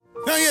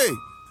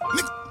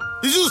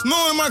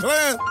snoring in my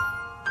class.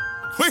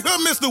 Wake up,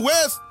 Mr.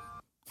 West.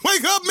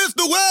 Wake up,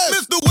 Mr.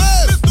 West. Mr.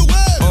 West. Mr.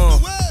 West.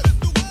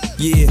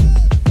 Yeah.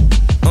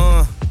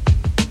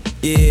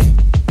 Yeah.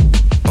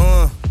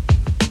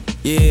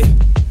 Yeah.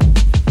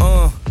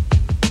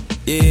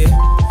 Yeah.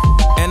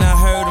 And I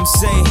heard him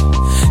say,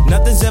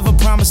 nothing's ever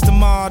promised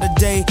tomorrow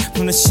today.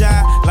 From the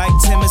shy like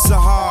Tim, it's a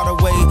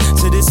harder way.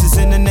 So this is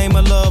in the name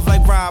of love,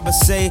 like Robert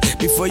say.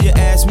 Before you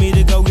ask me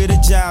to go get a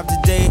job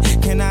today,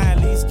 can I at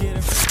least get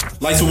a...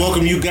 Like to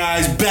welcome you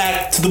guys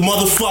back to the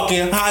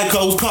motherfucking High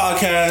Coast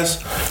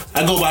Podcast.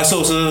 I go by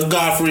Sosa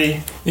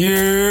Godfrey.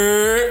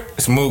 Yeah,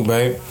 it's Mook,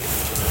 babe.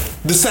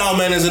 The sound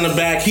man is in the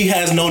back. He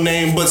has no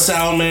name but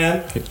sound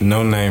man.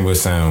 No name but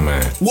sound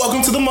man.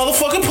 Welcome to the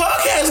motherfucking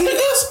podcast,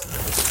 niggas.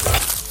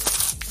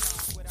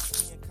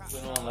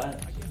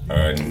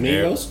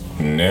 Migos?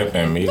 Nip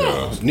and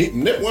Migos.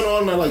 Nip went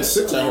on at like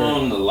 6 hours.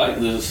 On the light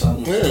list,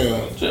 something.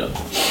 Yeah.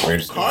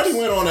 Cardi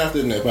went on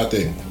after Nip, I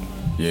think.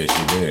 Yeah,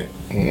 she did.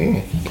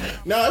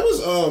 Mm-hmm. Now it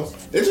was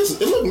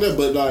it looked Nip,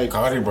 but like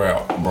Cardi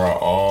brought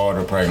all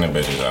the pregnant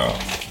bitches out.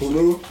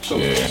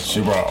 Yeah,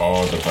 she brought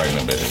all the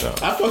pregnant bitches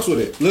out. I fucks with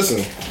it.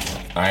 Listen,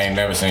 I ain't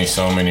never seen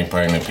so many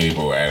pregnant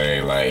people at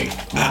a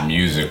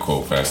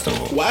musical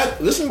festival. Why?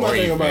 This is my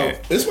thing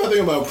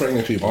about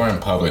pregnant people. Or in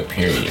public,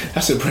 period.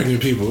 I said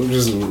pregnant people,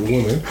 just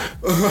women.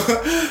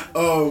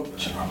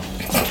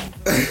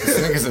 This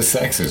nigga's a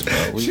sexist, bro.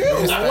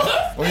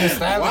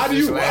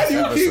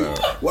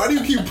 Why do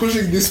you keep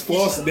pushing this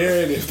false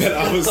narrative that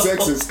I was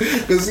sexist?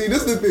 Because see,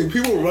 this is the thing.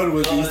 People run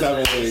with these type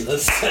of things,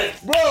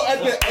 bro.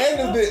 At the end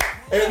of it,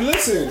 and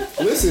listen.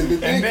 The thing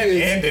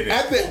is,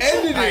 at the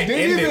end of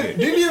it,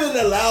 didn't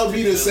even allow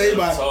me to say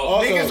my.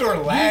 Also, niggas were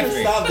laughing.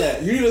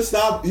 You need to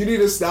stop that. You need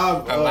to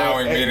stop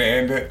allowing me to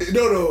end it.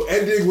 No,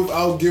 ending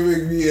without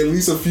giving me at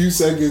least a few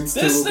seconds.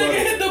 This nigga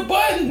hit the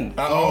button.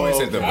 I always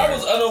hit the button. I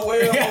was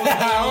unaware of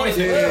what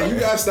yeah, you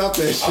gotta stop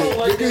that shit. I don't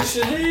like that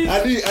shit either.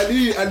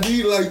 I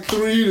need like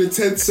 3 to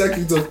 10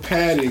 seconds of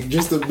padding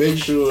just to make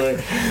sure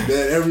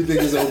that everything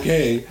is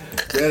okay.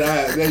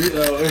 That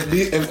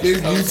if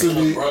things need to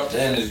be.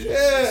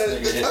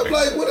 Yeah, I'm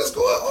like, what is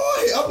going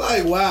on here? I'm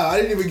like, wow,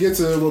 I didn't even get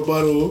to a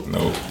rebuttal.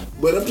 Nope.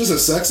 But I'm just a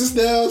sexist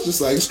now. It's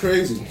just like, it's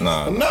crazy. No.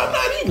 I'm not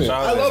even.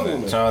 I love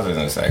women. Charles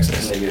isn't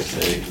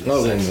sexist.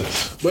 Love women.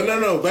 But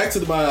no, back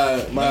to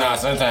my. Nah,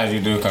 sometimes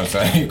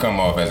you come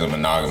off as a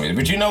monogamist.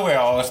 But you know where it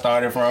all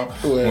started from?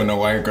 Where? When the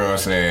white girl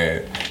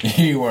said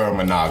you were a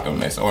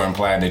monogamist or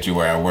implied that you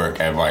were at work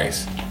at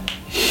Vice.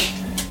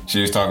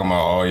 She was talking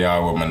about all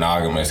y'all were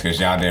monogamous because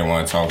y'all didn't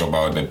want to talk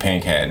about the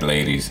pink hat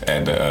ladies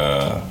at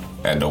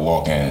the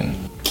walk-in.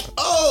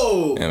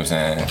 Oh! You know what I'm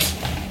saying?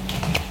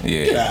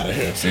 Yeah. Get out of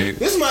here. See?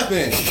 This is my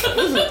thing.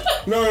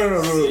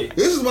 No.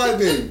 This is my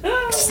thing.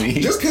 See?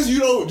 Just because you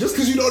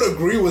don't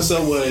agree with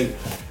someone,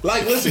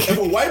 like, listen, if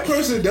a white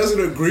person doesn't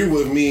agree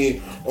with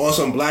me on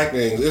some black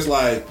things, it's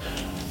like,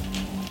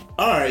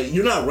 all right,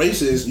 you're not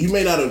racist. You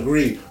may not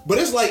agree, but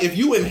it's like if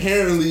you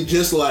inherently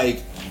just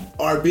like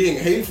are being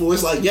hateful,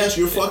 it's like, yes,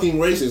 you're fucking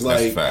racist.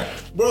 Like,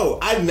 bro,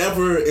 I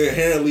never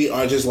inherently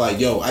are just like,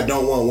 yo, I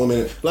don't want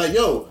women. Like,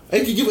 yo,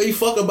 I can give a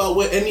fuck about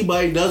what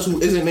anybody does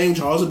who isn't named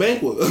Charles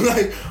Banquet.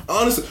 Like,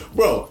 honestly,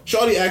 bro,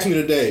 Shawty asked me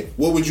today,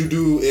 what would you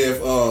do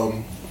if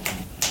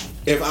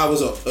I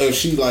was if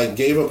she like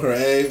gave up her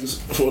eggs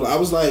for? I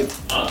was like,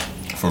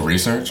 for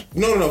research?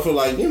 No, for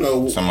like, you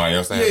know, somebody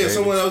else to have a baby.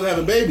 Someone else to have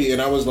a baby,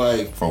 and I was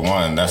like, for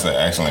one, that's an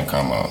excellent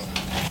come up.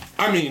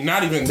 I mean,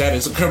 not even that.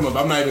 It's a come up.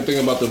 I'm not even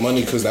thinking about the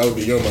money because that would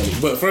be your money.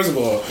 But first of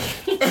all,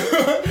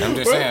 I'm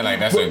just saying, like,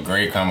 that's a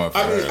great come up.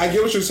 I mean, I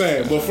get what you're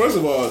saying. But first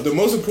of all, the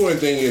most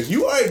important thing is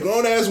you are a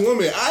grown ass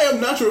woman. I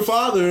am not your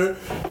father,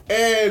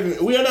 and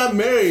we are not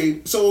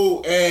married.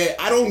 So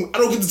I don't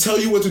get to tell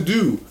you what to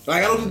do.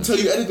 Like, I don't get to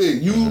tell you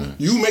anything.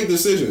 You make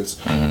decisions.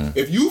 Mm-hmm.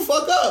 If you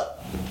fuck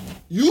up,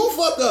 you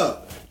fuck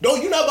up.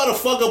 You're not about to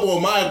fuck up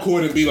on my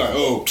accord and be like,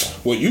 oh,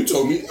 well, you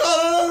told me.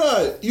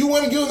 No. You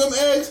want to give them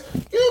eggs?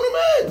 Give them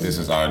eggs. This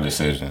is our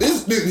decision.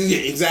 Yeah,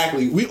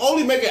 exactly. We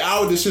only make it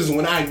our decision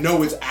when I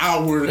know it's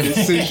our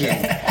decision.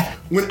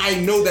 When I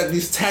know that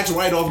these tax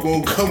write-offs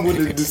gonna come with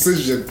a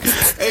decision.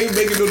 Ain't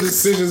making no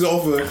decisions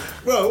off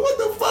of, bro, what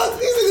the fuck?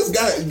 These niggas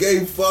got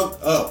game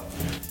fucked up.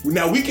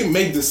 Now we can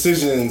make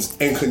decisions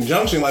in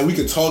conjunction, like we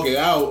could talk it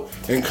out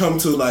and come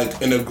to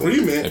like an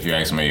agreement. If you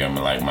ask me, I'm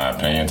like my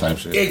opinion type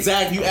shit.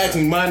 Exactly. You ask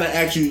me mine, I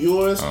ask you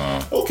yours.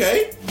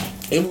 Okay.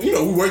 And you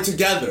know, we work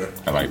together.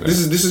 I like that.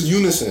 This is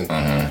unison.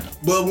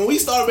 Mm-hmm. But when we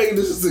start making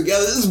decisions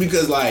together, this is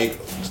because like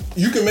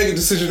you can make a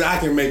decision, I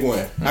can make one.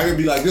 Mm-hmm. I can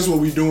be like, this is what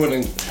we doing,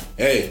 and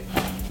hey,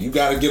 you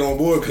gotta get on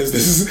board because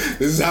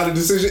this is how the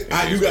decision.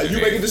 You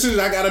make a decision.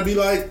 I gotta be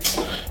like,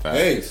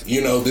 hey,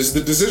 you know, this is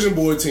the decision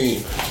board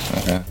team.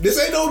 Okay. This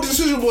ain't no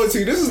decision board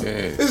team. This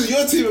is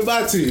your team and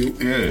my team.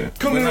 Yeah.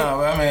 Come to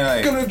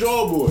the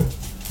drawing board.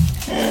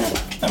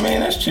 Yeah. I mean,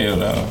 that's chill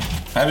though.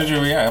 How did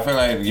you react? I feel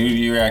like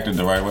you reacted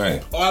the right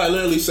way. All I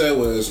literally said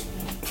was,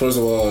 first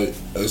of all,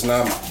 it's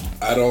not.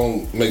 I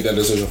don't make that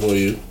decision for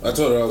you. I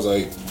told her, I was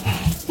like,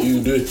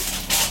 you do.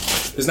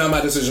 This It's not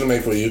my decision to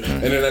make for you.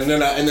 And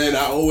then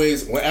I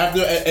always,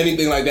 after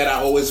anything like that,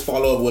 I always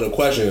follow up with a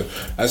question.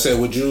 I said,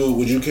 would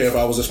you care if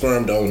I was a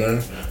sperm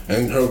donor?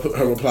 And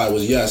her reply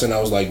was yes. And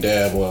I was like,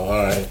 damn, well,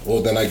 all right.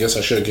 Well, then I guess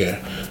I should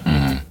care.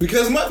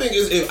 Because my thing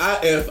is, if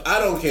I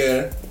don't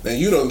care and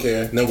you don't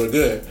care, then we're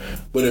good.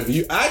 But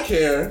if I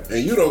care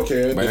and you don't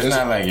care, but it's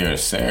not like you're a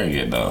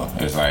surrogate though.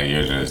 It's like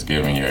you're just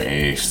giving your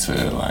eggs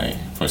to like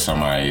for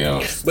somebody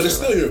else. But it's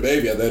still your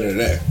baby at the end of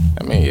the day.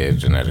 I mean, yeah,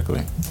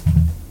 genetically.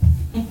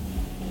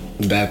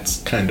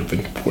 That's kind of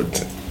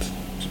important.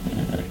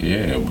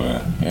 Yeah,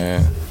 but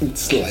yeah.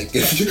 It's like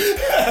if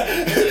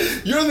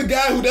you're the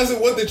guy who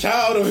doesn't want the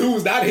child or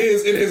who's not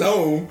his in his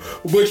home,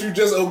 but you're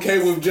just okay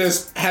with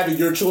just having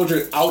your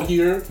children out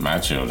here. My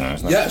children.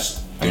 It's not,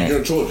 Yes,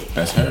 your children.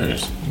 That's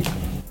hers.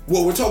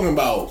 Well, we're talking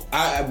about.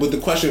 But the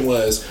question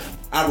was,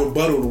 I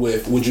rebutted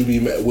with, would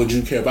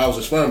you care if I was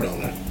a sperm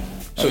donor?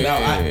 So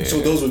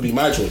so those would be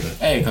my children.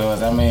 Hey,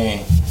 cause I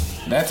mean,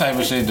 that type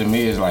of shit to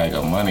me is like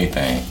a money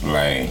thing.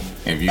 Like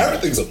if you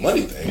everything's a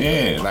money thing.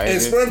 Yeah, like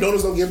and sperm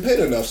donors don't get paid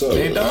enough, so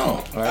they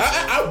don't. Like,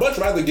 I'd much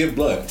rather give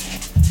blood.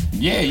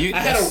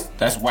 Yeah,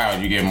 that's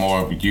wild. You get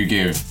more. You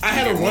give. I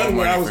had a run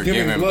where I was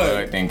giving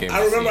blood.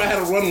 I remember I had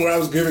a run where I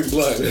was giving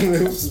blood.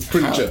 It was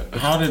pretty chill.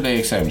 How did they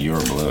accept your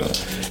blood?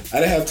 I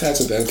didn't have tats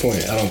at that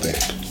point. I don't think.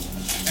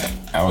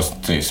 I was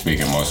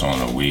speaking most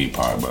on the weed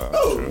part, but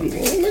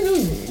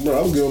nigga, bro,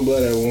 I was giving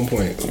blood at one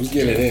point. I was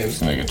getting it in.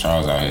 This nigga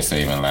Charles out here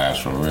saving lives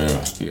for real.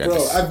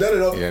 Bro, I've done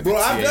it all. Bro,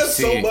 I've done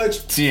so much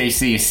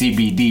THC and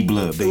CBD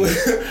blood, baby.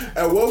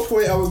 At one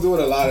point, I was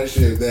doing a lot of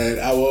shit that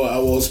I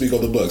won't speak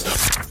on the books.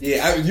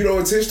 Yeah, you know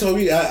what Tish told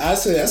me? I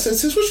said,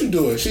 Tish, what you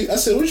doing? I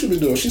said, what you been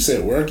doing? She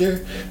said,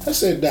 working. I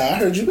said, nah, I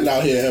heard you been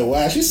out here at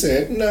NY. She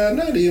said, nah,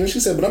 not even. She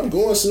said, but I'm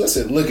going soon. I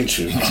said, look at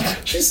you.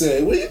 She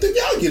said, where you think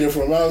y'all get it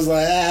from? I was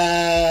like,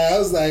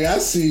 I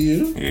see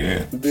you.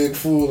 Yeah. Big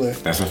fooling.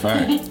 That's a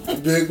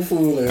fact. Big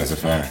fooling. That's a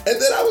fact. And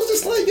then I was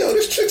just like, yo,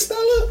 this chick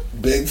Stella,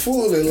 big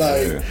fooling.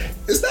 Like,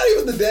 it's not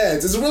even the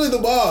dads. It's really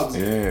the moms.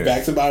 Yeah.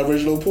 Back to my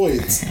original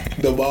points.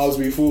 The moms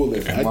be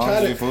fooling. I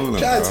try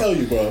to tell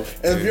you, bro.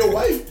 And if your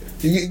wife,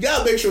 you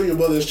gotta make sure your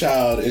mother's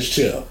child is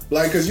chill.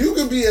 Like, cause you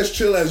can be as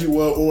chill as you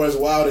want or as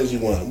wild as you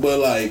want. But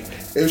like,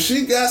 if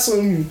she got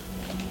some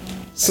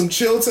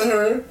chill to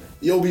her,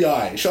 you'll be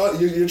alright.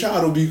 Your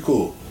child will be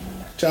cool.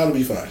 Child will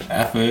be fine.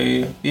 I feel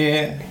you.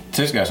 Yeah.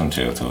 Tish got some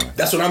chill to her.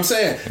 That's what I'm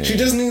saying. Yeah. She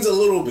just needs a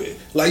little bit.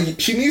 Like,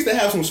 she needs to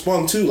have some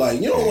spunk too.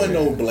 Like, you don't want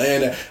no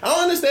bland ass. I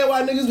don't understand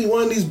why niggas be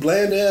wanting these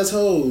bland ass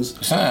hoes.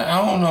 Son,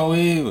 I don't know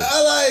either.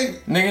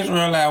 Niggas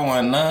real life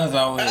want nuns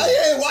out here.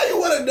 Yeah, why you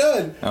want a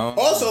nun?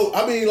 Also,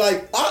 I mean,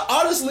 like,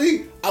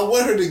 honestly, I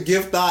want her to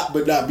give thought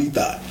but not be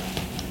thought.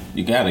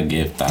 You gotta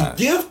give thought.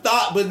 Give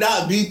thought but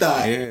not be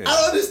thought. Yeah. I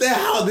don't understand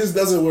how this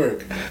doesn't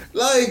work.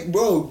 Like,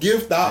 bro,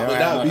 give thought but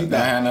not be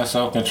thought. I have no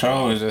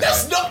self-control. It's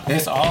just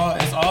it's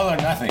all or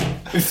nothing.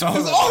 It's all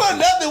or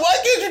nothing. Why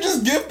can't you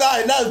just give thought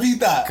and not be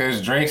thought?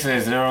 Because Drake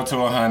said 0 to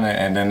 100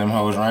 and then them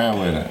hoes ran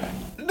with it.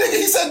 Nigga,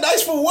 he said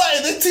nice for what?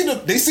 And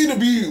they seem to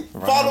be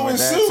following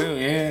suit. Too,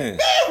 yeah. Man,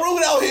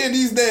 rude out here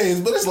these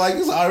days. But it's like,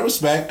 it's all right,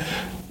 respect.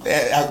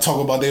 I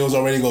talk about they was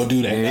already gonna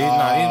do that.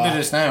 Yeah, he's been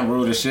just saying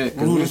rude as shit.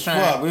 Rude as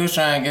fuck. We was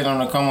trying to get them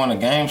to come on a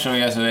game show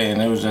yesterday,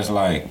 and it was just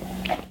like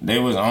they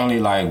was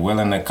only like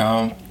willing to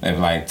come if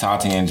like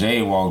Tati and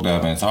Jay walked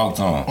up and talked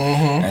to him.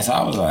 Mm-hmm. And so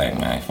I was like,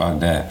 man, fuck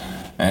that.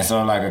 And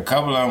so like a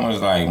couple of them was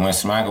like, when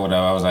Smack or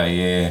whatever, I was like,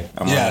 yeah,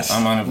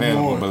 I'm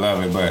unavailable,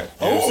 beloved. But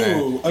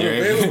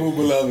unavailable,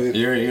 beloved.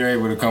 You're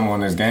able to come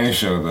on this game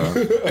show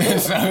though. And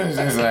so it's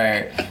just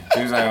like,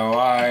 she was like, oh,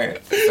 all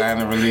right, sign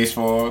the release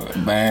for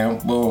it,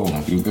 bam,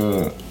 boom, you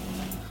good.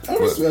 I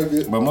respect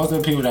it. But most of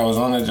the people that was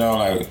on the job,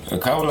 like a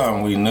couple of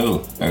them we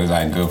knew. It was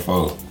like good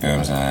folk, you know what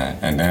I'm saying?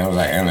 And then it was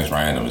like endless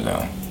randoms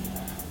though.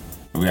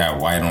 We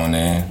got White on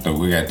there.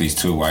 We got these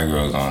 2 white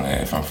girls on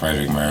there from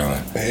Frederick,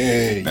 Maryland.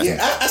 Hey,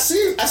 I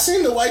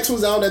seen the whites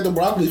was out at the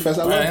Broccoli Fest.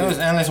 I loved it. It was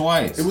endless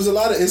whites. It was a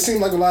lot of. It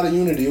seemed like a lot of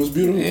unity. It was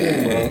beautiful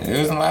thing, bro. It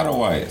was a lot of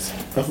whites.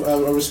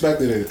 I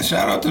respected it.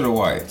 Shout out to the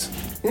whites.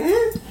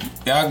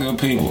 Mm-hmm. Y'all good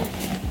people.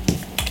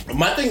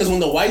 My thing is when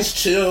the whites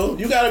chill,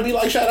 you gotta be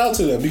like shout out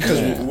to them because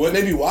when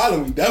they be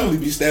wilding, we definitely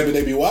be stabbing.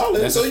 They be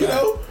wilding. So you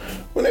know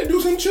when they do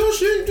some chill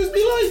shit, you just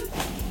be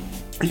like.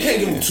 You can't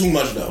give them too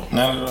much though.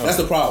 Not at all. That's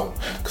the problem.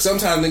 Because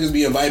sometimes niggas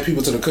be inviting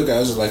people to the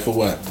cookout. It's just like for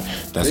what?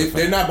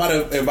 They're not about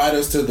to invite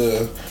us to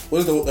the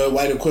what's the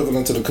white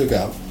equivalent to the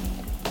cookout?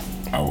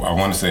 I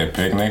want to say a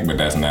picnic, but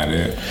that's not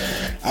it.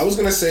 I was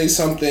gonna say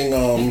something.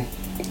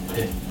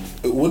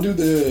 We'll do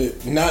the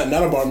not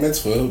a bar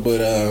mitzvah, but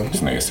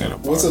this nigga said a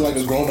bar what's it like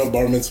a grown up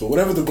bar mitzvah?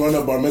 Whatever the grown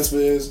up bar mitzvah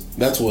is,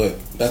 that's what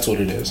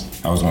it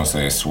is. I was gonna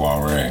say a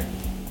soiree.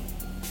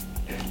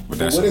 But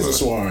that's what is a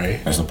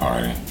soiree? That's a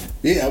party.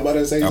 Yeah, I'm about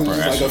to say it's just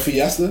like a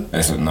fiesta.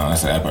 That's an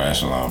upper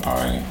echelon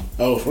party.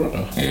 Oh, for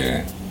real?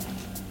 Yeah.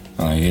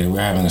 We're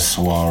having a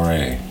soiree.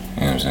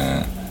 You know what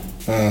I'm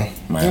saying?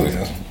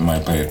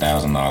 Might pay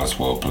 $1,000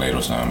 for a plate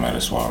or something at a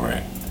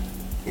soiree.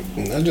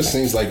 That just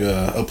seems like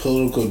a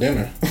political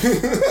dinner.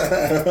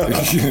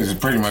 It's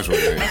pretty much what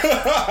it is.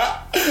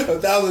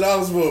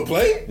 $1,000 for a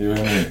plate? You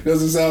know what I mean?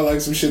 Doesn't sound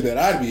like some shit that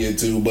I'd be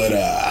into, but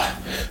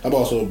I'm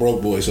also a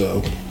broke boy,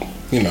 so,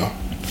 you know,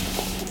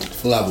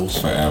 levels.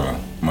 Forever.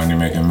 Money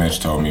making Mitch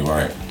told me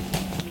right.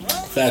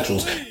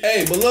 Factuals.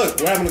 Hey, but look,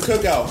 we're having a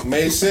cookout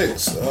May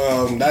 6th.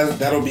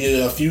 That'll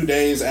be a few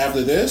days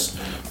after this.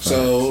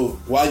 So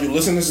while you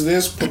listen to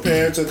this,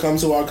 prepare to come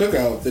to our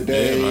cookout the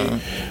day. Yeah,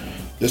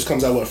 This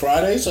comes out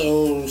Friday?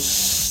 So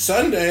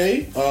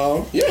Sunday,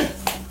 come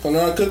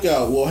to our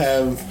cookout. We'll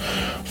have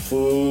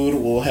food.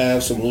 We'll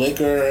have some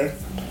liquor.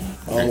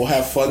 We'll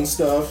have fun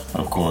stuff.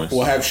 Of course.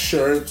 We'll have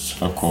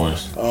shirts. Of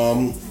course.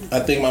 I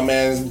think my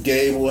man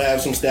Gabe will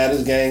have some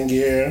Status Gang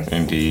gear.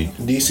 Indeed.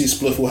 DC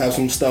Spliff will have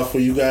some stuff for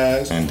you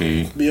guys.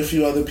 Indeed. Be a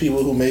few other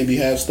people who maybe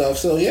have stuff.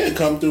 So yeah,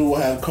 come through.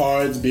 We'll have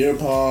cards, beer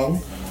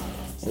pong,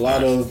 a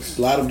lot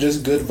of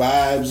just good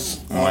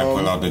vibes. Might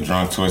pull out the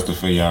drunk twister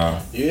for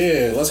y'all.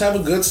 Yeah, let's have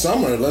a good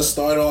summer. Let's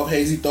start off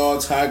Hazy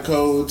Thoughts, High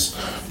Codes,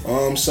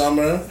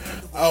 summer.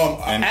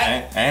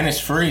 And it's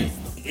free.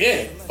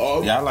 Yeah.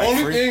 Y'all like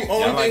only free? thing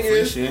Y'all like free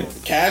is shit?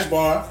 cash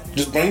bar.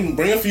 Just bring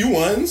a few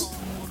ones.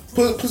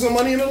 Put some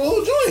money in a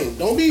little joint.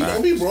 Don't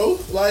be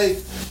broke. Like,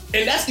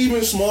 and that's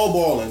even small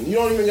balling. You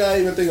don't even gotta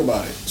even think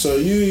about it. So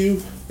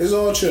you it's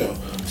all chill.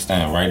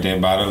 Stand right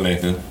there by the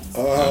liquor. You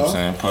know what I'm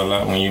saying? Pull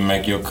up when you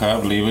make your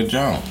cup, leave it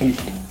jump.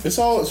 It's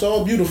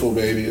all beautiful,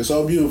 baby. It's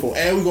all beautiful.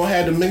 And we're gonna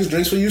have the mixed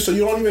drinks for you, so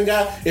you don't even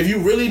got, if you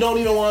really don't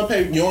even want to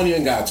pay, you don't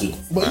even got to.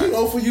 But you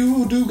know, for you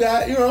who do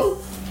got,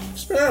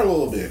 spare a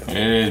little bit. It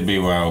is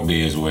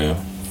BYOB as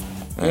well.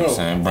 You know what I'm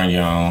saying? Bring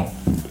your own.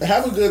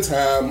 Have a good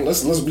time.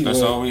 Let's be That's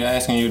lit. all we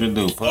asking you to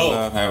do. Pull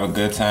up, have a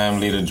good time,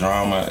 leave the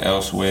drama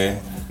elsewhere.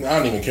 I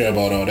don't even care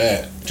about all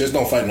that. Just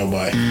don't fight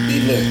nobody.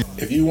 Be lit.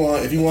 If you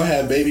want to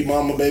have baby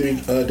mama,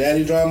 baby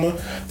daddy drama,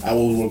 I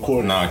will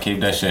record it. Nah, keep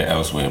that shit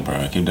elsewhere,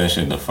 bro. Keep that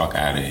shit the fuck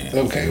out of here.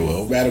 Okay,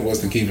 well, Maddox wants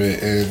to keep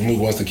it, and Mook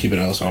wants to keep it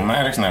elsewhere. So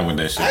Maddox not with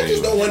that shit. I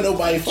just don't want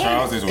nobody fighting.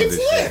 Charles is with it's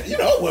this lit. shit. You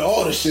know, with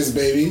all the shits,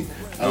 baby.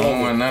 I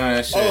don't want none of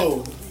that shit.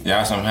 Oh.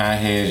 Y'all some high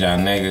heads, y'all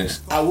niggas.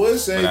 I would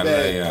say But I love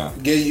that y'all.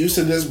 get used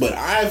to this, but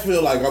I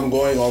feel like I'm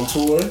going on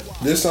tour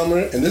this summer,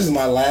 and this is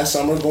my last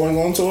summer going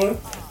on tour.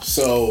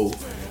 So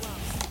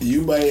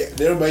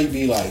there might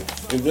be like,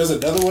 if there's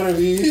another one of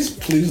these,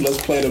 please let's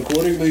plan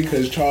accordingly,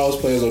 because Charles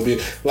plans on being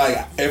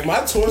like, if my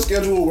tour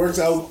schedule works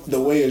out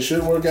the way it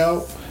should work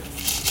out,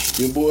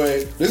 your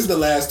boy, this is the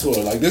last tour.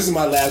 Like, this is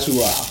my last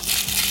hurrah.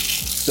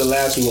 It's the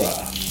last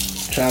hurrah.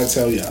 Trying to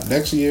tell y'all,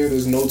 next year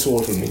there's no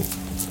tour for me.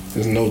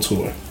 There's no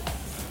tour.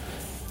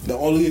 The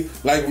only,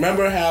 like,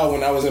 remember how when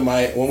we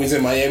was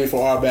in Miami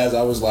for Art Baz,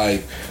 I was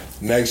like,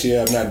 next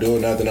year I'm not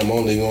doing nothing. I'm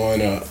only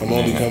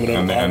coming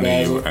up to Art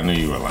Baz. I knew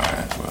you were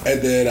lying. But.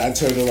 And then I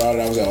turned around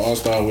and I was at All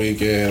Star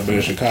Weekend. I've been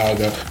in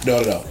Chicago.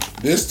 No.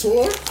 This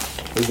tour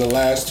is the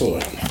last tour.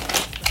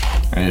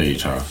 I hear you,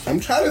 Charles. I'm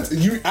trying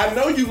to. I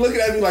know you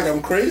looking at me like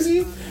I'm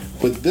crazy,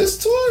 but this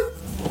tour,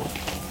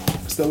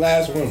 it's the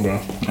last one, bro.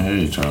 I hear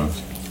you,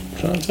 Charles. I'm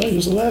trying to tell you,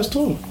 it's the last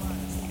tour.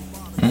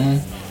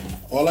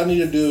 All I need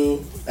to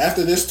do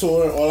after this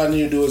tour, all I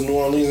need to do is New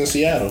Orleans and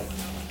Seattle.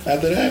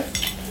 After that,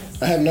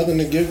 I have nothing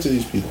to give to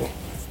these people.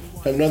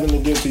 I have nothing to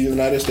give to the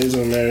United States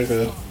of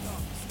America.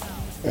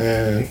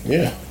 And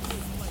yeah.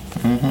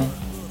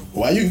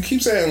 Why you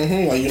keep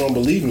saying like you don't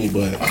believe me,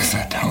 but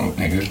I don't,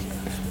 nigga.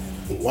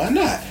 why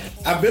not?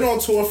 I've been on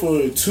tour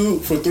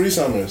for 3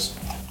 summers.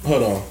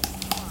 Hold on.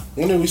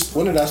 When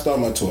did I start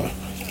my tour?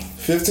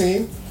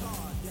 15?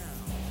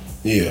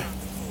 Yeah.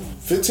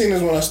 15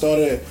 is when I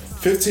started.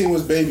 15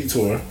 was baby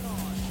tour.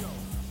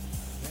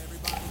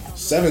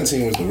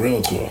 17 was the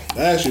real tour.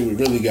 Last year we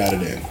really got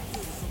it in.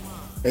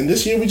 And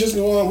this year we're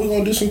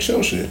gonna do some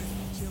chill shit.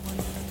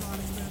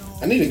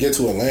 I need to get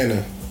to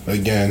Atlanta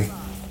again.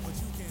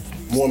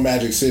 More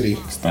Magic City.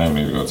 It's time for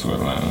me to go to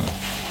Atlanta.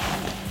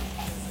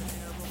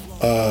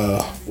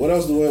 What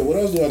else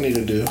do I need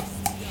to do?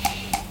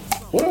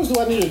 What else do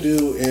I need to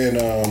do in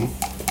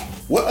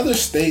what other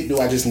state do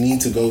I just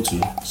need to go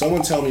to?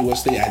 Someone tell me what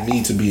state I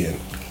need to be in.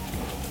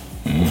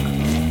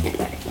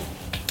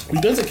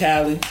 We've been to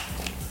Cali.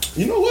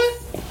 You know what?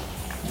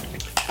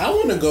 I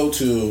want to go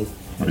to.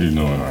 What are you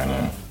doing right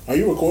now? Are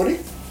you recording?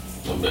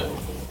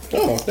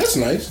 Oh, that's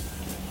nice.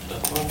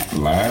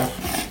 Live?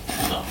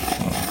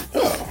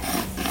 Oh,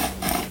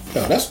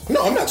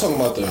 I'm not talking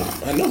about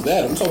I know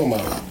that. I'm talking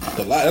about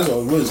the live. That's what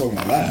I'm really talking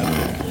about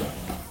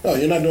live. Oh,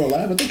 you're not doing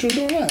live? I thought you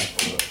were doing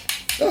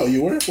live. Oh,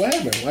 you were? What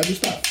happened? Why'd you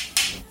stop?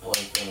 I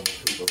wasn't feeling the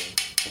people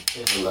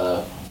in the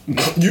live.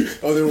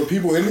 There were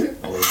people in there?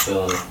 I wasn't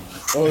feeling it.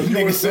 Oh, you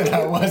Nigga were said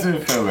I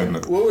wasn't feeling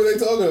it. What were they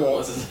talking It about?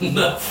 wasn't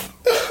enough.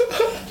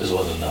 Just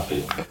wasn't enough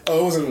people. Oh,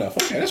 it wasn't enough.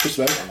 Okay, that's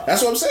respect.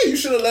 That's what I'm saying. You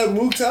should have let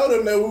Mook tell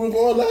them that we were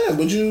going live,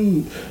 but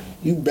you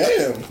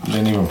bam.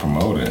 Didn't even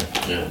promote it.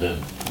 Yeah,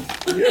 then.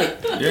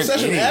 You're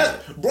such an ass,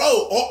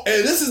 bro.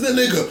 And this is the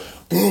nigga,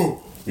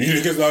 bro. You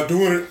niggas not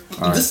doing it.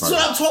 All right, This is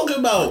what I'm talking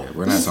about.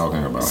 We're not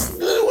talking about it.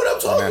 This is what I'm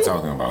We're not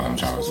talking about him,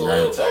 Charles. Go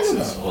Right? to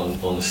Texas.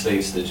 On the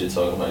states that you're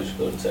talking about, you should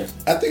go to Texas.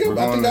 I think I'm in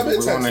We're going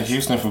to Texas.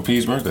 Houston for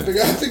Pete's birthday.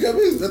 I think I'm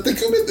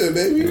in there,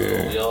 baby.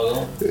 Yeah. We all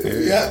going?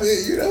 Yeah, I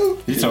mean, you know.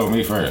 He told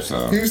me first,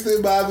 so.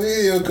 Houston, buy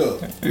me a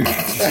cup.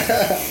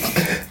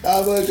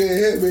 How much it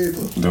hit me?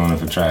 Doing it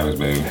for Travis,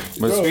 baby.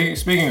 But Bro.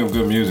 speaking of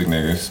good music,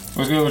 niggas,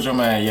 what's good with your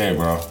man Ye,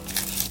 bro?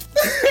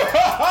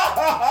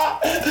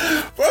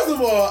 First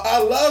of all, I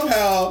love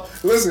how.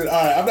 Listen, all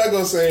right, I'm not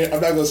gonna say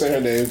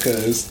her name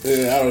because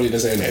I don't need to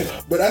say her name.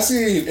 But I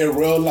see in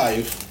real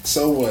life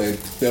someone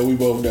that we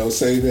both know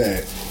say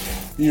that,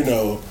 you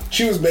know,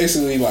 she was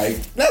basically like,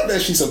 not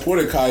that she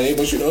supported Kanye,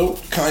 but you know,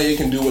 Kanye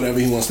can do whatever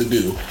he wants to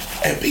do,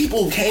 and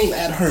people came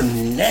at her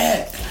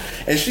neck.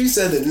 And she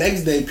said the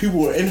next day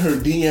people were in her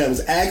DMs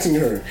asking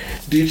her,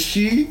 does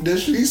she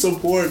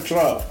support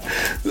Trump?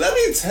 Let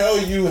me tell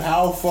you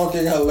how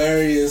fucking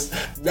hilarious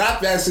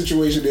not that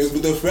situation is,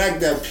 but the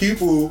fact that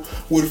people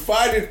would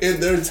find it in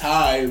their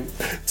time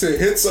to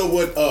hit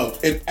someone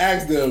up and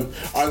ask them,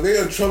 are they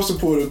a Trump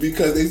supporter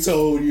because they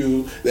told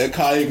you that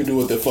Kanye could do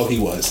what the fuck he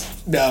was.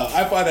 Now,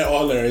 I find that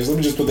all hilarious. Let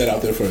me just put that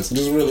out there first.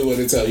 Just really want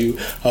to tell you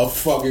how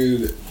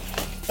fucking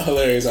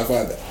hilarious I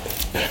find that.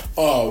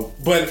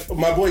 But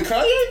my boy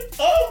Kanye,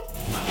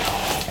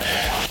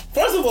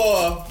 first of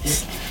all,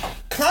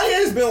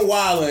 Kanye's been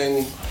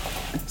wilding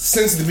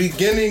since the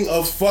beginning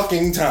of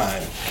fucking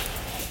time.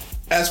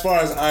 As far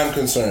as I'm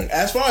concerned.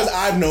 As far as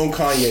I've known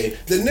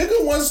Kanye, the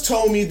nigga once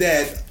told me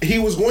that he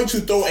was going to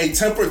throw a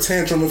temper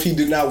tantrum if he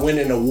did not win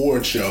an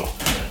award show.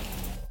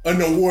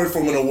 An award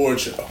from an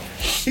award show.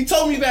 He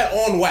told me that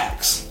on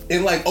wax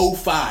in like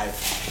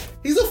 2005.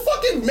 He's a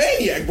fucking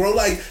maniac, bro.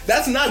 Like,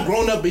 that's not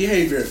grown-up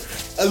behavior.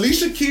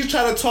 Alicia Keys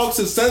tried to talk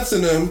some sense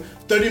in him.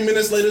 30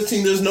 minutes later,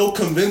 seeing there's no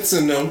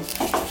convincing them.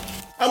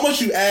 How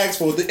much you ask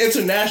for? The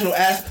international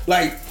ask,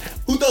 like,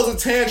 who throws a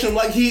tantrum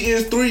like he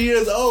is 3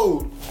 years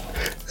old?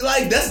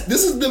 Like, this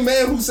is the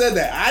man who said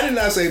that. I did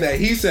not say that.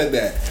 He said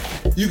that.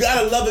 You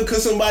gotta love it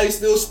because somebody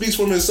still speaks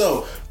from his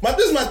soul.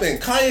 This is my thing.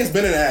 Kanye's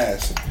been an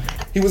ass.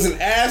 He was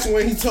an ass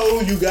when he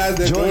told you guys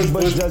that George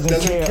Bush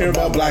doesn't care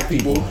about black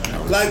people.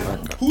 Like,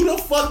 who the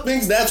fuck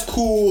thinks that's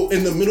cool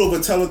in the middle of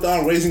a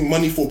telethon raising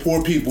money for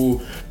poor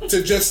people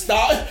to just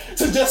stop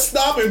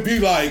and be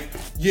like,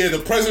 yeah, the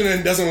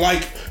president doesn't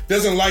like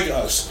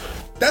us.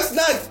 That's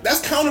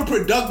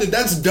counterproductive.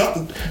 That's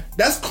dumb.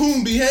 That's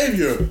coon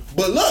behavior.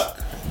 But look,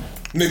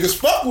 niggas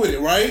fuck with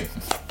it, right?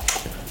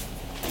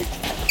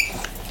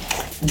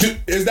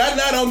 Is that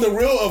not on the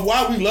real of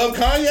why we love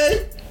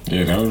Kanye?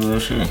 Yeah, that was real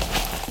shit.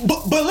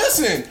 But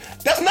listen,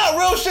 that's not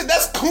real shit.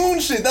 That's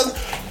coon shit.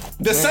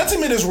 The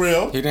sentiment is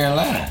real. He didn't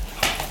lie.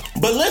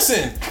 But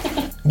listen,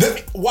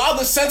 while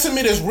the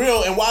sentiment is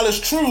real and while it's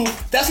true,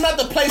 that's not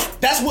the place.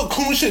 That's what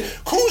coon shit.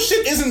 Coon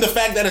shit isn't the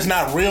fact that it's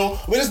not real,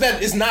 but it's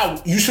that it's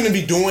not. You shouldn't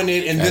be doing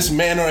it in this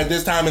manner at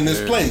this time in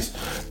this place.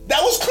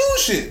 That was coon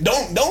shit.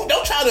 Don't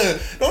try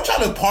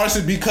to parse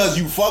it because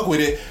you fuck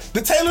with it.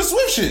 The Taylor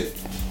Swift shit.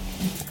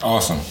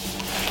 Awesome.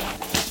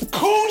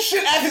 Coon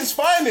shit at his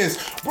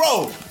finest.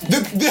 Bro,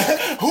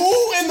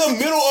 who in the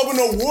middle of an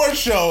award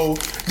show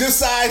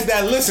decides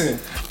that, listen,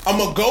 I'm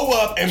going to go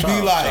up and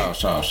be like...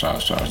 Charles.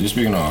 You're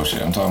speaking all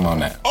shit. I'm talking about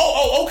that.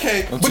 Oh,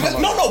 okay. But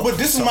but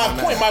this is my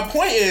point. My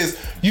point is...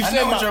 I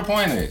know what your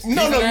point is. He's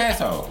an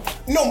asshole.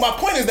 No, my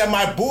point is that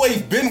my boy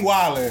been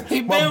wildin'.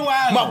 He been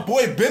wildin'. My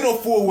boy been a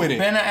fool with it.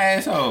 Been an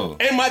asshole.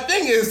 And my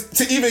thing is,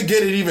 to even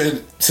get it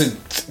even...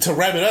 To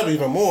wrap it up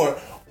even more...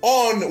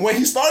 On when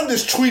he started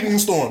this tweeting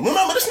storm.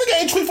 Remember, this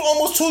nigga ain't tweet for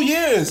almost 2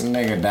 years. This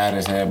nigga dyed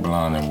his hair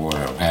blonde and wore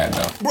a hat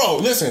though. Bro,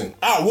 listen.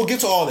 All right, we'll get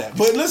to all that.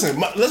 But listen,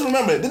 let's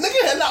remember, the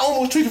nigga had not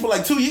almost tweeted for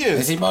like 2 years.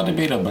 Is he about to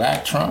be the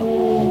Black Trump?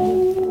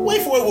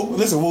 Wait for it.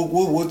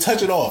 We'll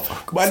touch it off.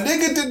 My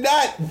nigga did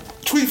not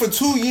tweet for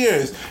 2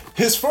 years.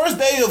 His first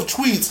day of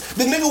tweets,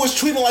 the nigga was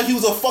tweeting like he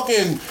was a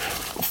fucking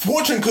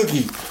fortune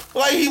cookie.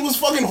 Like he was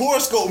fucking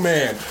horoscope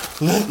man.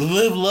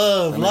 Live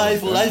love.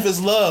 Life is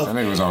love. That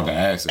nigga was on the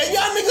axis. And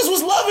y'all niggas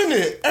was loving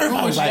it.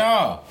 Everybody was like,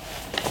 y'all?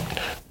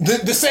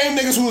 The same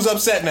niggas who was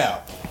upset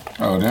now.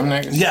 Oh, them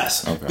niggas?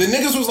 Yes. Okay. The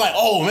niggas was like,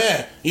 oh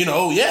man,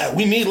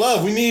 we need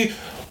love. It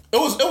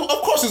was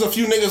of course there's a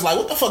few niggas like,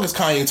 what the fuck is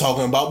Kanye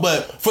talking about?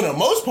 But for the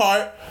most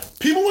part,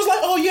 people was like,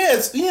 oh yeah,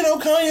 it's,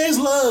 Kanye's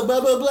love,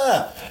 blah, blah,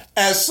 blah.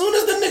 As soon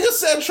as the nigga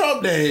said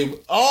Trump name,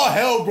 all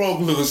hell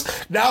broke loose.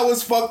 That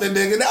was fuck the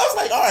nigga. That was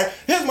like, all right,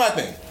 here's my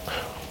thing.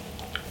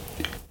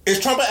 Is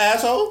Trump an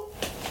asshole?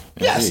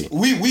 Yes.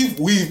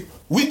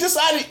 We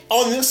decided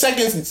on this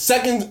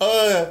second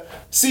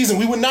season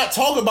we would not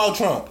talk about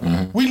Trump.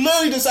 Mm-hmm. We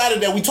literally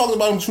decided that we talked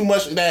about him too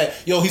much that,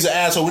 he's an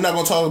asshole. We're not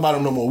going to talk about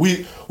him no more.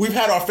 We've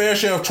had our fair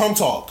share of Trump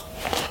talk.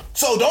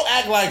 So don't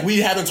act like we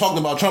haven't talked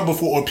about Trump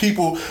before or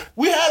people.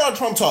 We had our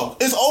Trump talk.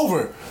 It's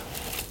over.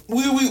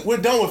 We're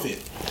done with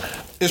it.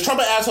 Is Trump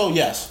an asshole?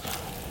 Yes.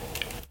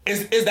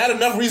 Is that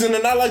enough reason to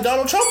not like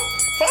Donald Trump?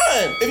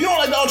 Fine. If you don't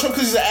like Donald Trump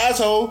because he's an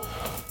asshole,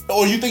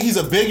 or you think he's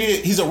a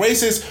bigot, he's a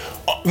racist,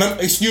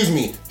 excuse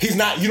me, he's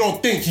not, you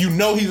don't think, he's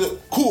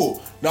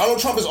cool. Donald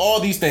Trump is all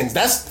these things.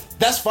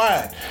 That's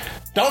fine.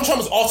 Donald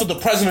Trump is also the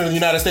president of the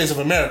United States of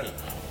America.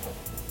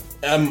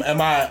 Am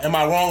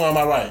I wrong or am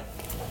I right?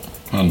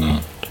 Oh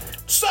no.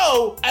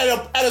 So at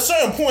a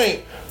certain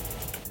point,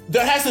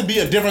 there has to be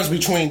a difference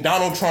between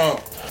Donald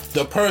Trump,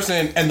 the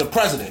person, and the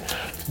president.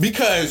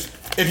 Because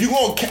if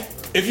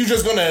you're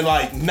just gonna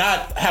like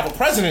not have a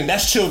president,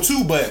 that's chill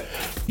too. But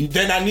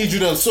then I need you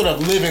to sort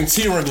of live in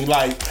tyranny.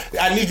 Like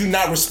I need you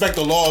not respect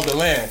the law of the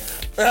land.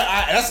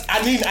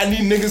 I need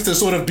niggas to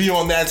sort of be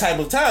on that type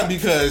of time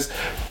because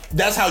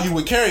that's how you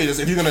would carry this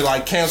if you're gonna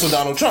like cancel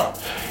Donald Trump.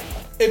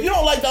 If you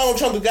don't like Donald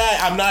Trump, the guy,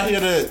 I'm not here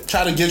to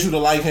try to get you to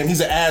like him. He's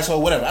an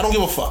asshole, whatever. I don't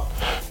give a fuck.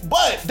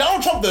 But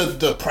Donald Trump,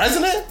 the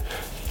president,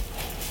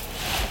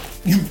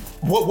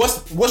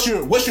 what's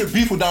your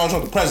beef with Donald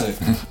Trump, the president?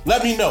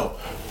 Let me know.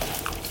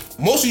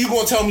 Most of you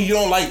gonna tell me you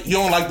don't like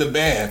the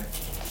ban.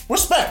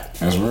 Respect.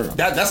 That's real.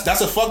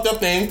 That's a fucked up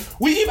thing.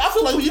 I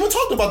feel like we even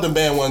talked about the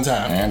ban one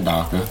time. And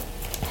DACA.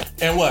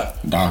 And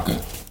what? DACA.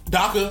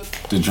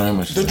 The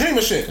dreamer shit. The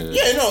dreamer shit.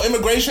 Yeah, no,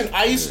 immigration,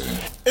 ICE.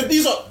 Yeah. If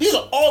these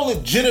are all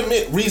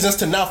legitimate reasons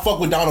to not fuck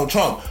with Donald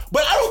Trump.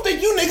 But I don't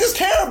think you niggas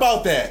care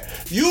about that.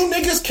 You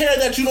niggas care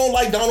that you don't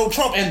like Donald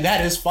Trump, and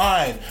that is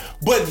fine.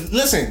 But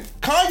listen,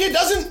 Kanye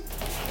doesn't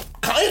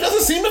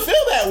seem to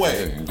feel that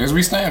way. Because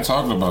we stand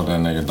talking about that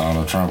nigga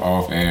Donald Trump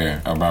off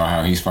air about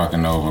how he's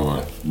fucking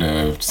over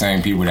the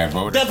same people that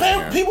voted for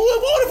him. People who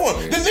voted for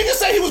him. The nigga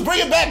said he was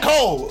bringing back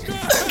coal.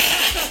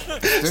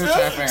 Still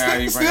the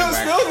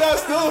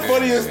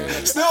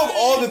funniest. Still of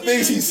all the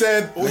things he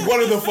said,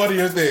 one of the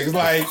funnier things.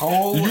 Like,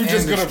 coal you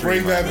just gonna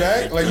bring that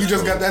back? Like, you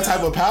just got that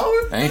type of power?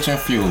 Ancient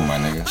fuel, my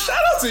nigga. Shout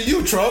out to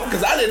you, Trump,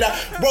 because I did not.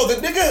 Bro, the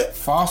nigga.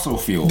 Fossil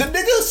fuel. The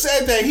nigga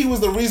said that he was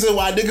the reason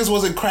why niggas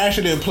wasn't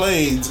crashing in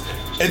planes.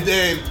 And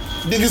then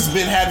niggas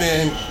been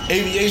having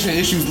aviation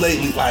issues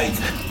lately. Like,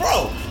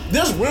 bro,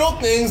 there's real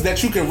things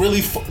that you can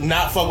really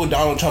not fuck with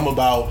Donald Trump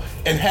about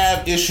and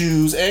have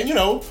issues and, you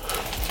know,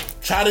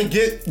 try to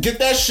get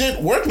that shit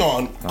worked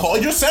on. Call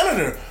your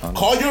senator.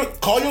 Call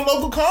your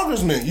local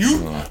congressman. You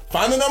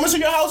find the numbers of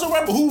your House of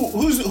Rep.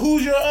 Who's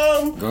your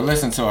Go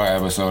listen to our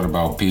episode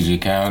about PG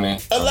County.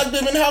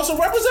 Elected in House of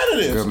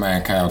Representatives. Good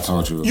man Kyle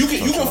told you. You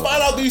can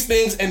find out these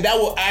things and that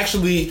will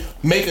actually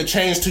make a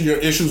change to your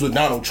issues with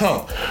Donald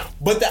Trump.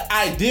 But the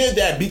idea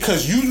that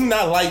because you do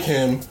not like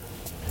him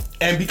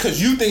and because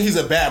you think he's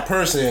a bad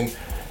person,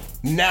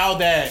 now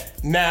that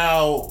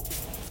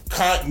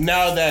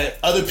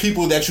other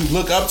people that you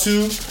look up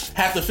to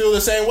have to feel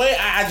the same way,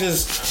 I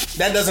just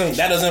that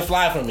doesn't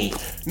fly for me.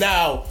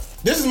 Now,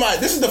 this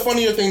is the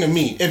funnier thing to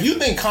me. If you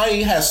think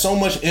Kanye has so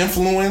much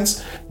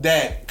influence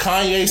that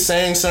Kanye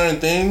saying certain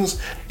things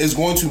is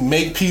going to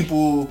make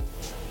people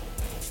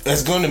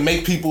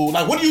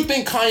like, what do you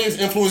think Kanye's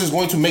influence is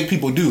going to make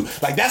people do?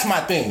 Like, that's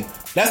my thing.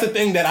 That's the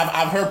thing that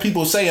I've heard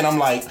people say, and I'm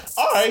like,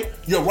 all right,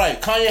 you're right.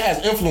 Kanye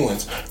has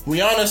influence.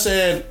 Rihanna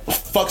said,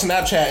 fuck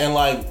Snapchat, and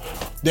like,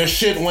 their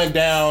shit went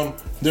down,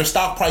 their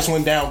stock price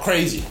went down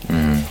crazy.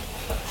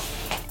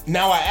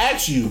 Now I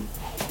ask you.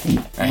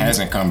 It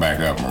hasn't come back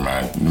up,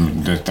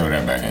 man. Just throw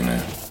that back in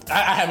there.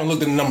 I haven't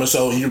looked at the numbers,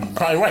 so you're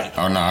probably right.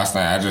 Oh no,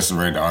 I just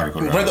read the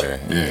article the other day.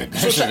 Yeah,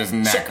 that shit does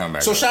not come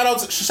back. So shout out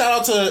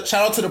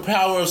to the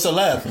power of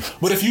celeb.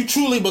 But if you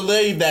truly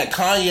believe that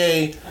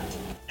Kanye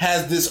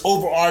has this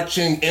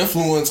overarching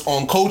influence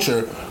on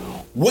culture,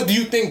 what do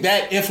you think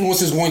that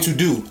influence is going to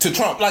do to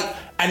Trump? Like,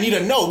 I need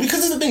to know, because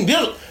it's the thing.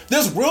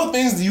 There's real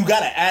things that you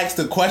gotta ask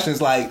the questions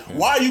like,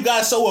 why are you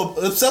guys so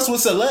obsessed with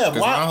celeb?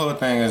 Why? My whole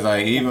thing is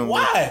like, even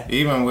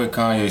with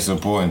Kanye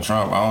supporting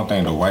Trump, I don't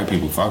think the white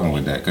people fucking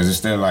with that, because it's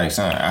still like,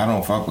 son, I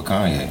don't fuck with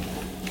Kanye.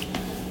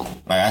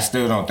 Like, I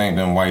still don't think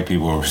them white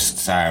people are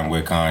siding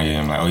with Kanye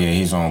and like, oh yeah,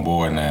 he's on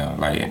board now.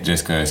 Like,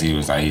 just because he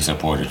was like, he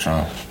supported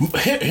Trump.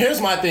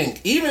 Here's my thing.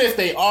 Even if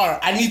they are,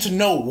 I need to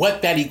know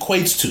what that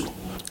equates to.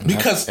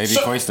 Because it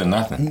equates to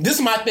nothing. This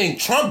is my thing.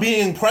 Trump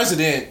being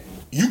president,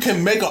 you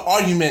can make an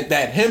argument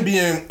that him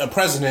being a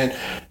president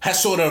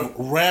has sort of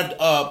revved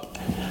up,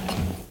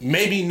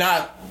 maybe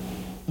not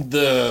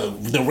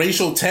the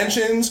racial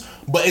tensions,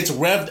 but it's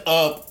revved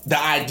up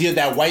the idea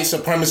that white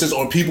supremacists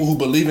or people who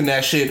believe in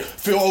that shit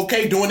feel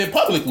okay doing it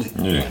publicly.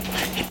 Yeah.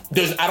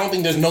 I don't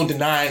think there's no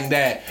denying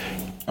that.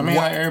 I mean,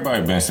 like,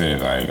 everybody been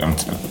said, like,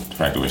 the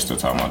fact that we're still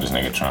talking about this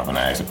nigga Trump, and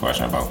I asked a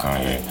question about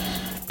Kanye.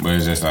 But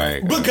it's just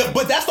like...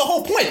 But that's the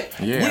whole point.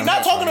 Yeah, we're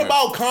not talking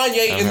about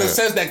Kanye in the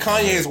sense that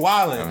Kanye is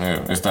wilding.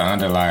 It's the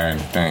underlying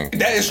thing.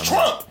 That is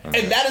Trump.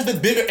 And that is the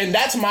bigger... And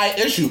that's my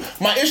issue.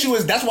 My issue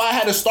is that's why I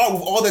had to start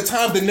with all the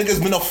times the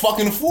nigga's been a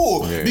fucking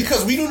fool. Yeah.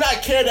 Because we do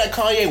not care that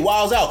Kanye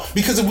wilds out.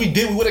 Because if we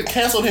did, we would have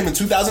canceled him in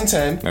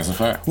 2010. That's a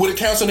fact. Would have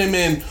canceled him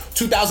in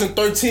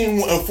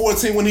 2013 or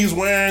 14 when he was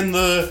wearing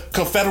the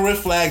Confederate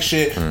flag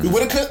shit. We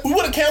would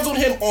have canceled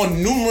him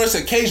on numerous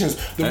occasions.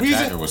 That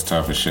jacket was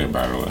tough as shit,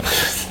 by the way.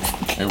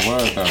 It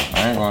was though.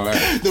 I ain't gonna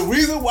lie. The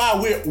reason why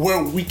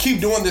we keep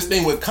doing this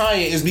thing with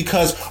Kanye is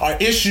because our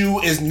issue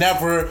is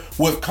never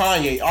with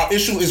Kanye. Our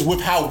issue is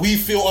with how we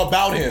feel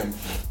about him.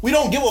 We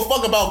don't give a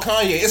fuck about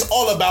Kanye. It's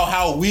all about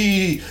how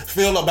we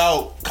feel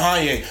about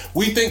Kanye.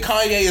 We think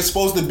Kanye is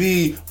supposed to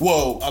be,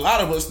 well, a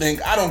lot of us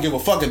think, I don't give a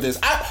fuck at this.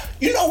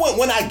 You know what,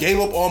 when I gave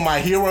up on my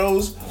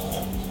heroes,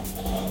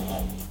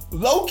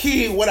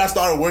 low-key when I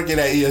started working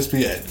at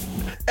ESPN.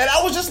 And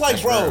I was just like,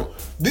 That's bro, real.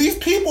 these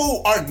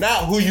people are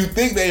not who you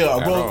think they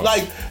are, bro. all.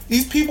 Like,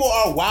 these people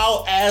are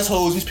wild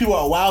assholes. These people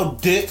are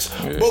wild dicks.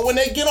 Yeah. But when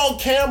they get on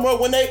camera,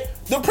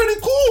 they're pretty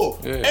cool.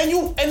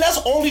 Yeah. And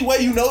that's the only way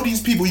you know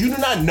these people. You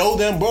do not know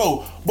them,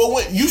 bro. But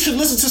when you should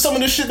listen to some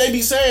of the shit they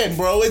be saying,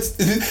 bro.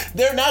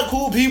 They're not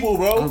cool people,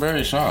 bro. I'm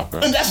very shocked,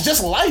 bro. And that's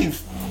just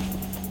life.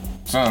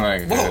 Something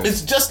like Bro,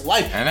 it's just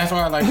life. And that's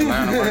why I like the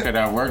line of work that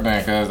I worked in,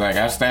 because like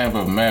I stand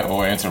up, met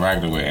or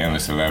interacted with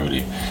endless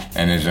celebrity,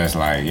 and it's just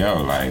like,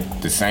 yo,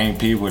 like the same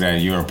people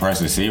that you're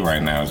pressed to see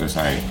right now, just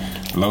like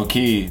low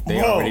key, they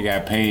Bro. already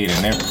got paid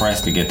and they're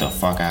pressed to get the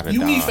fuck out of You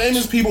Dodge. meet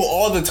famous people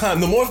all the time.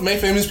 The more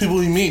famous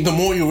people you meet, the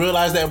more you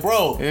realize that,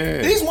 bro,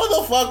 Yeah. these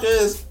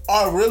motherfuckers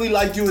are really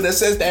like you in the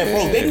sense that,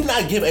 bro, Yeah. they do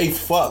not give a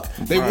fuck.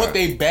 They Bruh. want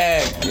their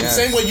bag. The Yes.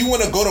 same way you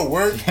want to go to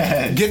work,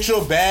 Yes. get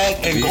your bag,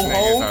 and These go niggas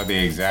home. are the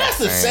exact That's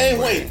the same same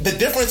way. way. The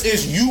difference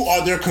is you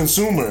are their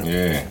consumer.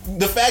 Yeah.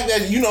 The fact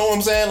that, you know what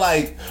I'm saying,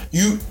 like,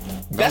 you...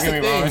 That's Don't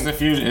the get me wrong, thing.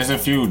 it's a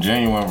few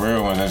genuine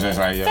real ones that's just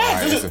like, yo,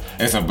 Facts. like,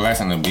 it's a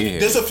blessing to be here.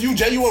 There's a few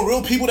genuine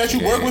real people that you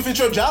Yeah. work with at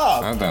your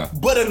job. I'm done.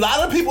 But a lot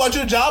of people at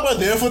your job are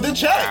there for the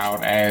check.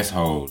 Wild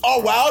assholes. Are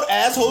wild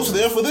assholes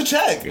there for the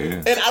check.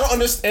 Yeah. And I don't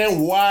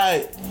understand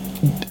why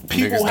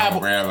people Niggas have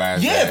don't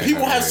realize yeah, that.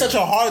 people have Yeah. such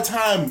a hard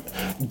time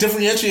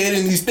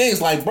differentiating these things.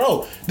 Like,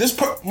 bro,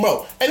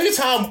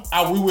 anytime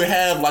we would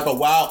have like a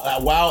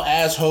wild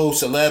asshole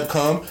celeb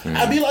come,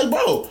 I'd be like,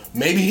 bro,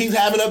 maybe he's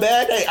having a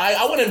bad day.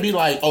 I wouldn't be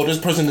like, oh, this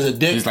person is a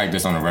dick. He's like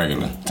this on a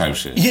regular type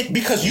shit. Yeah,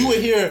 because you would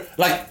hear,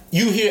 like,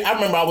 I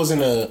remember I was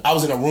in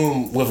a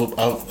room with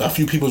a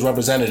few people's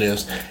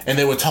representatives, and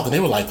they were talking.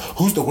 They were like,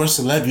 "Who's the worst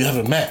celeb you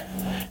ever met?"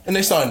 And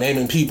they started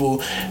naming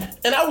people,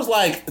 and I was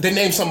like, they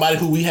named somebody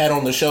who we had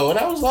on the show, and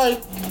I was like,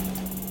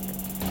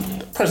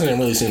 the person didn't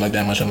really seem like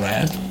that much of an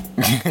ass.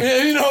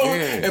 You know,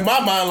 Yeah. in my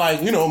mind,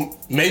 like, you know,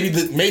 maybe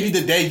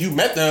the day you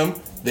met them,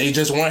 they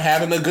just weren't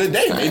having a good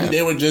day. Maybe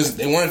they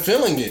weren't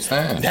feeling it.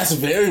 Damn. That's a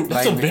very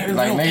Like real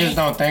niggas thing.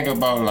 don't think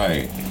about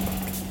like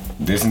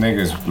this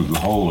nigga's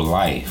whole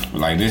life.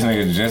 Like this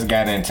nigga just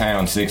got in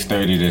town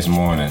 6:30 this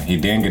morning. He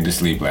didn't get to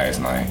sleep last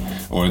night,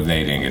 or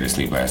they didn't get to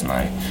sleep last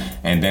night,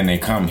 and then they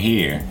come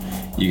here.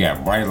 You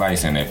got bright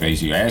lights in their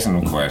face. You asking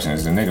them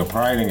questions. The nigga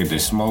probably didn't get to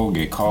smoke,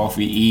 get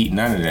coffee, eat,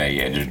 none of that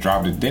yet. Just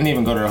dropped it. Didn't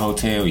even go to the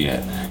hotel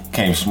yet.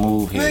 Came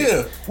smooth here.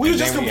 Nigga, we was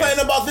And just then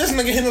complaining about this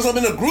nigga hitting us up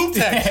in a group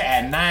text.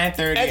 at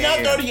 9:30. At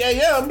 9:30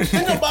 a.m.,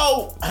 think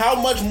about how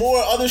much more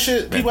other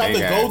shit people have to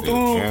go through. You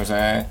know what I'm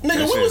saying? Nigga, That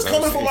we shit was is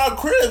coming OC. from our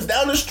cribs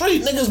down the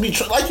street. Niggas be,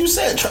 like you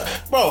said,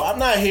 bro, I'm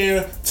not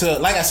here to,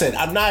 like I said,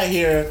 I'm not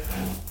here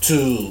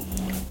to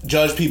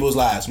judge people's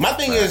lives. My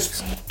thing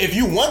is, if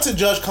you want to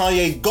judge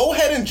Kanye, go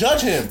ahead and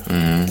judge him.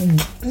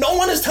 Mm-hmm. No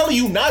one is telling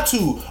you not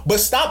to, but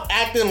stop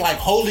acting like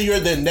holier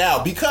than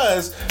thou,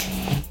 because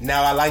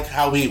now I like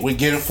how we're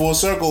getting full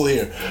circle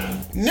here.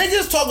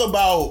 Niggas talk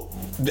about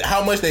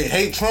how much they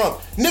hate Trump.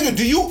 Nigga,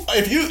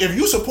 if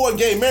you support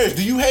gay marriage,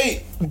 do you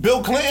hate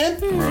Bill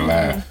Clinton? Real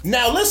life.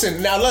 Now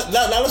listen,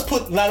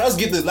 let's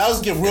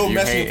get real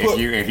messy.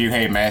 If you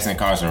hate mass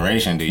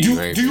incarceration, do you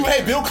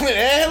hate Bill Clinton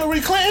and Hillary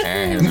Clinton?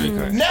 And Hillary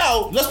Clinton.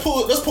 Now let's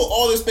put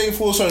all this thing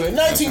full circle. In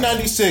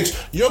 1996,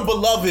 your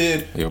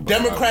beloved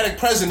Democratic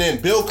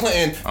president Bill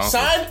Clinton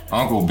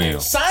Uncle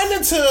Bill signed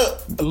into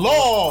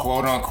law,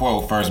 quote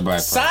unquote, first black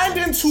signed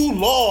president. into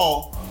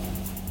law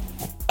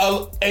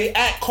a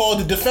act called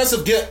the Defense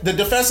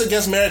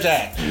Against Marriage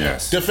Act.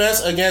 Yes.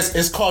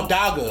 It's called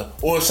DAGA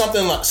or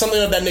something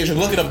of that nature.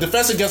 Look it up.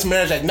 Defense Against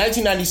Marriage Act,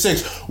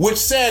 1996, which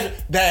said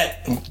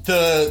that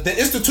the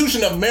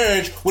institution of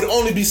marriage would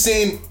only be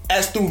seen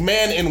as through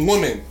man and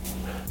woman.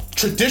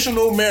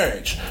 Traditional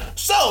marriage.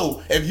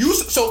 So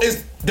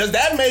does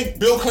that make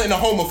Bill Clinton a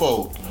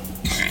homophobe?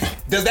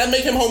 Does that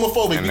make him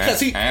homophobic?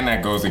 And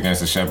that goes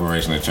against the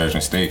separation of church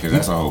and state, because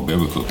that's a whole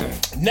biblical thing.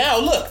 Now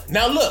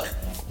look.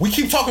 We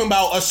keep talking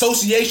about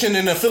association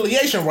and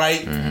affiliation,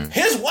 right? Mm-hmm.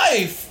 His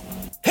wife,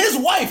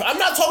 I'm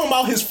not talking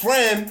about his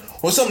friend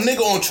or some nigga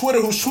on Twitter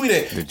who's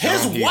tweeted.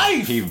 His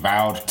wife, he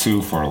vowed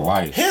to for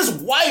life. his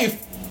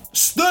wife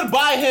stood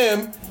by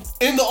him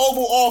in the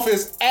Oval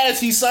Office as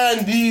he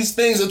signed these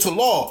things into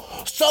law.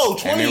 So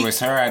And it was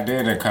her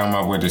idea to come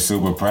up with the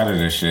super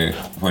predator shit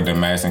for the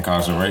mass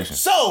incarceration.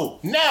 So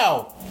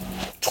now,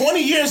 20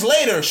 years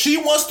later, she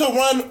wants to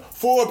run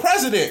for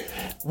president.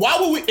 Why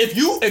would we? If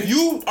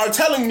you are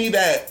telling me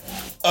that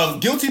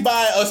guilty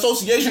by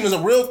association is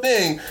a real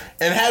thing,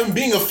 and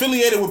being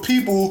affiliated with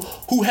people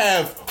who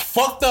have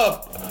fucked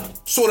up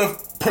sort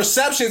of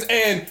perceptions,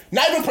 and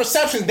not even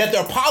perceptions, that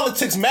their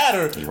politics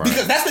matter,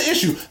 because that's the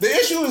issue. The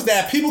issue is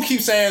that people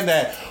keep saying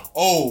that,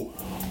 oh,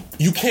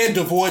 you can't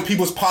avoid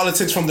people's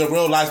politics from their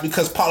real lives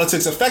because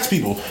politics affects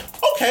people.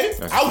 Okay,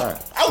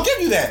 I'll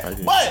give you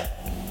that. But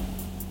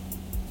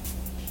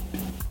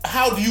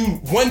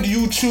when do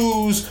you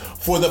choose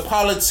for the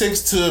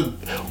politics to,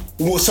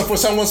 so for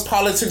someone's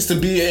politics to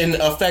be in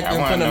effect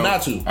and for them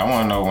not to. I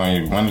want to know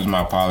when does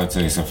my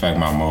politics affect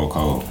my moral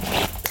code?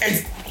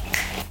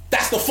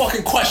 That's the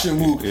fucking question,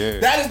 Mook. Yeah.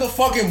 That is the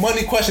fucking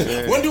money question.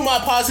 Yeah. When do my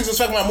politics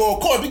affect my moral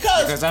code?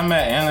 Because I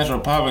met endless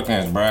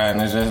Republicans, bro,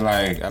 and it's just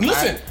like a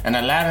lot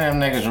of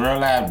them niggas real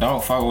life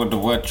don't fuck with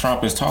what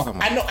Trump is talking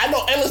about. I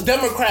know endless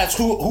Democrats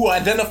who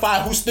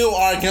identify who still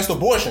are against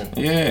abortion.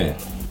 Yeah.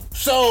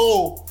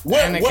 So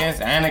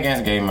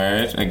against gay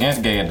marriage,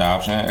 against gay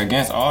adoption,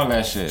 against all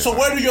that shit. So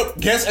where do you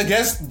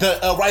against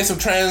the rights of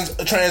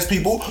trans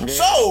people? Yeah.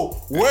 So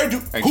where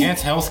do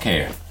against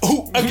healthcare?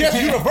 Who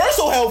against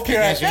universal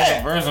healthcare? Against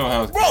universal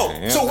healthcare, bro.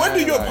 You know so where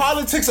do your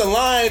politics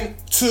align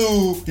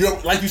to your,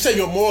 like you said,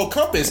 your moral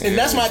compass? And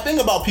that's my thing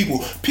about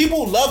people.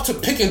 People love to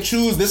pick and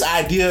choose this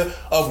idea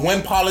of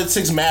when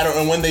politics matter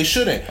and when they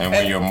shouldn't, and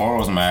when your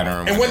morals matter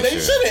and when they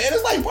shouldn't. And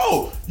it's like,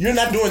 bro, you're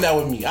not doing that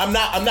with me. I'm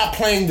not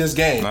playing this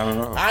game.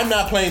 I'm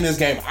not playing this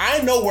game.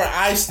 I know where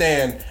I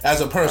stand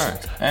as a person.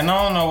 Right. And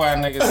I don't know why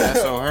niggas got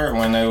so hurt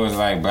when they was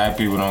like, black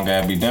people don't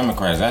gotta be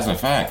Democrats. That's a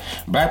fact.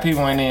 Black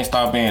people ain't even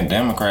start being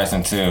Democrats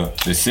until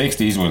the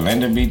 60s with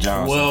Lyndon B.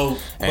 Johnson. Well,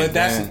 but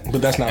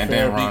that's not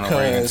fair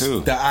because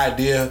the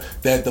idea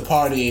that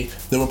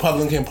the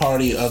Republican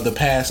Party of the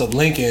past of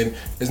Lincoln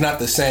is not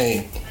the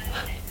same.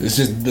 It's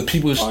just the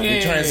people's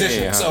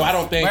transition. Yeah. So I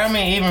don't think. But I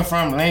mean, even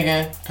from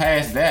Lincoln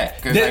past that,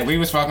 because like we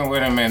was fucking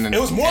with him in. It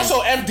was more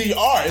so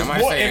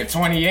FDR. In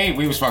 28,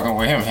 we was fucking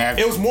with him.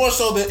 It was more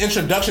so the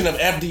introduction of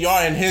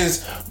FDR and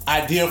his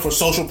idea for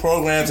social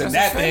programs and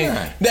that thing.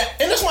 And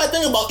that's my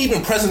thing about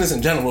even presidents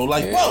in general.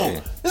 Like,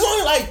 bro, it's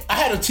only like I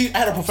had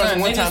a professor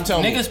one time tell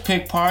me niggas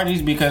pick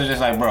parties because it's just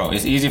like, bro,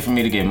 it's easy for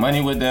me to get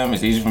money with them.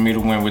 It's easy for me to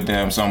win with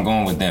them, so I'm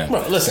going with them.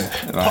 Bro, listen,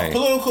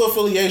 political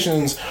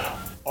affiliations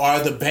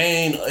are the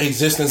bane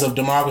existence of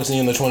democracy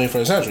in the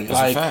 21st century.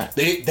 That's like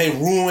they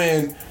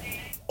ruin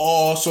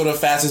all sort of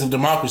facets of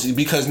democracy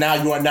because now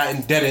you are not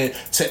indebted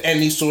to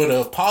any sort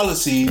of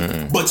policy,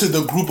 but to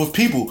the group of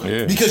people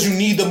because you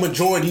need the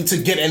majority to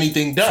get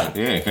anything done.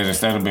 Yeah, because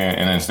instead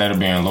of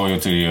being loyal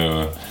to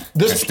your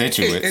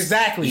constituents,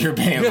 exactly, you're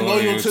being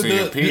loyal to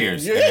your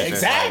peers.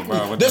 Exactly.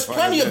 Like, bro, there's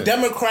plenty of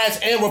Democrats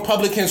and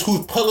Republicans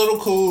whose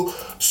political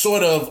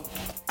sort of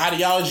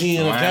ideology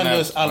and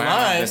agendas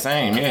align the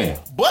same,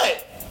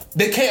 but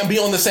they can't be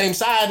on the same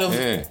side of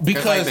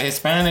because like the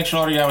Hispanic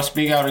shorty that would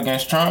speak out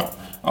against Trump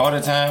all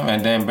the time,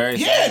 and then Barry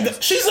Sanders,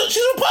 she's a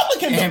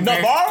Republican,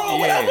 Navarro or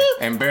whatever.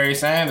 And Barry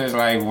Sanders,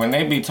 like when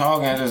they be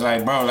talking, it's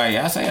like, bro, like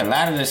I say a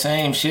lot of the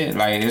same shit.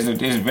 Like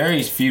there's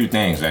very few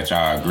things that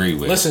y'all agree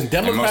with. Listen,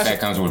 Democrats, and most of that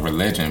comes with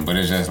religion, but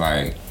it's just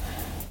like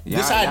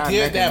this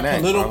idea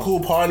that political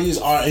parties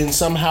are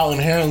somehow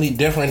inherently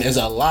different is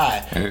a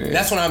lie.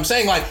 That's what I'm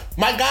saying. Like,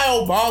 my guy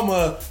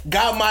Obama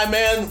got my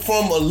man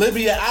from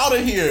Libya out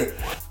of here.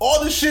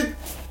 All the shit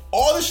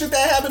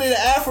that happened in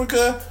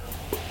Africa,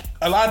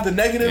 a lot of the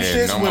negative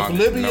shits with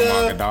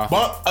Libya,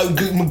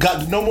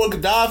 no more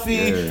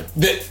Gaddafi,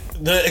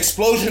 the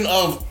explosion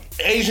of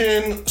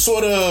Asian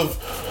sort of,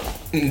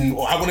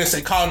 I wouldn't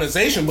say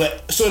colonization,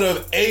 but sort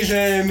of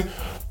Asian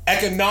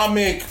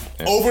economic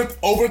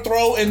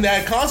overthrow in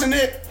that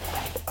continent.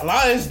 A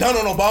lot is done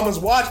on Obama's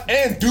watch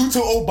and due to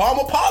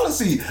Obama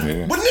policy.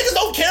 But niggas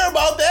don't care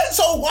about that.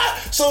 So why?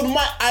 So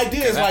my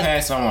idea is like, I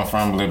had someone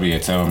from Libya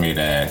tell me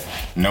that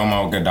no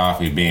more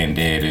Gaddafi being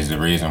dead is the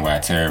reason why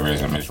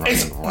terrorism is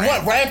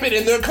rampant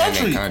in their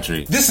country.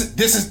 This is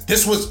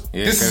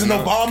an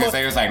Obama. Because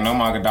they was like, no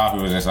more Gaddafi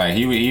was just like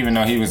even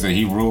though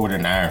he ruled with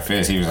an iron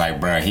fist, he was like,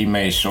 bruh, he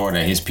made sure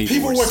that his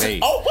people were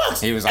safe.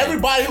 He was like,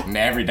 everybody,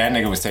 that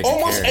nigga was taking care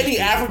of almost any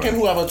African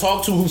who ever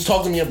talked to who's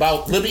talked to me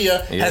about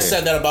Libya has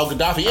said that about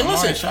Gaddafi. And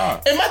listen,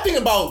 and my thing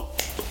about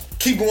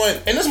keep going,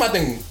 and this is my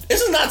thing,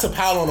 this is not to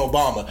pile on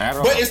Obama,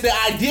 but it's the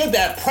idea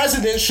that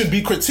presidents should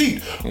be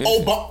critiqued.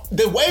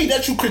 The way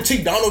that you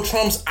critique Donald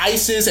Trump's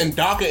ISIS and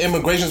DACA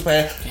immigration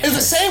plan is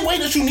the same way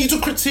that you need to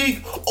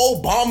critique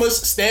Obama's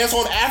stance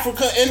on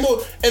Africa and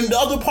the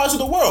other parts of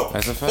the world.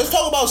 Let's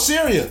talk about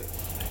Syria.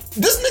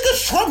 This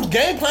nigga Trump's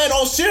game plan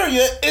on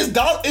Syria is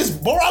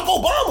Barack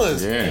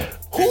Obama's. Yeah.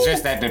 It's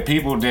just that the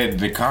people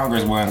the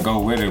Congress wouldn't go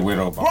with it with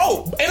Obama.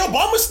 Bro, and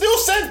Obama still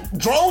sent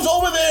drones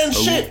over there and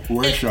shit.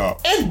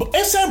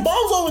 And sent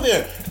bombs over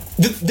there.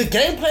 The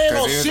game plan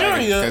on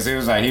Syria. Because it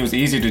was like, he was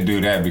easy to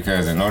do that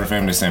because in order for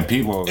him to send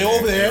people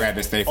over there, they had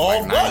to stay for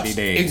like 90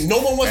 days. And no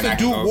one wants to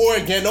do war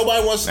again.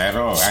 Nobody wants at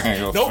all. I can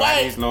go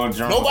fly these little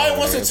drones. Nobody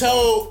wants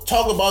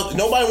to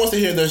nobody wants to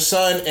hear their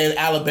son in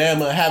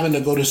Alabama having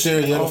to go to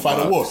Syria to fight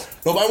a war.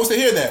 Nobody wants to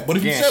hear that. But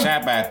if you getting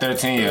shot by a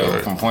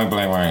 13-year-old from point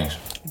blank range.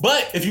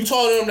 But if you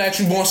told them that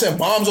you want to send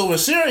bombs over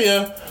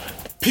Syria,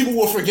 people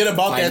will forget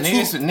about that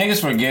too. Niggas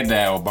forget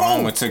that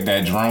Obama took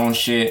that drone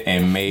shit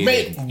and made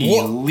it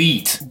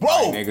elite.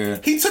 Bro,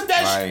 nigga. He took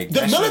that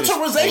the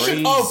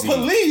militarization of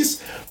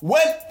police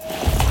went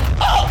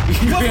up with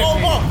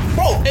Obama.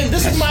 Bro, and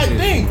this is my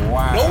thing.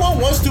 Wow. No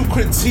one wants to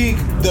critique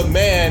the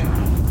man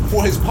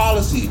for his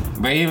policy.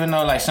 But even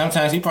though, like,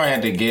 sometimes he probably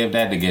had to give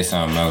that to get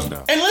something else,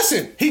 though. And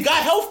listen, he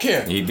got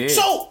healthcare. He did.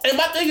 So, and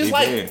my thing is He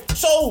like, did.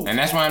 so. And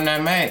that's why I'm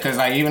not mad, because,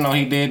 like, even though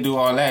he did do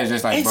all that, it's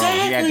just like, bro,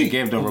 he had to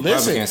give the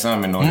Republicans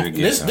something in order to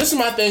get something. This is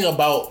my thing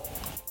about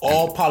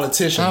all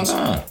politicians.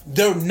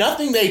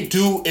 Nothing they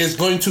do is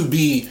going to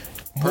be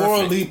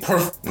morally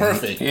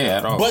perfect. Yeah,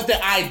 at all. But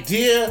the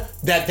idea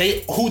that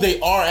who they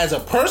are as a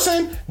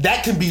person,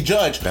 that can be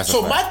judged.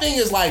 So my thing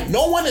is like,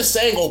 no one is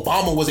saying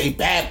Obama was a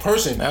bad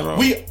person.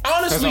 We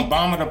honestly, because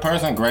Obama the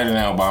person greater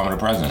than Obama the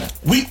president.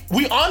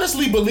 We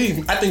honestly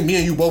believe. I think me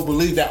and you both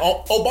believe that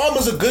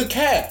Obama's a good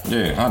cat.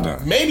 Yeah, I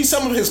do. Maybe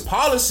some of his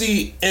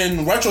policy,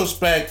 in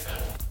retrospect,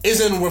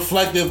 isn't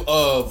reflective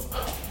of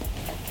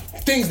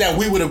things that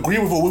we would agree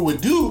with or we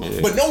would do,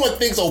 but no one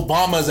thinks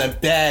Obama's a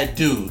bad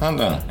dude. I'm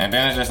done. And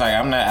then it's just like,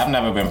 I've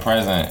never been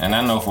president, and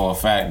I know for a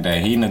fact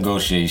that he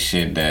negotiates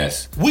shit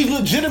that's we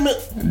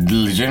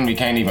legitimately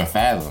can't even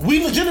fathom.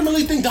 We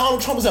legitimately think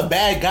Donald Trump is a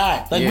bad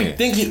guy. Like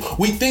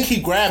we think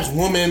he grabs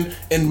women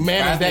in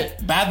manners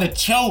by the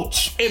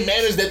church in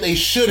manners that they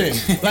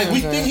shouldn't. Like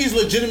we think he's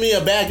legitimately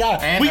a bad guy.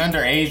 And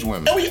underage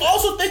women. And we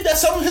also think that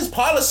some of his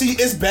policy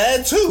is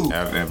bad too.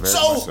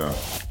 So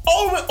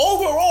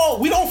overall,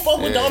 we don't fuck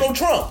with Donald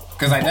Trump.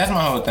 Cause like that's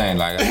my whole thing.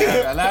 Like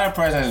a lot of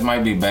presidents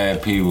might be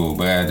bad people,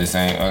 but at the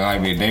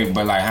same,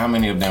 but like how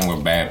many of them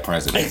were bad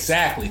presidents?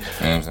 Exactly. You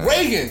know what I'm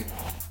Reagan,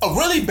 a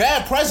really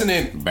bad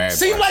president,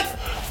 seemed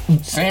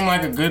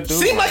like a good dude.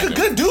 Seemed like a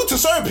good dude to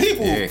certain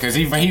people. Yeah, cause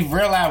he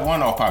realized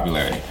one off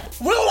popularity.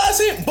 Realize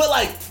it, but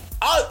like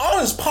on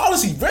his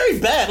policy, very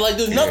bad. Like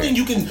there's nothing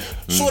you can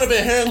sort of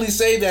inherently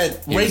say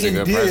that Reagan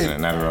did.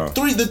 President, not at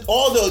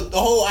all. The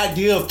whole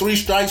idea of 3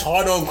 strikes,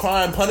 hard on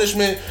crime,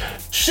 punishment,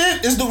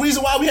 shit is the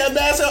reason why we have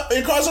mass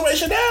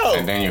incarceration now.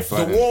 And then you're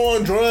flooding the war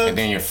on drugs. And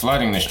then you're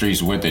flooding the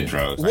streets with the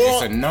drugs. Like,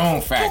 it's a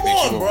known fact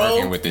that you were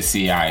working with the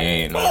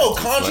CIA and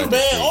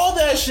contraband, all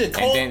that shit.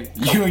 And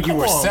then you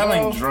were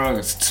selling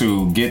drugs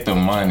to get the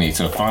money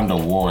to fund a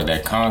war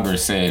that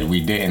Congress said we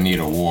didn't need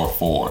a war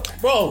for.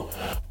 Bro,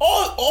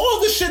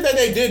 all the shit that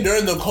they did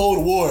during the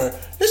Cold War,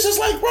 it's just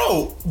like,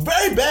 bro,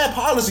 very bad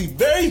policy,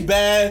 very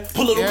bad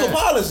political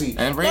policy.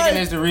 And Reagan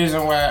is the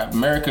reason why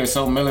America is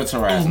so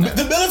militarized now.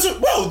 The military,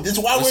 bro, that's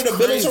why we're in a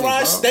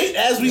militarized state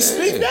as we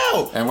speak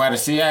now. And why the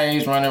CIA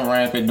is running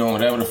rampant, doing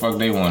whatever the fuck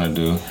they want to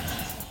do.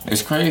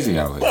 It's crazy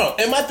out here. Bro,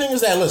 and my thing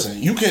is that,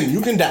 listen, you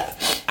can die.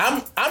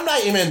 I'm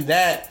not even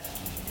that.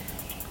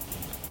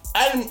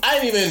 I'm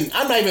not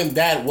even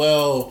that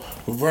well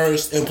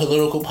versed in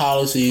political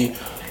policy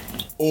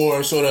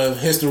or sort of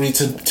history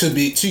to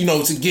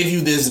give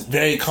you this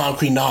very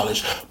concrete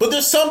knowledge. But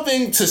there's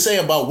something to say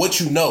about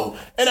what you know.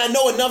 And I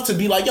know enough to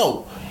be like,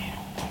 yo,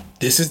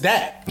 this is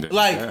that.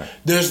 Like,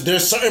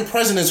 there's certain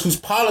presidents whose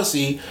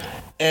policy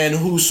and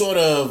whose sort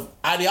of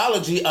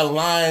ideology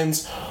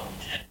aligns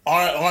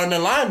are in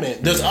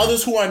alignment. There's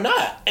others who are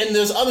not. And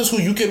there's others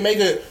who you can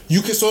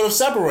sort of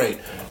separate.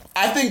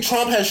 I think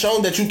Trump has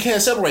shown that you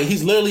can't separate.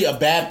 He's literally a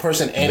bad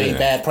person and a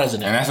bad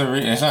president. And that's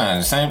it's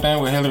the same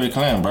thing with Hillary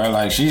Clinton, bro.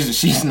 Like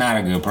she's not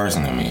a good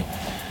person to me.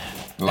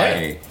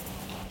 Like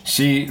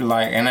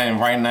and then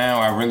right now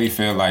I really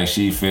feel like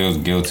she feels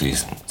guilty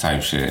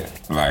type shit.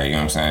 Like, you know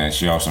what I'm saying?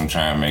 She also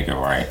trying to make it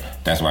right.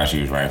 That's why she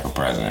was running for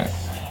president.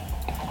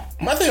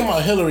 My thing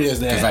about Hillary is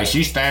that... Cause like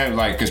she stands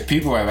because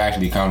people have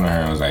actually come to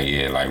her and was like,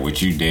 yeah, like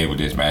what you did with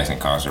this mass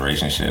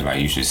incarceration shit, like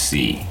you should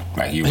see.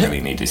 Like you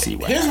really need to see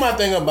what Here's my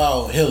thing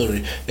about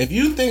Hillary. If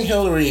you think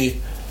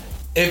Hillary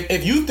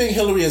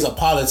is a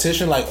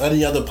politician like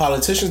any other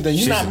politicians, then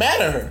you're not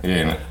mad at her.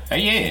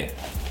 Yeah.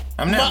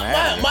 I'm not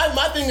mad.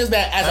 My thing is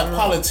that as a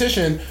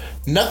politician,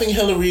 nothing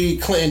Hillary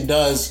Clinton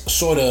does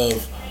sort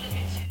of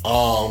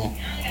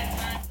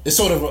is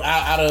sort of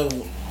out of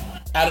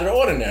the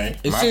ordinary.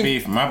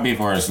 My beef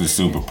was the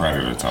super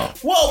predator talk.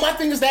 Well, my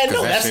thing is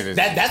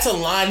that's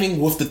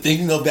aligning with the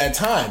thinking of that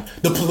time.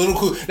 The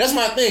political. That's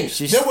my thing.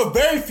 There were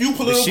very few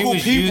political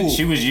people.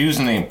 She was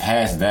using it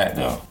past that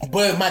though.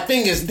 But my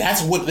thing is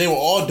that's what they were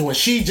all doing.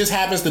 She just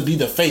happens to be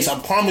the face. I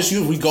promise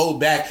you, if we go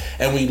back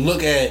and we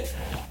look at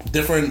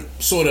different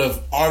sort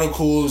of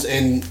articles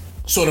and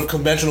sort of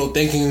conventional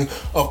thinking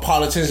of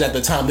politicians at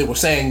the time, they were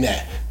saying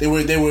that they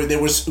were. But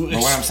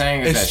what I'm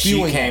saying is that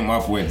she came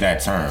up with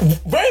that term.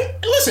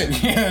 Listen,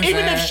 you know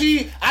even if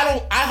she,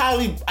 I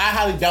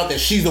highly doubt that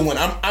she's the one.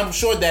 I'm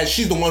sure that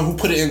she's the one who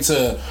put it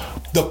into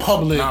the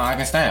public. No, I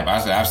can stand.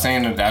 I've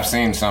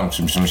seen some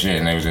shit,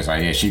 and they was just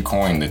like, yeah, she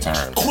coined the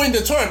term.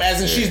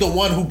 As in she's the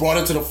one who brought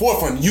it to the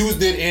forefront,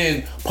 used it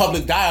in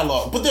public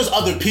dialogue. But there's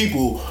other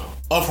people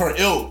of her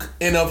ilk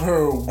and of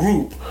her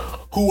group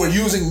who were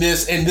using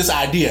this and this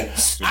idea.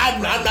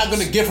 I'm not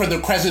going to give her the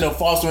credit of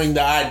fostering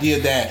the idea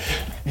that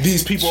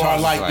these people are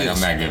like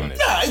this. I'm not giving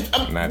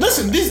it.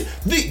 Listen,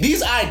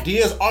 these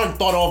ideas aren't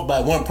thought of by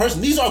one person.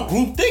 These are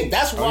group think.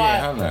 That's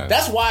why.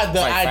 That's why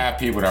the like 5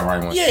 people that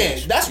write one. Yeah,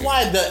 that's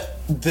why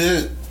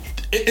the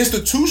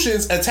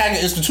institutions,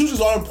 attacking institutions,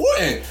 are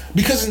important,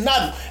 because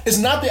it's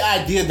not the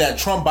idea that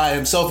Trump by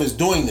himself is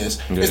doing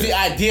this. It's the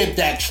idea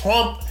that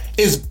Trump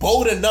is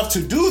bold enough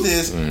to do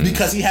this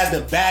because he has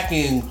the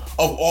backing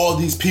of all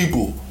these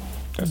people.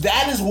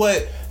 That is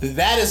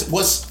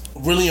what's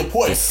really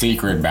important. The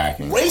secret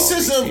backing.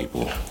 Racism,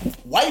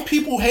 white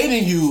people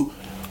hating you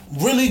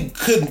really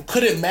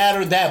couldn't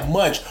matter that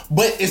much,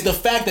 but it's the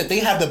fact that they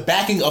have the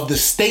backing of the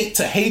state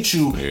to hate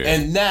you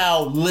and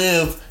now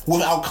live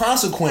without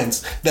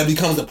consequence that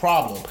becomes the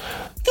problem.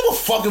 Give a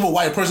fuck if a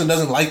white person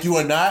doesn't like you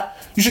or not.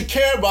 You should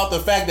care about the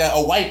fact that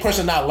a white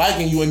person not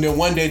liking you and then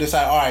one day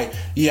decide, all right,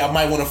 yeah, I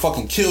might want to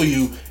fucking kill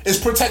you, is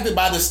protected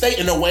by the state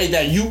in a way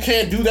that you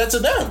can't do that to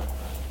them.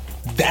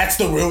 That's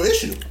the real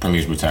issue.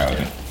 Police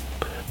brutality.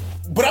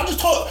 But I'm just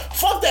talking,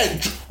 fuck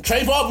that.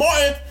 Trayvon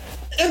Martin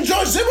and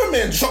George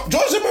Zimmerman.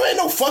 George Zimmerman ain't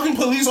no fucking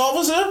police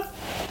officer.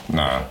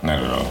 Nah,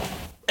 not at all.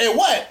 And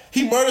what?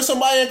 He murdered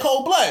somebody in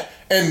cold blood.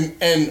 And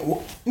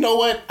you know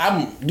what?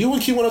 You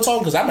would keep on talking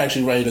because I'm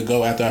actually ready to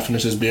go after I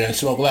finish this beer and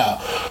smoke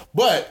loud.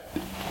 But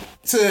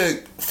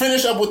to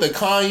finish up with the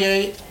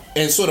Kanye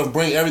and sort of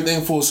bring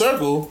everything full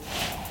circle,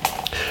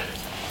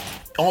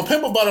 on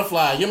Pimp a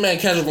Butterfly, your man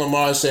Kendrick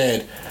Lamar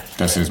said,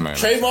 that's his man.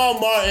 Trayvon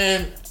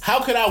Martin,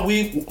 how could I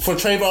weep for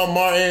Trayvon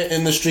Martin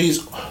in the streets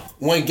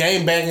when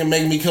gangbanging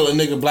make me kill a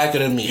nigga blacker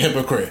than me?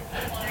 Hypocrite.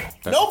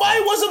 Nobody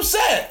was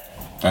upset.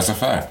 That's a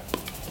fact.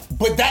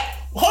 But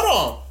hold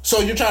on. So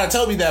you're trying to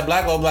tell me that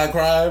black on black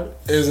crime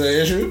is an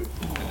issue?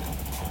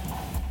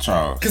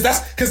 Charles.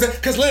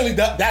 Because literally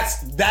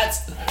that's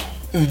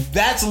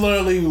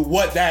literally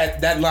what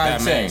that line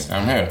says.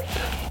 I'm here.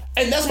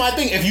 And that's my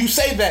thing. If you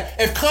say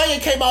that, if Kanye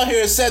came out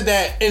here and said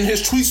that in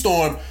his tweet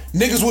storm,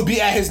 niggas would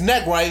be at his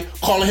neck, right?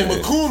 Calling him a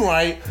coon,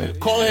 right?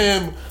 Calling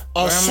him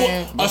a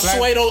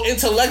pseudo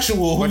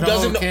intellectual who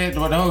doesn't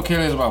know. What the whole kill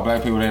is about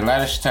black people, a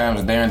lot of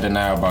times they're in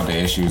denial about the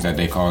issues that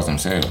they cause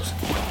themselves.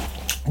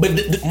 But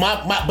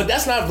but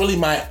that's not really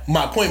my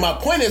point. My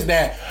point is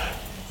that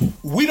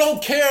we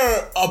don't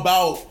care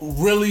about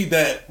really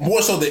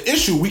more so the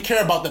issue. We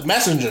care about the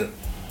messenger.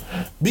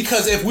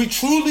 Because if we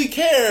truly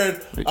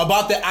cared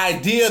about the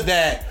idea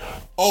that,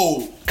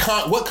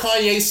 what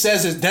Kanye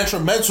says is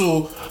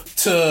detrimental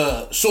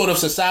to sort of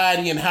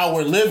society and how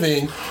we're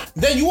living,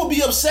 then you would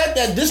be upset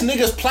that this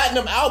nigga's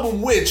platinum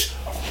album, which...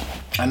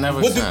 I never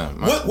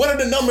what are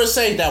the numbers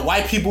say? That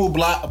white people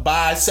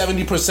buy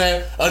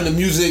 70% of the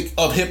music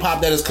of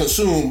hip-hop that is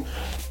consumed,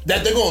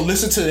 that they're going to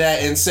listen to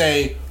that and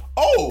say,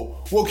 oh,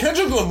 well,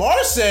 Kendrick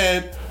Lamar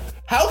said...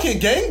 How can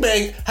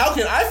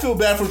I feel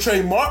bad for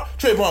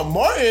Trayvon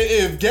Martin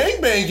if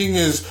gangbanging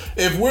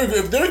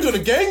if they're gonna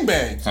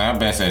gangbang? So I've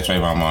been saying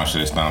Trayvon Martin should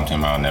have stomped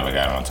him out, never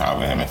got on top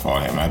of him and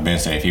fought him. I've been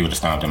saying if he would have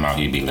stomped him out,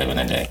 he'd be living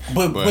today.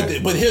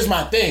 But here's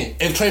my thing.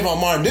 If Trayvon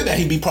Martin did that,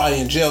 he'd be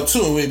probably in jail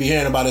too, and we'd be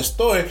hearing about his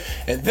story.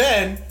 And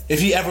then if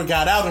he ever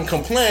got out and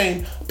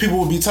complained, people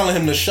would be telling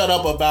him to shut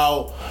up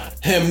about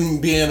him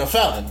being a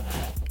felon.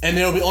 And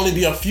there'll only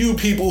be a few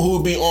people who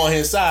would be on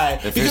his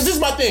side. Because this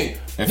is my thing.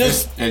 I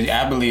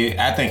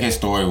think his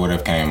story would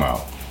have came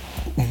out.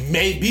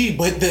 Maybe,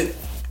 but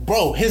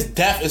his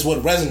death is what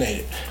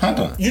resonated.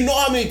 You know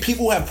how many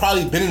people have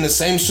probably been in the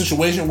same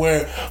situation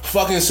where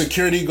fucking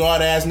security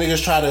guard ass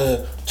niggas try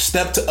to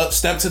step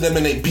to them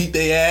and they beat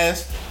their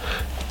ass?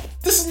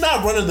 This is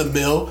not run of the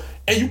mill.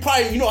 And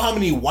you know how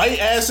many white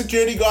ass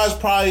security guards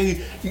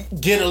probably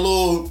get a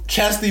little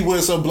chesty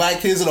with some black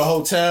kids in a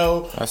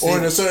hotel or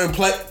in a certain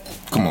place.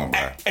 Come on,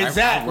 bro.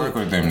 Exactly. I work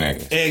with them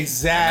niggas.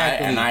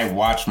 Exactly. And I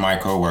watch my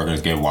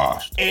coworkers get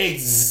washed.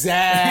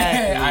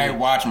 Exactly. I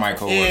watch my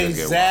coworkers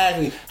get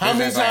washed. How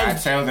many times? I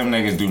tell them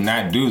niggas, do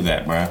not do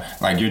that, bro.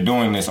 Like, you're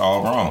doing this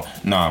all wrong.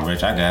 Nah,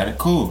 Rich, I got it.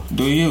 Cool.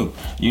 Do you.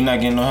 You're not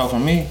getting no help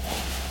from me.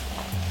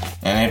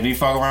 And if you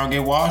fuck around and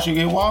get washed, you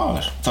get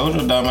washed. Told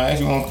you, dumbass,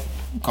 you gonna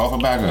cough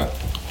it back up.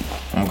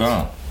 I'm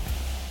gone.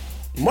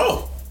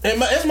 Bro,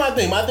 it's my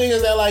thing. My thing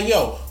is that, like,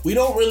 we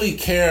don't really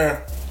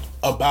care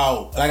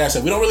about, like I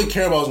said, we don't really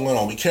care about what's going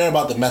on. We care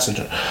about the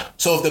messenger.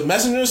 So if the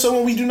messenger is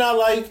someone we do not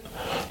like,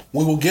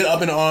 we will get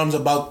up in arms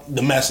about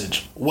the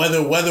message.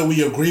 Whether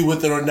we agree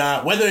with it or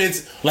not, whether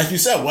it's, like you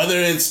said, whether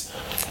it's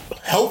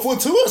helpful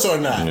to us or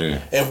not.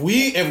 Yeah. If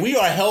we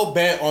are hell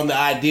bent on the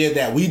idea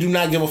that we do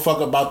not give a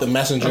fuck about the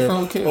messenger,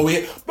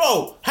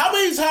 bro, how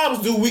many times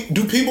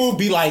do people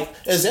be like,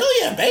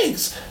 Azealia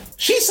Banks,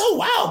 she's so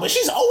wild, but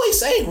she's always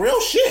saying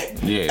real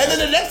shit. Yeah. And then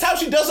the next time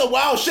she does some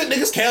wild shit,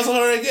 niggas cancel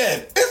her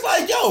again. It's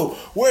like,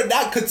 we're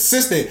not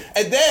consistent.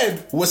 And then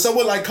when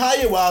someone like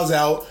Kanye wilds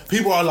out,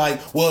 people are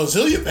like, well,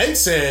 Azealia Banks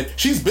said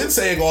she's been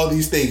saying all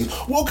these things.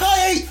 Well,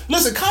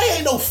 Kanye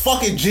ain't no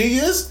fucking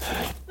genius.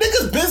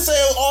 Niggas been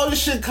saying all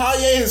this shit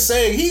Kanye is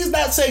saying. He's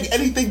not saying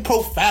anything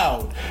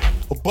profound.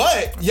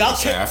 But y'all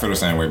can't. I feel the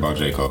same way about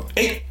J. Cole.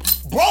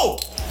 Bro.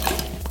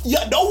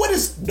 Yeah,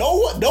 listen, there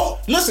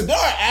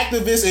are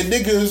activists and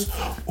niggas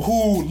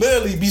who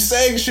literally be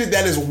saying shit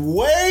that is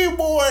way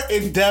more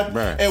in depth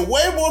and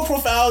way more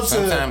profound.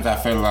 Sometimes I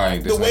feel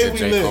like this nigga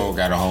J. Cole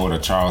got a hold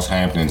of Charles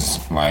Hampton's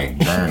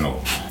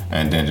journal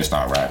and then just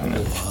start rapping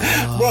it.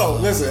 Bro,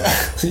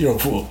 listen, you're a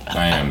fool.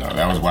 I am though.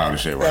 That was wild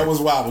as shit, right? That was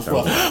wild as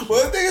fuck.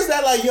 But the thing is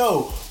that I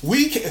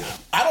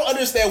don't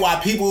understand why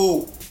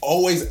people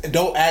always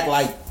don't act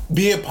like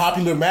being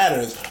popular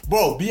matters.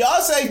 Bro,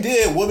 Beyonce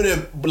did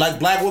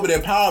black women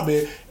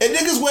empowerment, and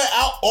niggas went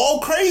out all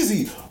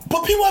crazy.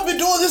 But people have been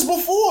doing this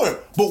before.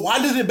 But why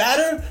does it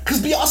matter?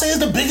 Because Beyonce is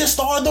the biggest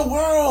star in the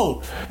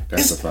world.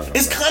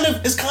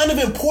 It's kind of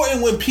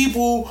important when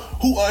people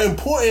who are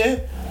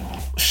important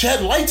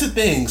shed light to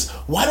things.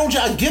 Why don't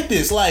y'all get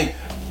this? Like,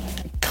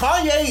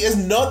 Kanye is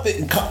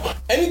nothing.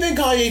 Anything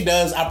Kanye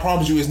does, I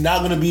promise you, is not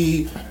going to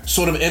be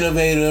sort of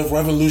innovative,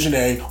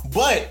 revolutionary,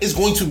 but it's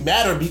going to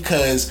matter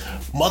because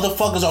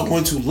motherfuckers are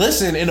going to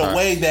listen in a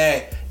way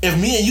that if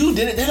me and you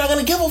did it, they're not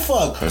going to give a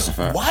fuck. That's a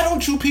fact. Why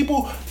don't you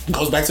people...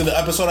 Goes back to the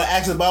episode I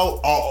asked about,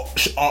 are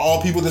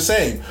all people the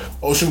same?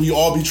 Or should we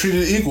all be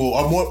treated equal?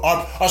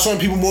 Are some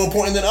people more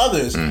important than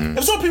others? Mm-hmm.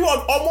 If some people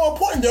are more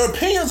important, their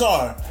opinions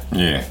are.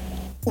 Yeah.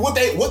 What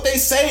they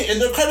say and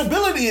their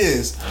credibility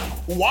is.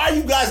 Why are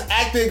you guys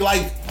acting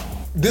like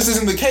this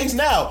isn't the case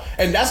now?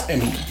 And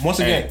once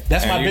again,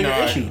 that's my bigger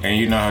issue. And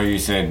you know how you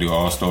said, do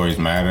all stories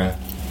matter?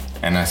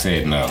 And I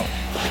said no.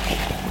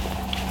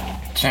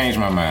 Changed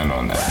my mind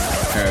on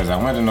that. Because I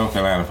went to North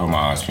Carolina for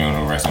my aunt's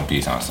funeral. Rest in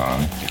peace, Aunt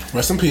Sonny.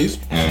 Rest in peace.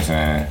 You know what I'm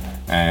saying?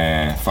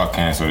 And fuck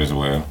cancer as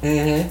well.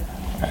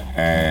 Mm-hmm.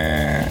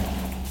 And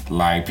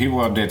like, people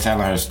up there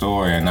telling her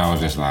story, and I was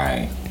just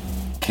like,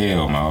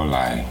 kill, Mo.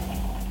 Like,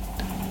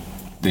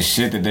 the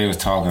shit that they was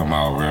talking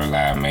about real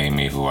life made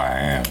me who I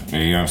am.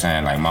 You know what I'm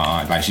saying? Like, my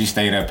aunt, like, she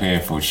stayed up here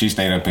for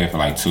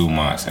like 2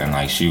 months, and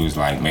like, she was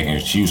like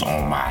she was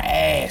on my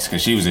ass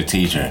because she was a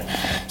teacher.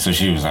 So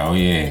she was like, oh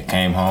yeah,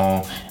 came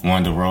home,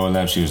 wanted to roll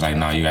up. She was like,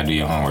 no, you gotta do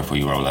your homework before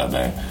you roll up,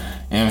 babe.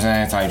 You know what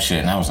I'm saying? Type shit.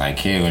 And I was like,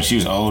 kid. And she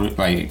was old,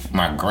 like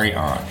my great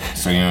aunt.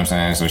 So, you know what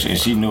I'm saying? So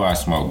she knew I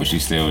smoked, but she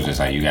still was just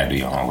like, you gotta do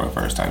your homework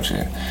first type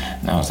shit.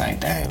 And I was like,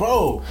 damn.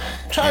 Bro,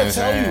 trying to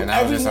tell you. And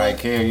I was just like,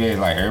 kid, yeah,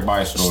 like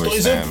everybody's story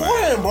is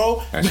important,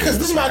 bro. Because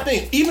this is my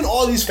thing. Even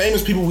all these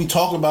famous people we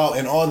talk about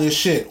and all this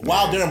shit,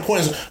 while they're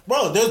important,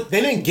 bro,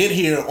 they didn't get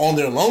here on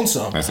their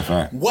lonesome. That's a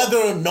fact.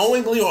 Whether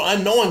knowingly or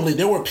unknowingly,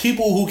 there were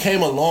people who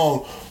came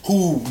along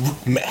who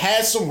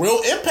had some real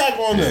impact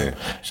on them.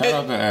 Shout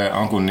out to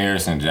Uncle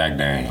Nearest and Jack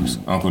Daniels.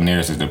 Uncle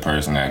Nearest is the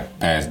person that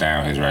passed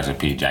down his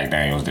recipe. Jack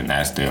Daniels did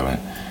not steal it.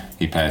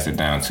 He passed it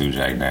down to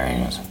Jack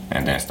Daniels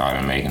and then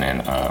started making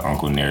it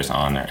Uncle Nearest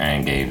honor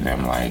and gave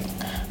them like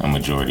a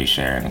majority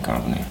share in the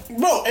company.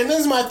 Bro, and this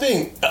is my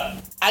thing.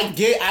 I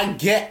get.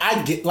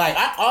 Like,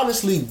 I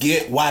honestly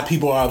get why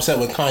people are upset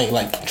with Kanye.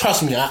 Like,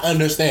 trust me, I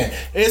understand.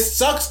 It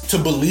sucks to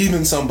believe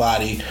in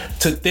somebody,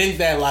 to think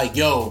that like,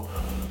 yo,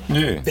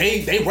 yeah,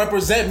 they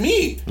represent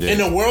me in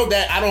a world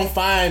that I don't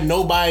find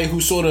nobody who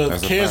sort of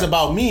cares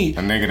about me. A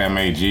nigga that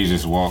made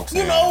Jesus walks,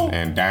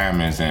 and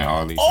diamonds and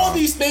all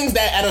these things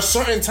that at a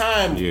certain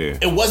time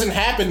it wasn't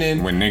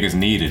happening when niggas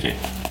needed it.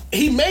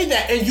 He made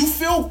that, and you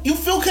feel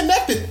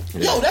connected.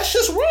 Yeah. Yo, that's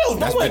just real.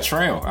 That's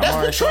betrayal.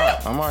 That's betrayal.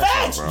 I'm already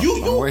Facts. Shocked,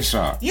 bro. I'm way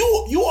shocked.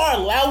 You are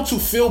allowed to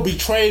feel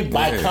betrayed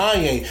by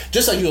Kanye,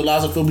 just like you're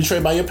allowed to feel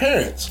betrayed by your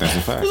parents. That's a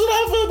fact. You're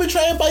allowed to feel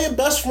betrayed by your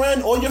best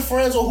friend or your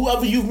friends or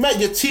whoever you've met,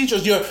 your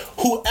teachers, your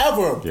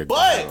whoever.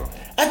 But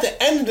at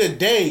the end of the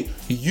day,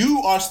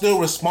 you are still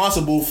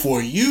responsible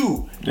for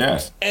you.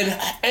 Yes.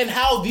 And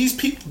how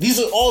these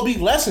will all be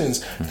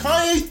lessons.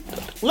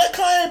 Let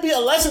Kanye be a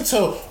lesson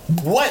to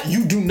what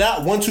you do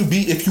not want to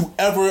be if you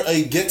ever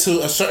get to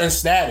a certain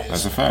status.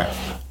 That's a fact.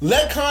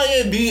 Let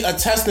Kanye be a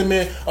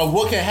testament of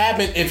what can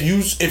happen if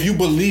you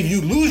believe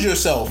you lose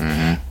yourself.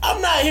 Mm-hmm.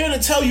 I'm not here to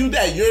tell you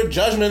that your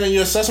judgment and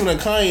your assessment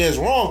of Kanye is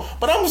wrong,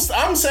 but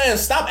I'm saying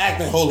stop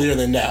acting holier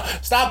than thou.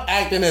 Stop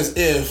acting as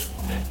if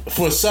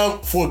for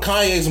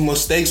Kanye's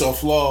mistakes or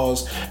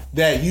flaws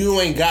that you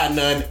ain't got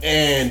none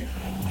and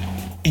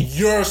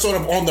you're sort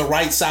of on the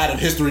right side of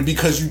history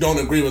because you don't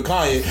agree with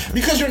Kanye.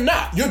 Because you're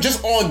not. You're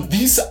just on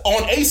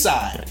a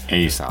side.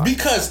 A side.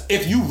 Because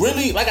if you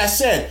really, like I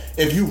said,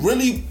 if you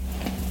really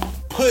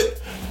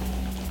put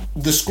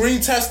the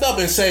screen test up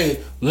and say,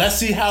 let's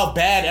see how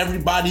bad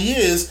everybody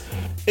is,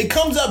 it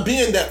comes up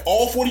being that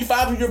all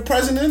 45 of your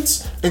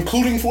presidents,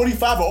 including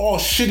 45, are all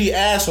shitty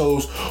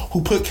assholes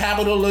who put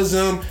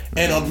capitalism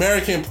and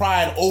American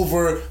pride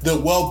over the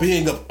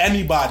well-being of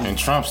anybody. And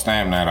Trump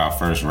stamped that our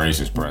first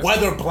racist president.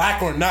 Whether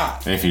black or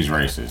not. If he's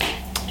racist.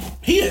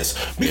 He is.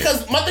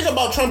 Because my thing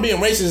about Trump being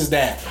racist is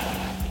that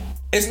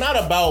it's not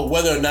about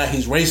whether or not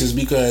he's racist,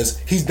 because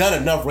he's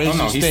done enough racist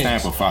things. He's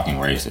stamped a fucking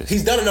racist.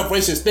 He's done enough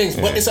racist things,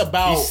 but it's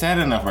about... He said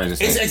enough racist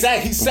things.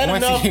 Exactly. He said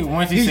enough...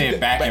 Once he said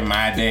back in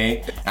my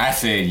day, I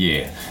said,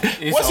 yeah.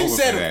 Once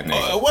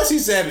he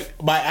said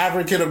by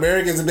African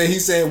Americans, and then he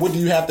said, what do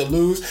you have to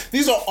lose?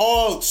 These are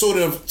all sort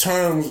of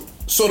terms...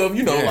 Sort of,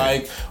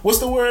 like, what's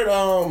the word?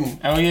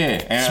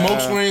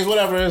 Smoke screens,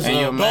 whatever it is.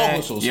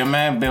 And your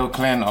man Bill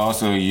Clinton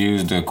also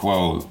used the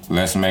quote,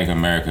 "Let's make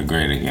America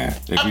great again."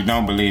 If you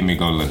don't believe me,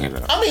 go look it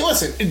up. I mean,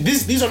 listen,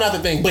 these are not the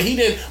things, but he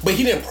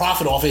didn't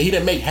profit off it. He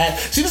didn't make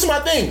See, this is my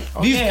thing.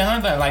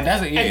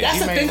 And that's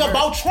the thing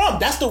about Trump.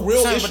 That's the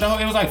real issue. But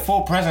it was like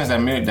 4 presidents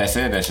that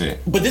said that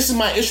shit. But this is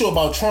my issue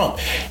about Trump.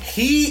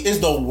 He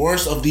is the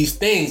worst of these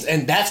things,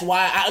 and that's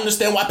why I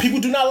understand why people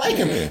do not like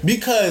him.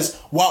 Because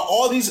while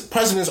all these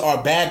presidents are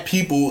are bad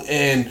people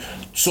and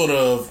sort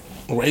of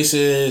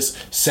racist,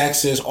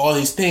 sexist, all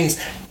these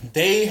things,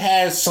 they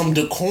had some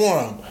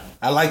decorum.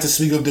 I like to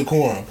speak of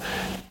decorum.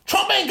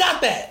 Trump ain't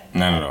got that.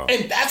 None at all.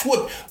 And that's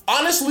what,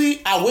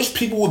 honestly, I wish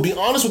people would be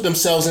honest with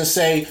themselves and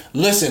say,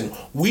 listen,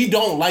 we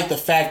don't like the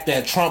fact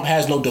that Trump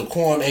has no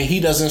decorum and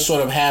he doesn't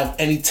sort of have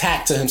any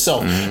tact to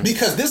himself. Mm-hmm.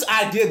 Because this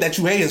idea that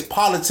you hate his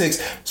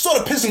politics sort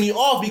of pisses me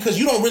off because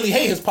you don't really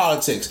hate his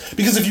politics.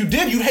 Because if you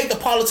did, you'd hate the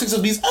politics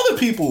of these other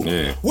people,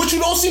 which you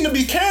don't seem to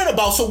be caring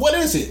about. So what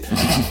is it?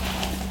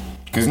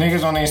 Because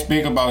niggas don't even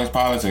speak about his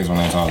politics when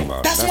they talk about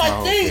it. That's my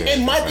thing.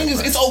 And my thing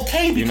is, it's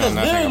okay because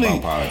literally,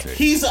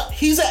 he's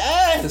an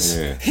ass.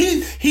 Yeah.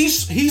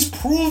 He's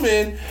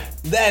proven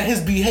that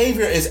his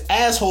behavior is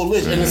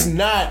asshole-ish, and it's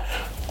not.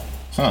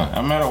 Son,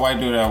 I met a white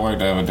dude at work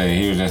the other day.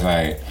 He was just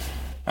like,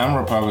 I'm a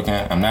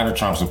Republican. I'm not a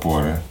Trump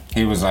supporter.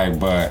 He was like,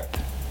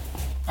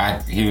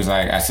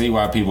 I see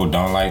why people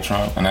don't like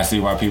Trump, and I see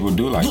why people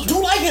do like Trump.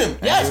 Do like him,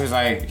 And yes. he was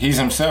like, he's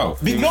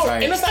himself. And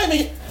it's not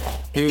even...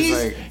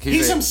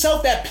 He's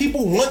himself that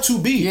people want to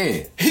be.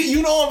 Yeah.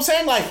 You know what I'm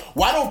saying? Like,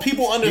 why don't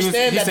people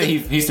understand that?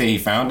 He said he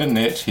found a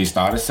niche. He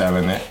started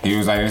selling it. He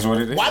was like, that's what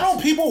it is. Why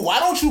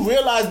don't you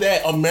realize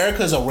that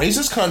America is a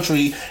racist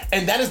country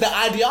and that is the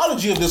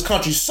ideology of this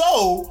country?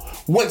 So,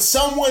 when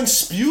someone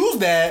spews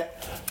that,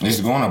 it's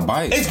going to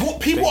bite.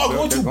 People are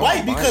going to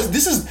bite because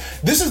this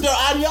is their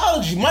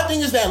ideology. My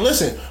thing is that,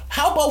 listen,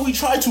 how about we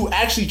try to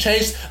actually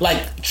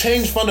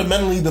change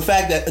fundamentally the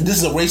fact that this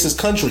is a racist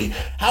country?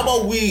 How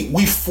about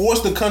we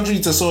force the country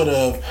to sort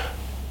of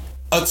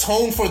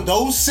atone for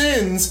those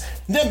sins,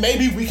 then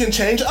maybe we can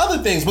change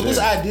other things. But this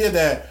idea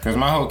that... Because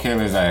my whole kill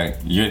is like,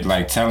 you're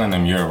like telling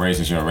them you're a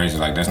racist,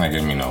 like that's not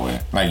getting me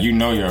nowhere. Like, you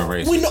know you're a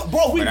racist. We know,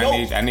 bro, we know.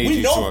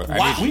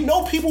 We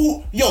know people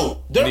who,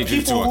 there are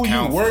people who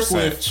you work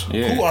with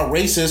who are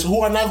racist,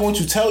 who are not going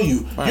to tell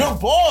you. Right. Your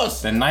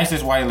boss. The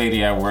nicest white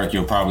lady at work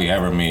you'll probably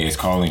ever meet is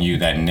calling you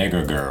that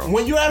nigger girl.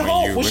 When you're at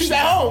home. When she's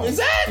at home.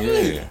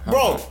 Exactly. Yeah,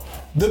 bro.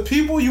 The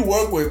people you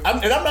work with,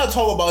 and I'm not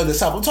talking about in the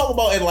South, I'm talking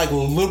about in like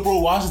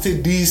liberal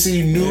Washington,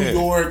 D.C., New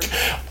York,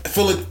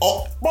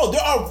 Philadelphia. Bro,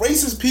 there are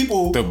racist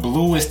people. The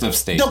bluest of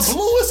states.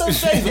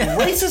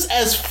 Racist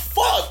as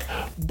fuck.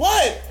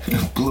 But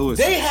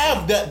they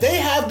have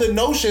the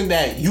notion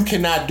that you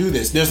cannot do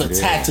this. There's a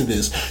tax to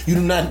this. You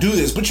do not do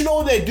this. But you know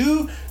what they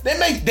do?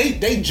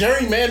 They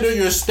gerrymander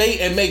your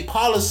state and make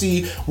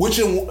policy which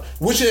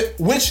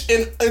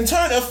in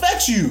turn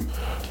affects you.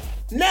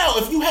 Now,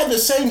 if you had the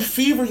same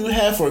fever you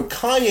had for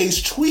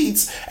Kanye's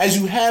tweets as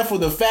you have for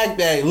the fact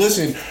that,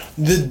 listen,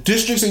 the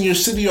districts in your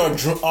city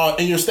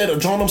in your state are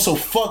drawn up so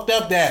fucked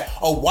up that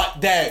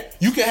that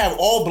you can have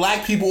all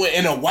black people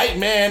and a white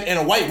man and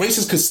a white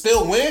racist could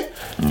still win.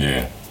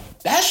 Yeah.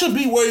 That should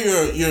be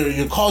where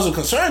your cause of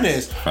concern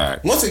is.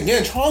 Fact. Once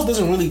again, Charles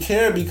doesn't really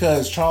care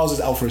because Charles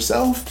is out for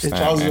self. And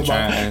Charles is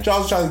trying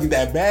to get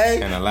that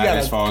bag. And a lot of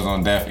this falls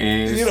on deaf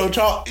ears. You know,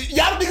 Charles,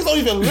 y'all niggas don't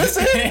even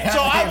listen.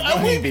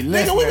 We've been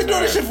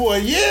doing this shit for a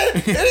year.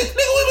 We've been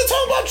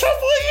talking about Trump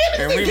for a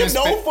year. Niggas give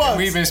no fucks.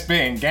 We've been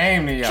spitting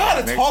game to y'all.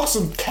 Trying to talk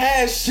some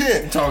cash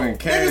shit. Talking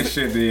cash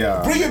shit to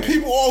y'all. Bringing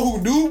people on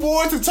who knew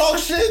more to talk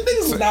shit.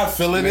 Niggas is not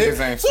feeling it.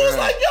 So it's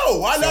like, yo,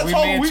 why not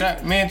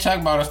talk? Me and Chuck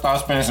about to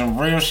start spinning some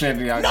real shit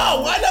to y'all.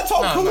 No, why not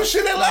talk cool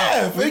shit and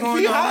laugh? Be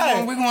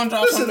high. We're going to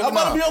drop Listen, I'm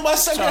about to be on my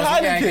second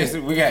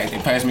Heineken. We got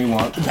it. Pass me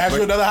one. Pass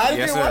you another Heineken,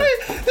 yes, right?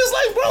 It's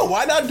like, bro,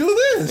 why not do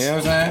this? You know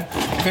what I'm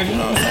saying? Because you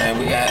know what I'm saying?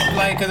 We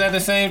got, because at the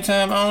same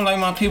time, I don't like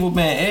my people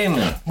being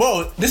ignorant.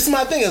 Bro, this is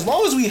my thing. As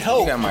long as we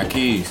help. You got my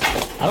keys.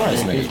 I don't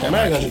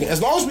have keys.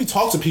 As long as we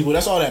talk to people,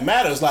 that's all that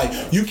matters. Like,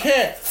 you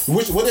can't,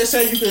 what they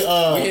say,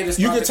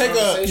 you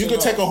can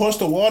take a horse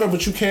to water,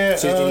 but you can't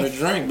teach them to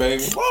drink,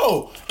 baby.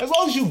 Bro, as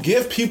long as you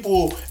give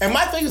people, and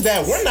my thing is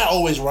that we're not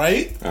always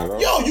right.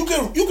 Yo, you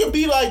can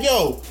be like,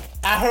 yo,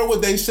 I heard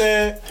what they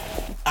said.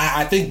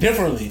 I think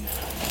differently. And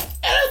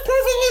that's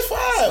perfectly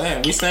fine.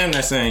 Man, we stand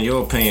there saying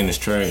your opinion is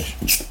trash.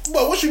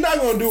 But what you're not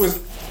gonna do is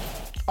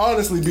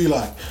honestly be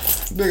like,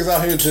 niggas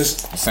out here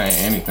just saying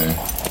anything.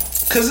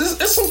 Cause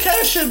it's some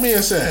cash shit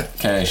being said.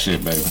 Cash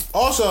shit, baby.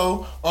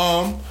 Also,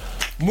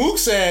 Mook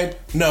said,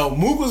 no,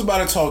 Mook was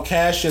about to talk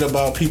cash shit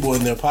about people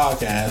in their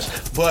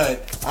podcast,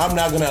 but I'm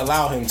not going to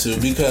allow him to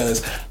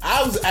because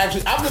I've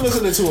been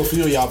listening to a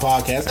few of y'all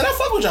podcasts, and I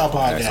fuck with y'all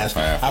podcasts.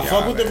 I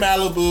fuck with the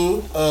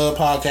Malibu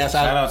podcast.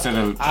 Shout out to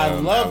the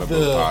love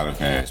Malibu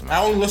podcast, man.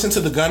 I only listened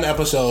to the gun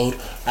episode.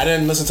 I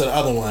didn't listen to the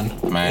other one.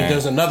 Man.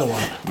 There's another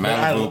one.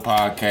 Malibu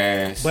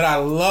podcast. But I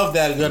love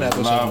that gun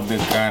episode. Love the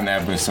gun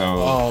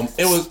episode.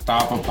 It was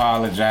stop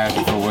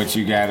apologizing for what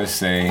you gotta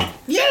say.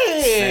 Yeah.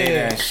 Say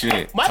that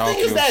shit. My thing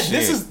is that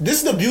this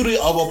is the beauty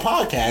of a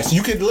podcast.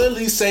 You can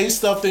literally say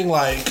something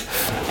like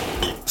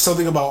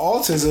something about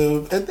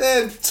autism, and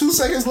then 2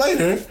 seconds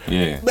later,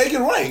 make it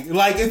right.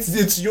 Like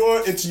it's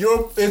your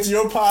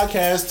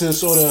podcast to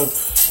sort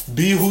of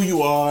be who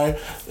you are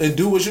and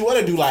do what you want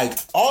to do. Like,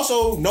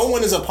 also, no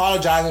one is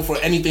apologizing for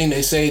anything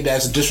they say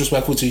that's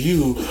disrespectful to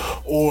you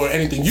or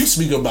anything you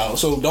speak about.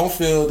 So don't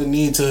feel the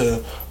need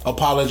to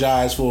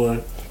apologize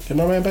for. Get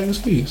my man back his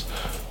keys.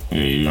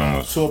 Yeah, you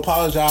almost. to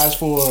apologize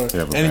for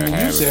anything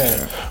you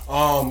said.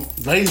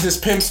 Ladies is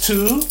Pimps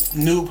 2,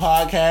 new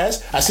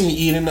podcast. I seen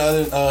Eden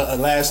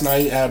last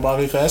night at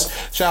Broadway Fest.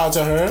 Shout out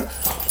to her.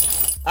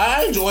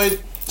 I enjoyed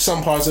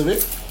some parts of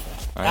it.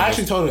 I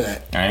actually told her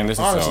that. I ain't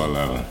listened to all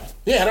of it.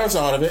 Yeah, I don't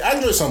all of it. I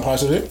enjoyed some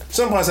parts of it.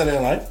 Some parts I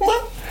didn't like.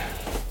 But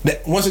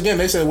once again,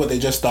 they said what they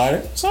just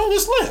started. So I'm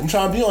just lit. I'm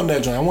trying to be on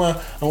that joint.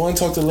 I want to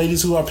talk to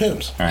ladies who are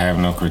pimps. I have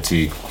no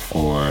critique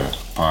for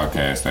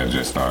podcasts that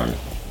just started.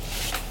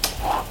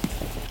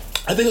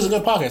 I think it's a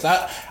good podcast.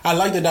 I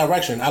like the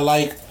direction. I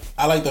like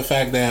the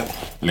fact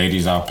that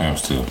ladies are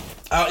pimps too.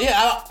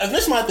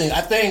 This is my thing.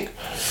 I think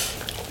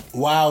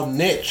while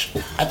niche,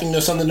 I think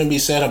there's something to be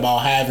said about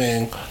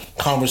having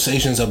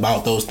conversations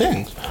about those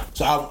things.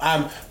 So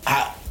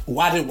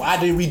why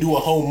did we do a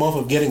whole month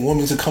of getting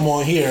women to come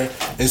on here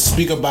and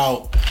speak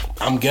about,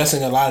 I'm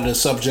guessing, a lot of the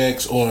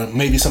subjects or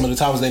maybe some of the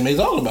topics they may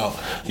talk about?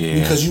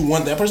 Yeah. Because you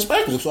want that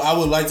perspective. So I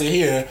would like to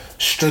hear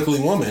strictly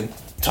women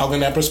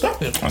talking that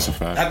perspective. That's a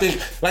fact. I think,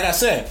 like I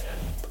said,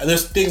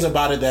 there's things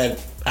about it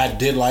that I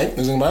did like,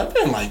 there's things about it I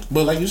didn't like.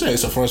 But like you said,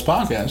 it's the first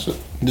podcast.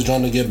 They're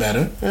trying to get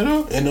better, you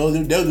know, and they'll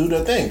do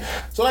their thing.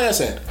 So like I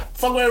said,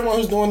 fuck with everyone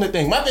who's doing their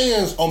thing. My thing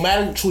is,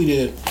 Omatic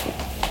tweeted,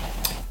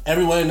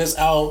 everyone that's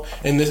out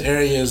in this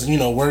area is, you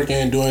know,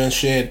 working, doing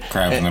shit.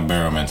 Crabs in the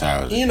barrel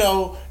mentality. You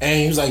know, and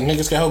he was like,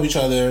 niggas can help each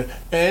other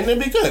and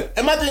it'll be good.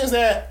 And my thing is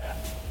that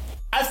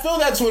I feel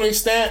that to an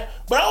extent,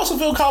 but I also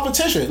feel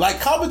competition. Like,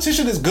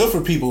 competition is good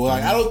for people.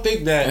 Like, I don't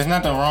think that... There's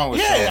nothing wrong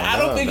with showing I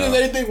don't think there's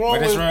anything wrong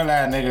with... But it's real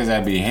life niggas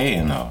that be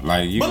hating, though.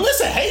 Like, you... But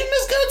listen, hating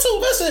is good, too.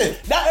 Listen,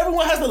 not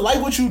everyone has to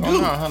like what you do.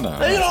 Hold on.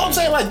 You know what I'm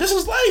saying? Like, this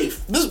is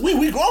life.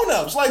 We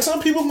grown-ups. Like,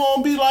 some people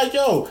gonna be like,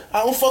 yo,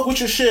 I don't fuck with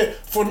your shit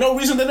for no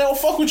reason that they don't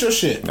fuck with your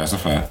shit. That's a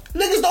fact.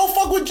 Niggas don't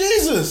fuck with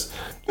Jesus.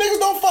 Niggas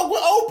don't fuck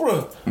with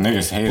Oprah.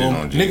 Niggas hated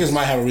on Jesus. Niggas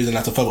might have a reason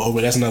not to fuck with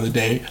Oprah. That's another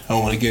day.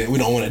 We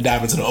don't want to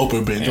dive into the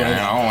Oprah binge right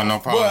now. I don't want no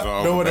problems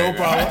with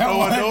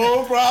Oprah.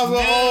 No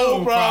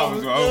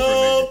problems with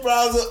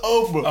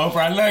Oprah. Oprah,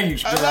 I love you.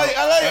 I like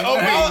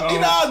Oprah. You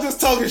know, I'm just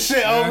talking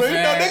shit, Oprah. You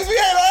know, niggas be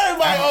hating on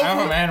everybody, Oprah. I'm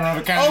from Anne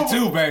Arundel County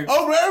too, baby.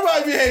 Oprah,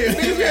 everybody be hating.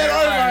 Niggas be hating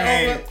on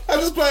everybody, Oprah. I'm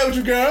just playing with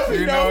you, girl.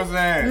 You know what I'm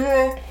saying? You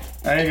know?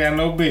 I ain't got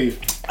no beef.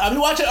 I be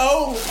watching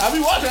girl.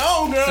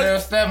 Tell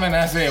Stephen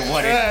I said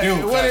what it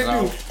do. What it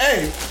do?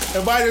 Hey,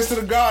 invite us to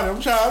the garden.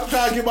 I'm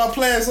trying to get my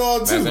plants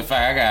on too. That's a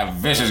fact. I got a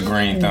vicious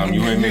green thumb.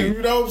 You with me?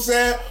 You know what I'm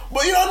saying?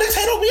 But you know, niggas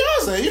hate on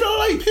Beyonce. You know,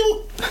 like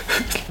people.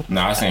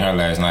 No, I seen her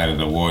last night at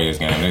the Warriors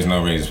game. There's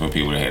no reason for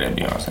people to hate at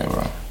Beyonce,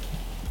 bro.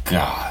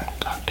 God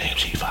damn,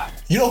 she fire.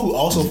 You know who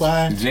also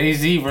fire?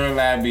 Jay-Z real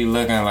life be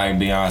looking like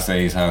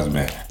Beyonce's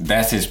husband.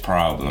 That's his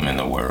problem in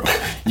the world.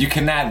 You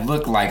cannot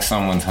look like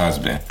someone's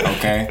husband,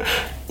 okay?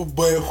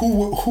 But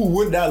who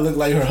would not look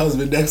like her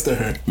husband next to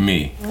her?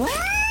 Me.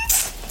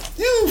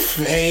 You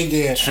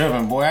faggot.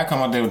 Tripping, boy. I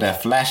come up there with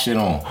that flash shit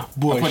on.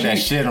 Boy, I put that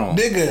shit on.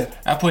 Nigga.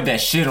 I put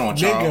that shit on,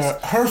 Charles.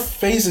 Nigga, her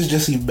face is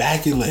just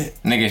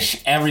immaculate. Nigga,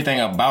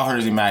 everything about her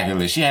is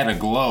immaculate. She had a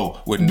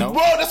glow with no...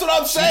 Bro, that's what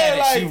I'm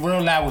saying. She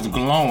real life was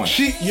glowing.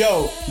 She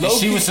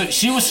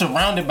was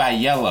surrounded by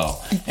yellow.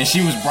 And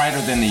she was brighter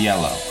than the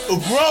yellow.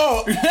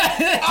 Bro,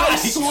 I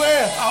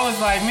swear. I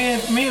was like, me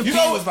and Pete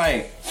was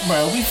like...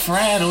 Bro, we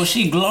fragile.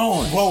 She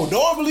glowing. Bro,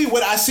 normally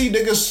when I see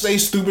niggas say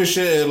stupid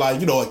shit, like,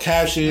 you know, a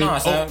caption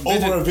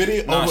over a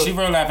video. No, she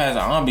real life has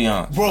an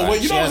ambiance. Bro,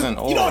 like, you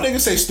know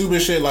niggas say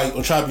stupid shit like,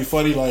 or try to be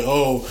funny, like,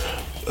 oh,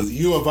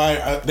 you invite.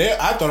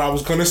 I thought I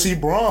was gonna see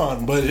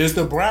Braun, but it's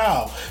the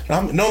brow.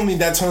 Normally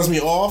that turns me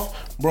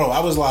off. Bro, I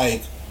was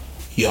like,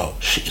 yo,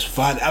 she's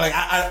fine.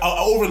 I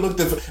overlooked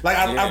it. Like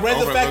I read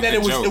the fact that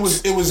it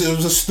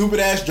was a stupid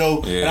ass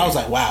joke, and I was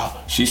like,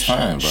 wow, she's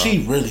fine, bro.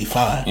 She really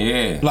fine.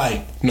 Yeah,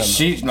 like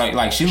she's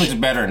like she looks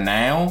better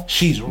now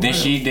than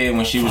she did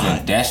when she was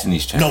in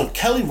Destiny's Child. No,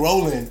 Kelly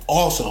Rowland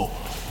also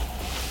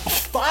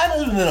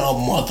finer than a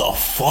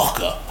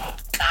motherfucker.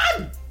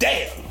 God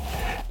damn,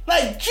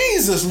 like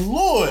Jesus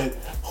Lord,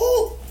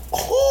 who,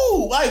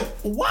 like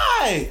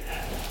why?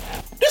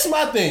 This is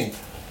my thing.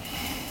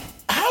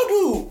 How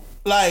do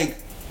niggas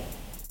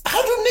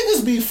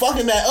be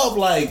fucking that up?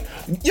 Like,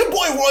 your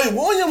boy Roy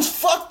Williams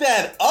fucked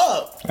that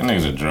up. That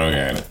nigga's a drug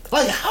addict.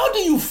 Like, how do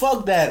you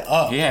fuck that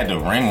up? He had the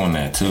ring on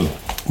that too.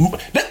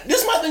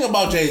 This is my thing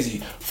about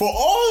Jay-Z. For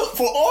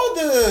all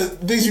the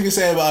things you can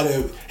say about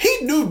him, he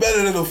knew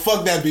better than to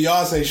fuck that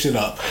Beyonce shit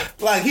up.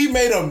 Like, he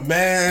made a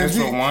man.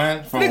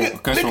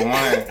 Because for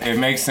one, it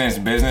makes sense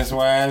business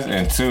wise,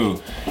 and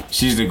two,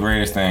 she's the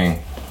greatest thing.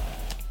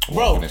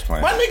 Bro,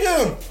 my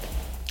nigga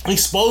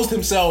exposed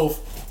himself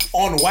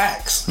on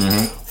wax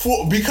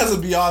because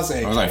of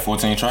Beyonce. It was like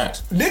 14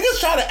 tracks. Niggas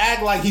try to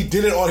act like he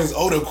did it on his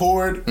own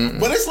accord,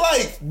 but it's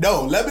like,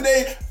 no,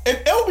 Lemonade,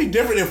 it would be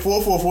different if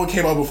 444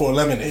 came out before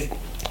Lemonade.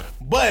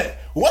 But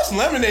once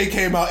Lemonade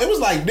came out, it was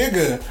like,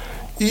 nigga,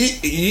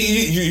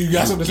 you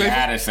got something to say? You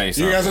gotta say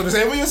something. You got something to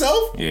say for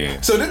yourself? Yeah.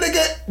 So then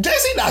nigga,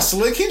 Jay-Z not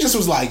slick. He just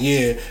was like,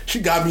 yeah, she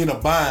got me in a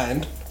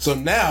bind. So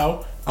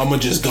now I'm gonna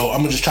just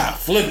try to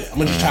flip it. I'm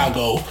gonna just try to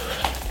go,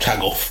 try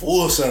to go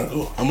full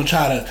circle. I'm gonna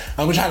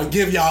try to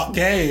give y'all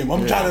game.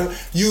 I'm trying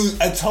to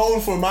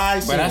atone for my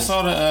sins. But I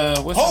saw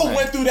the Hov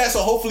went through that,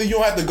 so hopefully you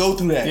don't have to go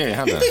through that.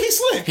 Yeah, he think he's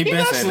slick. He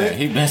been said that.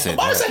 He been said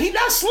that. Said he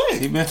not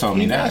slick. He been told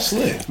me that. He not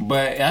slick.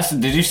 But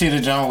did you see the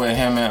joint with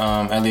him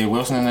and Elliot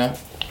Wilson in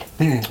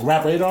there?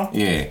 Rap Radar?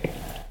 Yeah.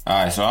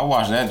 All right, so I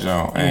watched that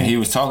joint, and he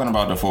was talking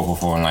about the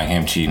 444 and like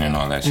him cheating and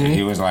all that shit.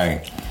 He was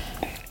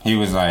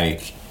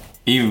like,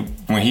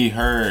 when he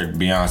heard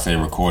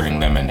Beyonce recording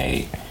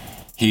Lemonade,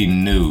 he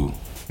knew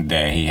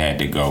that he had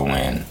to go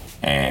in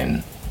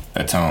and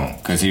atone,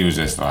 because he was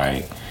just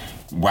like,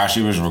 while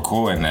she was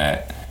recording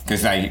that,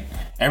 because like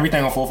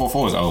everything on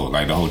 444 is old,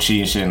 like the whole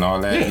cheating shit and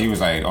all that. Yeah. He was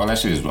like, all that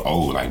shit is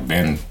old, like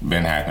been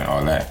happening,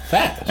 all that.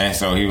 Fact. And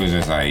so he was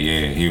just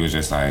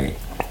like,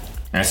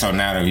 and so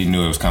now that he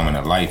knew it was coming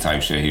to light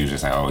type shit, he was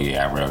just like, oh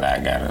yeah, I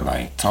gotta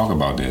like talk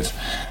about this.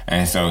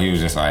 And so he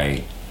was just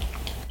like,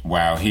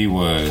 while she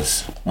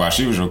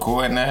was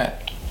recording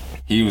that,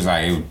 he was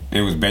like,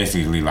 it was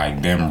basically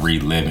like them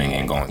reliving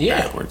and going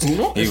backwards. It's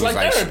he was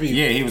like therapy.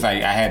 Yeah, he was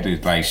like, I had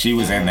to, like, she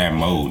was in that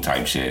mode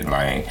type shit.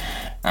 Like,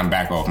 I'm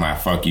back off my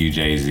fuck you,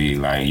 Jay-Z.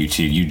 Like, you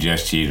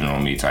just cheated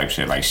on me type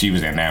shit. Like, she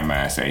was in that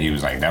mindset. He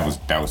was like, that was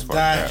fucked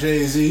up.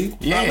 Jay-Z.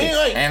 Yeah. I mean,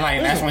 like, and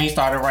like, that's when he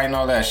started writing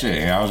all that shit.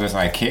 And I was just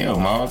like, kill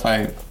him. I was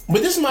like,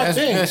 but this is my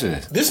thing.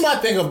 Vicious. This is my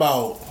thing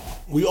about,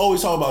 we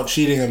always talk about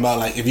cheating, about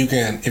like if you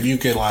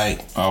could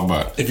like,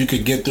 but if you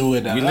could get through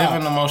it. We live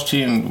in the most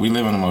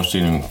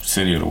cheating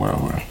city of the world,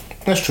 bro.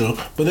 That's true.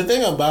 But the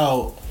thing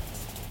about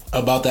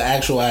the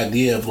actual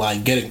idea of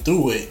like getting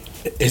through it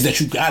is that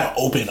you gotta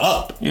open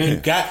up. Yeah. You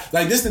got,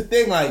 like, this is the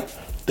thing, like,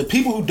 the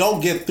people who don't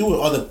get through it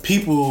are the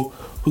people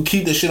who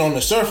keep the shit on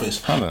the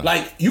surface.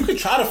 Like, you could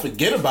try to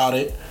forget about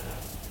it,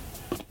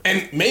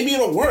 and maybe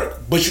it'll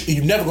work, but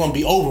you're never gonna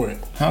be over it.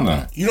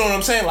 You know what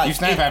I'm saying? Like, you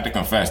never have to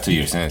confess to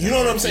your sins. You know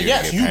what I'm saying?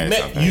 Yes,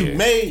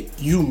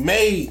 you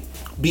may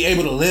be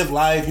able to live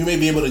life. You may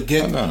be able to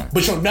get,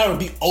 but you'll never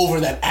be over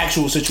that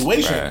actual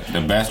situation. Right.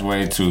 The best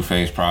way to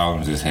face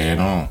problems is head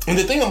on. And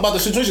the thing about the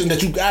situation is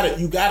that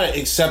you gotta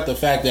accept the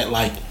fact that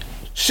like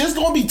shit's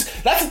gonna be.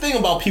 That's the thing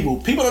about people.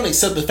 People don't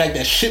accept the fact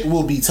that shit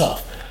will be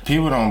tough.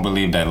 People don't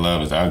believe that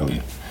love is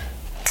ugly.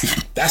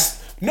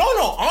 No,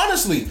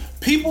 honestly,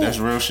 people. That's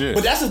real shit.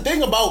 But that's the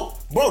thing about,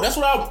 bro. That's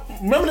what I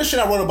remember. The shit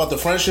I wrote about the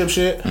friendship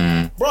shit,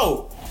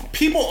 bro.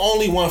 People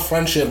only want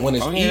friendship when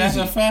it's easy. That's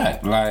a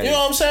fact. Like, you know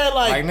what I'm saying?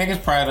 Like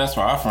niggas pride us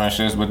for our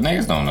friendships, but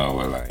niggas don't know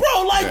what, like,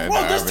 bro. Like,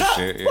 there's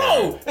times,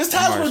 bro. There's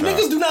times where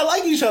niggas do not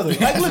like each other,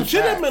 like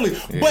legitimately.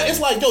 But it's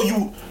like,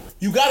 yo,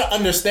 you gotta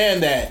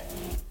understand that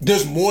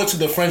there's more to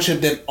the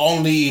friendship than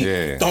only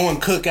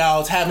throwing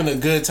cookouts, having a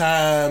good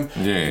time,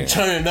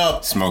 turning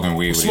up, smoking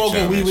weed with each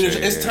other.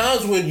 It's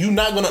times when you're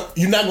not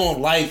gonna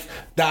like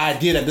the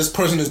idea that this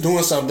person is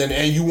doing something,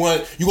 and you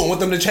gonna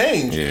want them to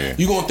change.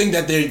 You gonna think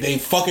that they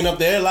fucking up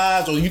their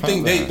lives, or you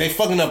think they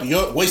fucking up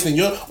wasting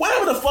your,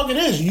 whatever the fuck it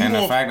is. The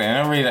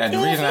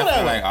reason I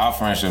feel like our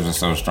friendships are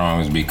so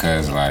strong is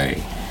because like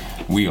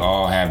we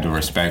all have the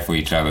respect for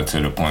each other to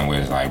the point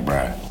where it's like,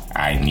 bruh,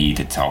 I need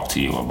to talk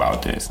to you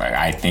about this. Like,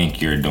 I think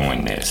you're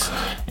doing this.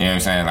 You know what I'm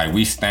saying? Like,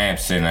 we sit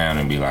down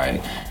and be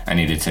like, I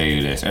need to tell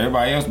you this.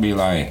 Everybody else be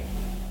like,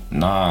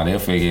 nah, they'll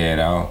figure it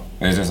out.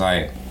 It's just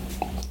like,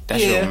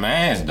 that's your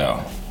man's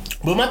though.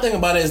 But my thing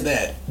about it is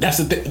that that's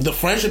the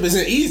friendship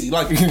isn't easy.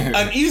 Like,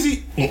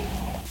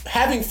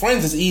 having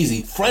friends is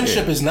easy.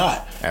 Friendship is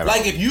not.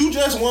 Like, if you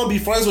just want to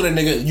be friends with a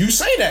nigga, you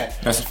say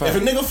that. That's a fact.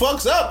 If a nigga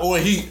fucks up or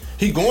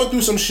he going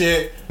through some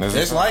shit,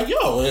 it's like,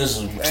 yo,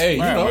 hey,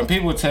 you know. When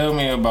people tell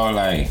me about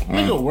like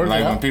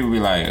when people be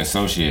like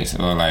associates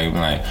or like I'm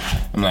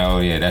like, oh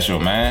yeah, that's your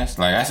mans.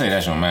 Like, I say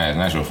that's your mans,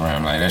 not your friend.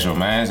 I'm like, that's your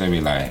mans. They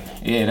be like,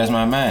 yeah, that's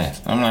my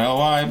mans. I'm like, oh,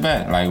 all right,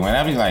 bet. Like, when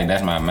I be like,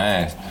 that's my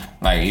mans.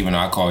 Like, even though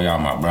I call y'all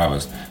my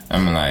brothers,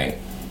 I'm like,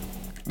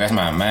 that's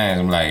my mans.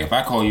 I'm like, if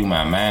I call you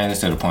my mans,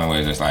 it's to the point where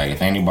it's just like,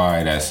 if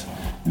anybody that's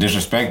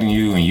disrespecting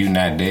you and you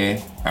not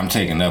there, I'm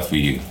taking up for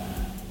you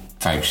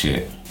type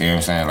shit. You know what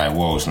I'm saying? Like,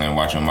 whoa, Slim,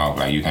 watch your mouth.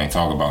 Like, you can't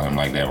talk about him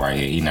like that right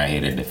here. He not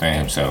here to defend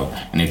himself.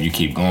 And if you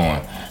keep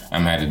going,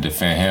 I'm going to have to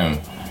defend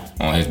him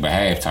on his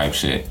behalf type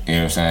shit. You know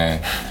what I'm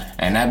saying?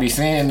 And I be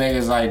seeing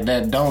niggas like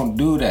that don't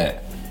do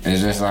that.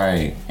 It's just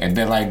like, and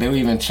then like, they'll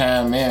even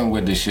chime in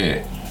with the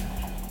shit.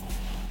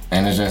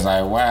 And it's just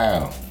like,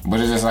 wow. But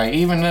it's just like,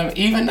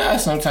 even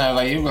us sometimes,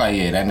 like, you be like,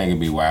 yeah, that nigga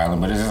be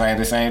wildin'. But it's just like, at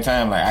the same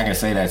time, like, I can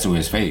say that to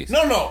his face.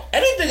 No.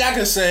 Anything I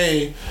can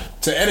say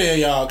to any of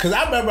y'all, because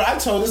I remember I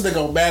told this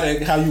nigga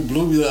Matic how you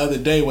blew me the other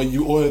day when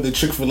you ordered the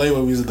Chick-fil-A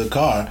when we was in the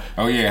car.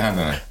 Oh,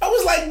 yeah, I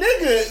was like,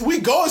 nigga, we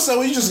going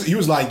somewhere. He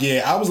was like,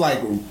 yeah. I was like,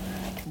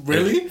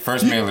 really?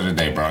 First meal of the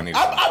day, bro. I'm here,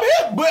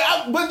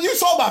 but you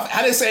saw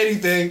I didn't say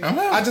anything.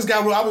 I just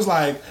got, I was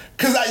like,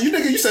 because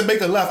you said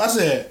make a left. I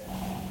said,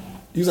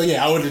 he was like,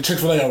 yeah, I ordered the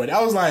Chick-fil-A already.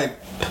 I was like,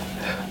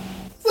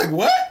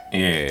 what?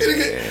 Yeah.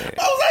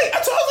 I was like,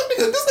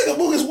 nigga, this nigga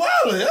Mook is wildin'.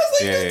 I was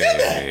like, just did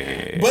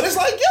that. But it's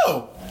like,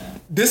 yo,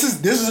 this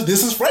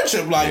is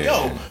friendship. Like,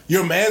 yo,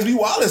 your mans be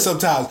wildin'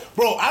 sometimes,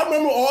 bro. I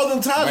remember all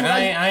them times. But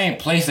I ain't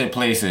place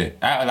it.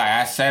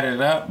 I set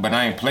it up, but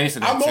I ain't place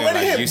it. I'm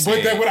already hit.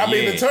 But then when I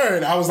made the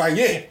turn, I was like,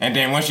 yeah. And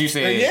then once you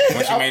said,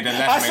 once you made the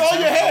left, I saw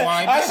your head.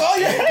 I saw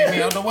your head. Get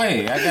me out the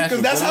way. I got you.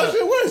 Because that's how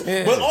shit works.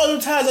 Yeah. But all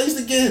the times I used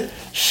to get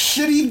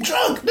shitty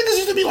drunk, niggas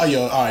used to be like,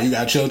 yo, all right, you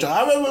gotta chill.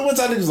 I remember one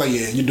time niggas was like,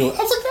 yeah, you do it.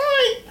 I was like, all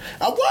right,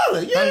 I'm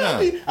wildin'.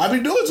 Yeah, I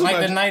be doing too much.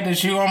 Like the night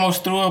that you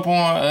almost threw up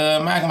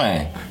on Mac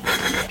Man.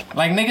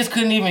 Like niggas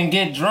couldn't even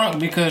get drunk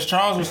because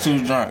Charles was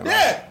too drunk. Like,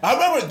 yeah, I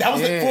remember that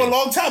was for a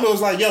long time. It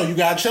was like, yo, you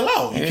gotta chill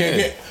out. You can't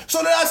get.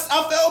 So then I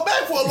fell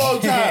back for a long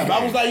time.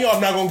 I was like, yo,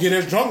 I'm not gonna get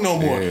as drunk no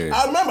more. Yeah.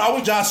 I remember I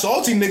was just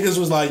salty. Niggas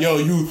was like, yo,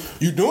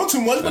 you doing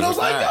too much. But I was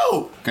like,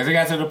 yo, because it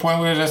got to the point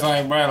where it's just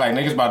like, bro, like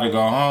niggas about to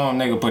go home.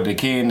 Nigga put the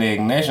key in the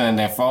ignition and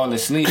then fall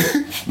asleep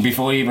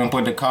before he even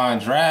put the car in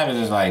drive. It's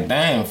just like,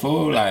 damn,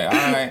 fool. Like, all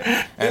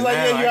right. And like,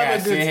 now I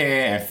gotta sit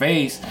here and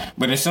face.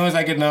 But as soon as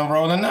I get done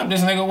rolling up,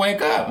 this nigga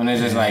wake up and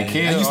it's just like,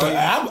 kill.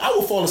 I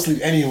will fall asleep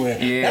anywhere.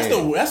 Yeah.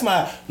 That's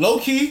my low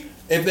key.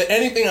 If there's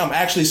anything I'm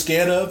actually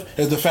scared of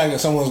is the fact that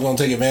someone's gonna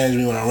take advantage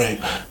of me when I'm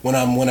raped. When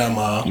I'm you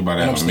about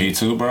to have me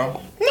too,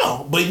 bro?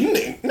 No, but you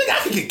nigga, I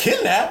could get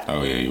kidnapped.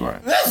 Oh yeah, you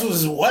right. That's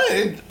what.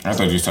 I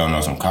thought you was telling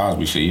us some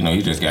Cosby shit. You know,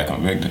 he just got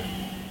convicted.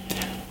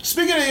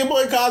 Speaking of your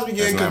boy Cosby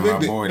getting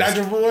convicted, that's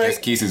your boy. That's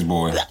Keith's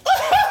boy.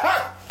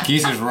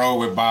 Keith has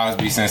rolled with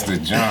Bosby since the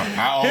jump.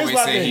 I always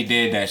say he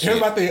did that shit. Here's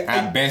my thing.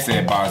 I been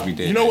said Bosby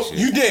did. You know that shit.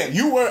 You did.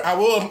 You were. I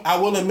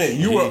will admit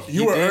you were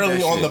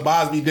early on the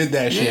Bosby did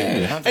that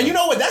shit. Yeah, and you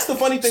know what? That's the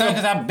funny thing.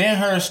 Because I've been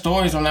heard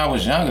stories when I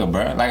was younger,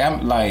 bro. Like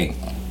I'm like.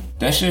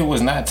 That shit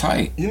was not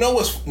tight. You know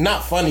what's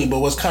not funny, but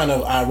what's kind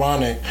of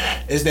ironic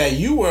is that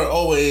you were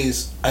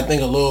always, I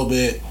think, a little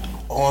bit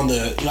on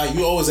the, like,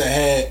 you always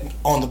ahead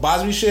on the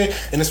Bosby shit.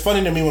 And it's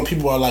funny to me when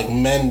people are like,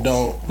 men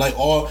don't, like,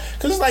 all,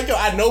 because it's like, yo,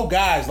 I know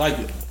guys, like,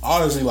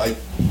 honestly, like,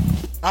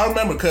 I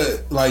remember,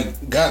 cause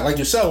like guys like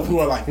yourself who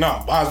are like,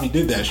 nah, Bosby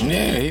did that shit.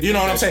 Yeah, you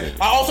know what I'm saying?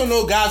 Shit. I also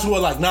know guys who are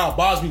like, nah,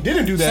 Bosby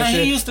didn't do that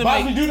shit.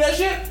 Bosby do that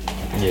shit?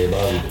 Yeah,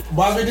 Bosby did.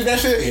 Bosby did that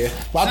shit?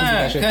 Yeah. Bosby did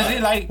that shit. Cause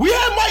it like, we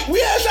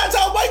had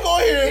Shout-Out Mike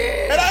on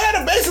here, and I had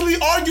to basically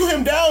argue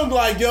him down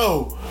like,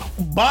 yo,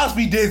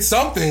 Bosby did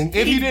something.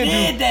 If he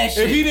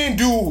didn't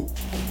do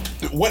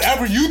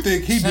whatever you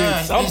think he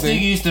did something. This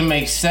nigga used to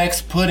make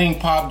sex pudding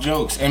pop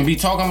jokes and be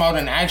talking about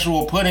an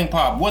actual pudding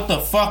pop. What the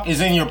fuck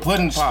is in your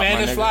pudding pop?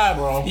 Spanish Fly,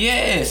 bro.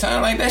 Yeah,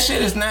 sound like that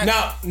shit is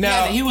not.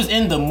 Now he was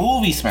in the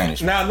movie Spanish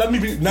Fly. Now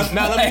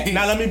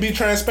let me be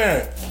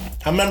transparent.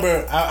 I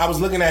remember I was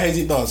looking at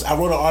Hazy Thoughts. I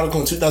wrote an article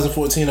in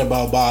 2014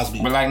 about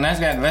Bosby. But like, let's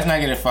not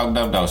get it fucked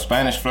up though.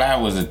 Spanish Fly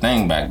was a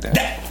thing back then.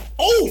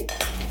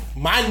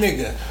 My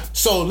nigga.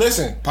 So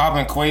listen,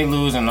 popping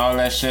Quaaludes and all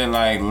that shit,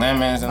 like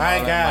lemons and all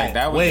that. Like,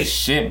 that was the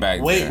shit back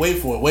then. Wait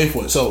for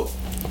it. So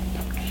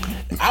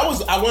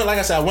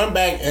I went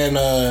back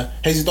and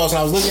Hazy Thoughts, and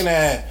I was looking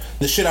at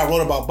the shit I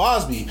wrote about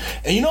Bosby.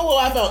 And you know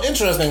what I found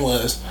interesting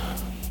was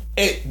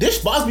this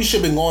Bosby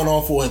shit been going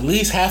on for at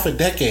least half a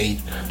decade.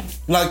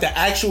 Like the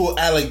actual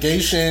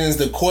allegations,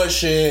 the court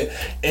shit,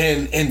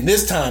 and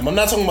this time, I'm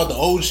not talking about the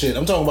old shit.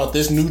 I'm talking about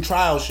this new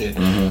trial shit.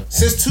 Mm-hmm.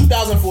 Since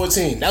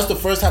 2014, that's the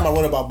first time I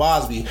wrote about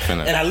Bosby,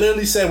 and I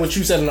literally said what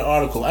you said in the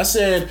article. I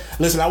said,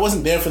 "Listen, I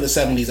wasn't there for the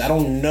 '70s. I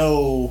don't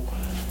know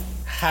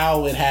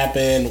how it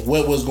happened,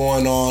 what was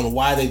going on,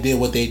 why they did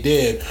what they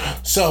did.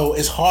 So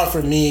it's hard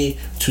for me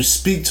to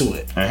speak to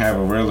it and have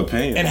a real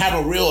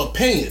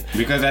opinion.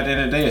 Because at the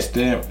end of the day,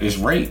 it's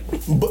rape.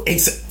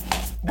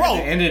 Bro,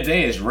 at the end of the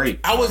day, it's rape.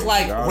 I was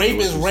like, rape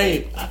is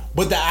rape.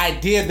 But the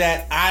idea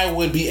that I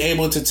would be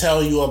able to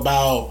tell you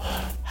about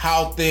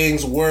how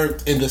things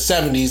worked in the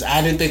 70s,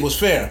 I didn't think was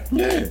fair.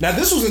 Yeah. Now,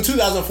 this was in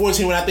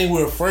 2014 when I think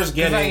we were first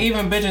getting... Like,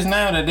 even bitches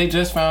now that they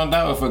just found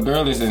out if a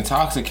girl is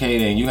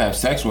intoxicated and you have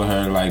sex with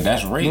her, like,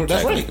 that's rape.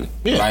 That's rape.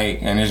 Yeah.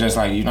 Like, and it's just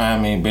like, you know how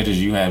many bitches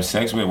you have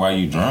sex with while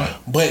you drunk?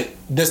 But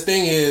this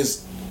thing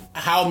is,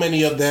 how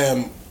many of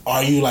them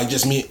are you, like,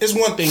 just me? It's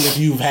one thing if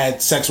you've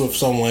had sex with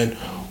someone...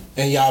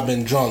 and y'all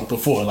been drunk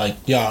before, like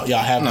y'all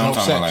have drunk sex. I'm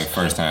talking about like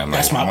first time, like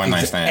that's my one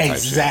night stand.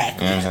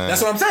 Exactly. Type shit. You know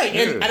that's what I'm saying.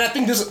 Yeah. And I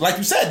think this, like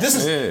you said, this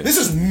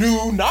is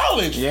new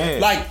knowledge. Yeah.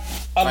 Like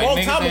a long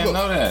time ago.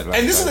 Know that. Like,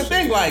 and this is the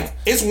thing, like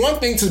it's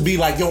one thing to be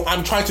like, yo,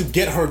 I'm trying to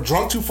get her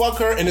drunk to fuck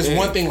her, and it's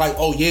one thing like,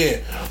 oh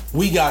yeah,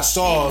 we got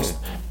sauced.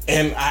 Yeah.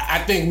 And I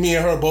think me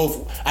and her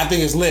both, I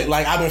think it's lit.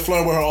 Like, I've been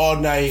flirting with her all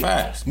night.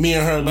 Facts. Me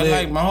and her lit. But,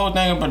 like, my whole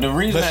thing about the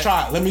reason... Let's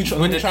try. Let me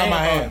try my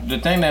hand. The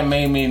thing that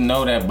made me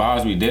know that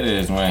Bosby did it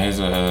is when his,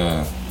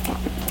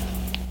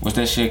 what's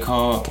that shit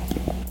called?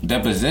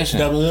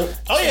 Deposition. Oh,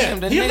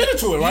 yeah. He admitted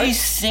to it, right? He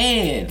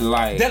said,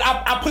 like... That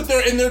I put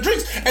there in their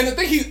drinks. And the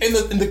thing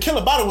and the kill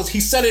about it was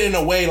he said it in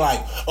a way like,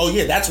 oh,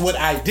 yeah, that's what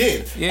I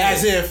did. Yeah.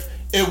 As if...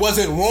 it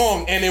wasn't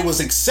wrong and it was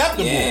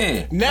acceptable.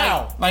 Yeah.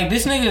 Now, like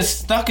this nigga is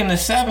stuck in the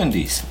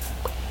 70s.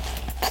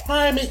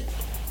 Prime it.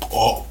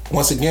 Oh,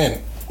 once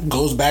again,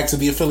 goes back to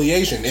the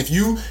affiliation. If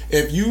you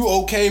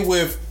okay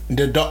with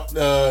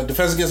the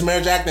Defense Against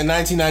Marriage Act in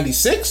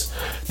 1996,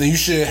 then you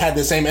should have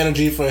the same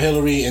energy for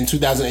Hillary in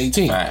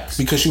 2018. Facts.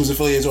 Because she was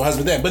affiliated to her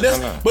husband then. But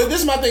this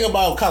is my thing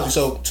about Cosby.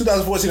 So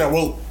 2014, I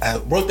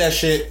wrote that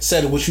shit,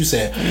 said what you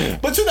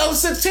said. But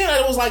 2016,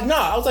 I was like,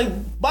 nah. I was like,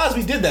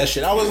 Bosby did that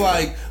shit. I was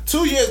like,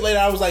 2 years later,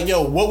 I was like,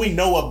 yo, what we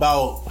know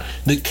about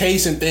the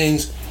case and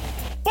things,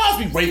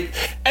 Bosby raped.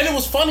 And it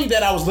was funny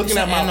that I was looking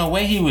at and the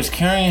way he was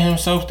carrying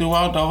himself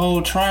throughout the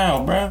whole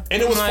trial, bro.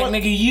 And it was like,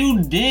 nigga,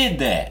 you did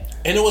that.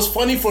 And it was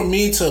funny for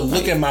me to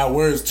look at my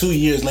words 2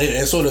 years later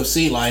and sort of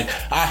see like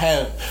I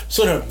have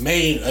sort of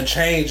made a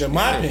change in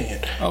my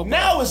opinion. Oh,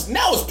 now it's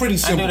pretty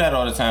simple. I do that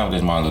all the time with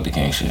this Martin Luther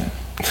King shit.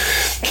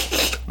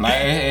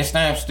 Like it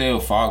stamps still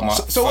fuck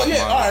Martin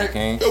Luther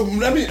King.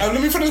 Let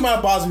me finish my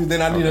Bosby.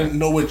 Then I need to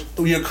know what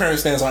your current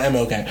stance on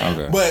MLK.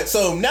 Okay. But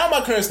so now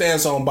my current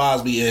stance on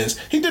Bosby is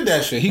he did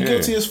that shit. He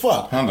guilty as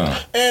fuck. Hold on.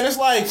 And it's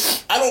like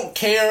I don't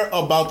care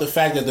about the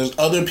fact that there's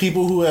other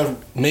people who have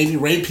maybe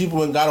raped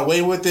people and got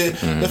away with it.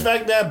 The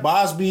fact that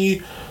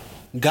Bosby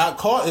got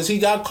caught is he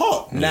got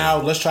caught.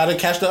 Now let's try to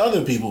catch the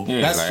other people.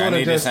 Yeah, that's like, sort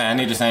of just. I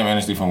need the same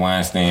energy from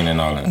Weinstein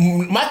and all that.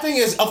 My thing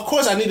is, of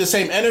course, I need the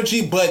same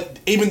energy, but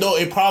even though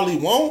it probably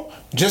won't,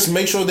 just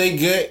make sure they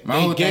get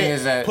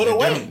put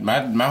away.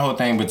 My whole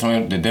thing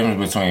between the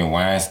difference between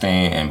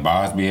Weinstein and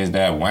Bosby is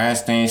that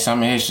Weinstein,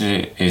 some of his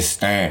shit is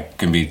stamped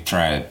can be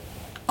tried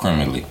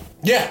criminally.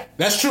 Yeah,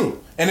 that's true.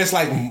 And it's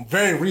like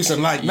very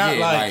recent, like not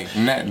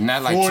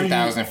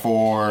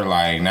 2004,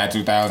 like not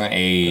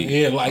 2008.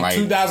 Yeah, like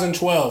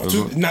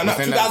 2012, not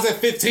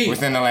 2015.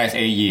 Within the last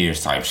 8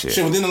 years, type shit.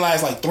 Shit, within the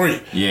last like 3.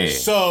 Yeah.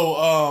 So, you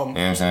know what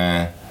I'm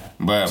saying?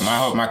 But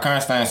my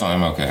current stance on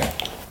MLK.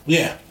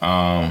 Yeah.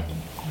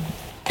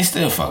 It's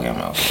still fuck MLK, bro.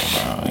 You know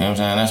what I'm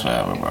saying? That's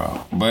whatever,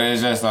 bro. But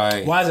it's just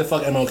like, why is it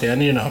fuck MLK? I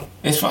need to know.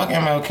 It's fuck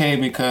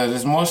MLK because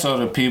it's more so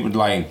the people,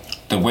 like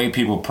the way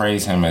people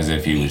praise him as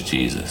if he was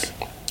Jesus.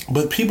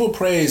 But people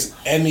praise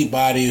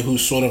anybody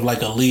who's sort of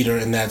like a leader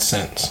in that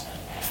sense.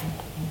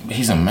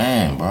 He's a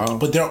man, bro.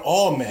 But they're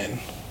all men.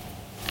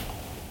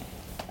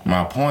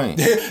 My point.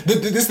 This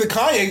is the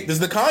Kanye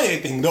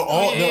thing. They're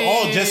all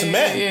just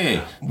men.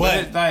 Yeah.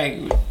 But it's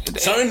like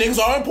certain things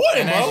are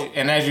important, bro.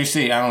 As you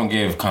see, I don't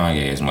give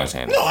Kanye as much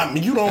energy. No, I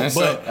mean you don't.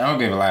 But I don't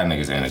give a lot of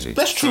niggas energy.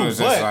 That's true.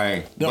 So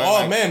but they're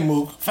all men,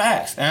 Mook.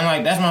 Facts, and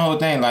like that's my whole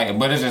thing. Like,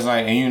 but it's just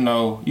like, and you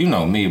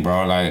know me,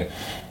 bro. Like.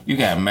 You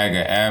got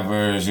Medgar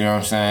Evers, you know what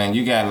I'm saying?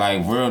 You got like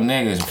real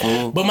niggas,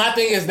 fool. But my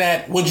thing is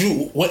that what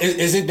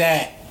is it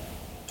that?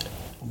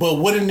 But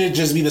wouldn't it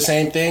just be the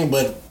same thing?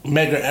 But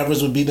Medgar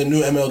Evers would be the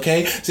new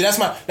MLK. See, that's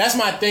my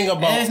thing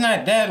about. And it's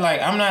not that. Like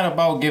I'm not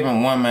about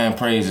giving one man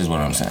praise. Is what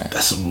I'm saying.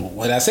 That's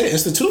what I said.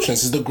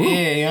 Institutions is the group.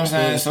 Yeah, you know what I'm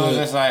saying. So it's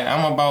just like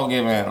I'm about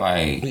giving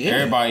like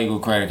everybody equal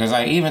credit. Cause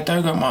like even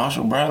Thurgood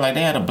Marshall, bro, like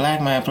they had a black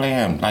man play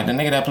him. Like the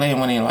nigga that played him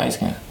when he in light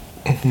skin.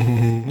 You know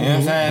what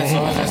I'm saying?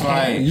 So it's just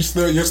like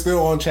you're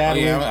still on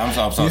Chadwick. Yeah, I'm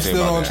so you're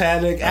still on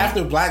Chadwick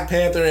after Black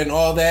Panther and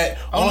all that.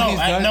 Oh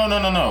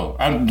no!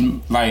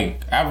 I'm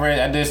like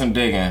I did some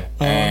digging,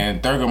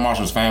 and Thurgood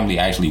Marshall's family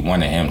actually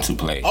wanted him to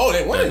play. Oh,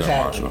 they wanted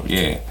Chadwick Marshall.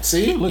 Yeah.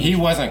 See, he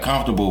wasn't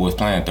comfortable with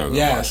playing Thurgood.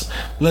 Yes,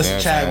 Marshall. listen,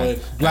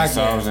 Chadwick, black.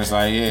 So I was just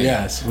like, yeah,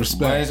 yes, respect.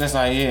 But it's just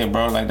like, yeah,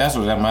 bro, like that's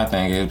what my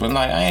thing is. But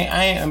like,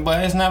 I ain't.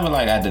 But it's never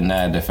like I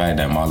denied the fact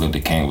that Martin Luther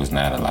King was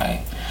not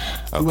a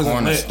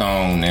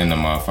cornerstone in the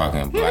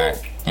motherfucking black,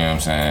 you know what I'm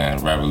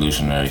saying,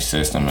 revolutionary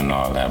system and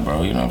all that,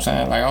 bro. You know what I'm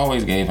saying? Like, I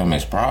always gave him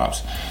his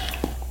props.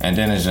 And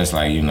then it's just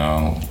like, you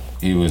know,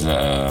 he was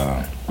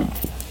a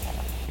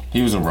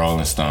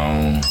Rolling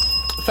Stone.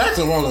 Facts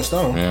of Rolling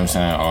Stone. You know what I'm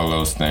saying? All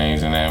those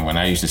things. And then when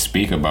I used to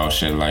speak about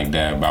shit like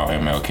that, about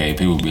MLK,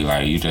 people would be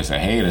like, you just a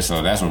hater.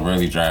 So that's what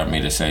really drive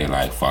me to say,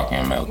 like, fuck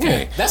MLK.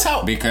 Yeah, that's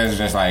how. Because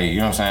just like, you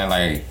know what I'm saying?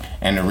 Like,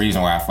 and the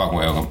reason why I fuck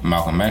with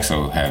Malcolm X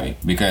so heavy.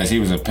 Because he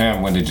was a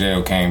pimp, went to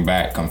jail, came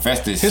back,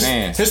 confessed his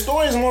sins. His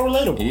story is more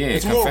relatable. Yeah,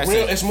 it's more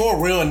real. It's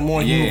more real and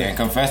more human. Yeah, and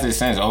confessed his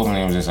sins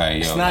openly. It was just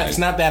like, yo. It's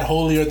not that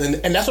holier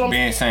than. And that's what I'm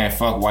being saying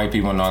fuck white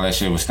people and all that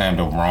shit was stamped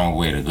the wrong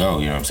way to go.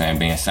 You know what I'm saying?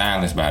 Being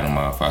silenced by the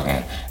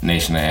motherfucking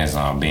Nation of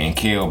Islam, being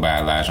killed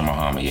by Elijah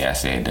Muhammad. Yeah, I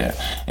said that.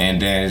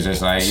 And then it's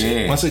just like,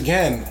 yeah. Once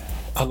again,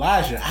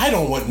 Elijah, I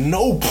don't want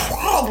no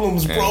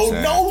problems, bro.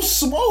 No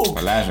smoke.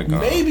 Elijah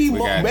gone. Maybe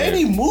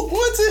Mook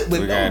wants it, but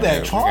know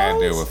that Charles.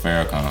 We gotta deal with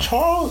Farrakhan.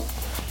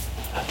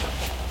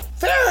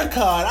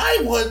 Farrakhan,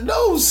 I want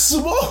no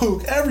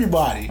smoke.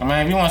 Everybody. I mean,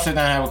 if you want to sit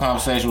down and have a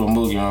conversation with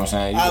Mook, you know what I'm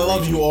saying? I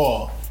love you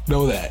all.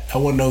 Know that. I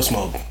want no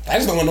smoke. I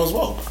just don't want no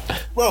smoke.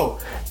 Bro.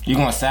 You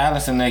gonna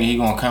silence a nigga, he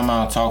gonna come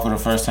out and talk for the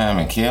first time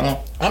and kill him?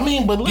 I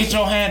mean, but listen. Get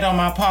your hand on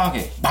my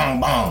pocket.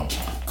 Bang, bang.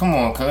 Come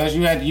on, cuz.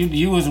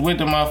 You was with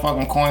the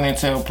motherfucking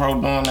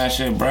COINTELPRO doing that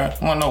shit, bruh.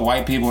 You want no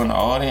white people in the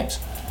audience?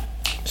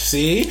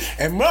 See?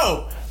 And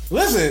bro,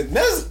 listen,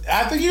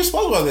 I think you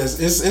spoke about this.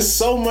 It's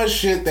so much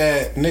shit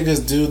that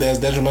niggas do that's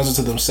detrimental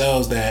to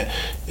themselves that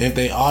if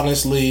they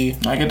honestly...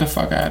 Like, get the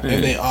fuck out of here.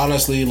 If they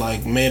honestly,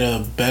 like, made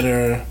a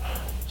better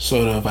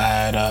sort of,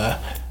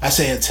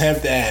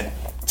 attempt at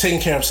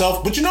taking care of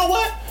self. But you know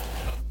what?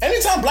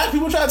 Anytime black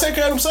people try to take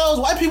care of themselves,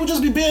 white people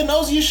just be being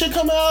nosy and shit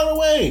coming out of the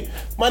way.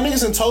 My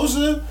niggas in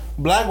Tulsa,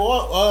 Black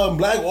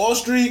Wall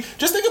Street.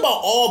 Just think about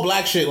all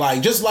black shit,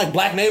 like just like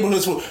black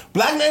neighborhoods. For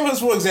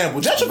example,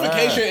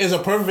 gentrification is a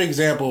perfect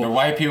example. The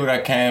white people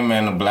that came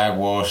in the Black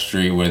Wall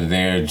Street were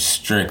there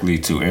strictly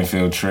to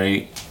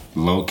infiltrate,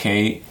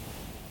 locate,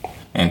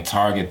 and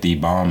target the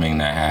bombing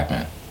that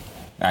happened.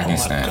 I can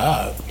stand.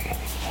 God.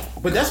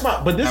 But this.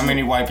 How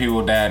many white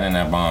people died in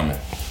that bombing?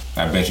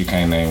 I bet you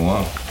can't name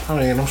one. I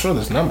mean, I'm sure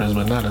there's numbers,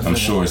 but not as many. I'm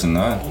sure it's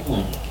none.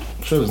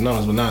 I'm sure there's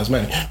numbers, but not as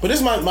many. But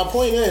this my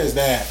point is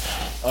that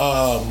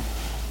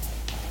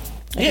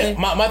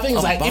my thing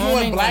is like even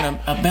when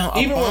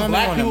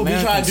black people be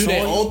trying to do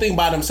their own thing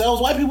by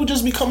themselves, white people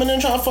just be coming in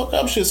and trying to fuck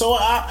up shit. So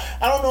I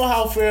don't know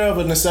how fair of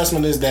an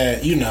assessment is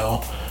that,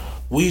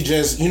 we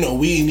just,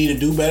 we need to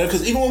do better.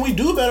 Because even when we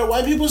do better,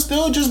 white people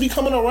still just be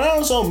coming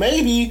around. So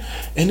maybe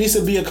it needs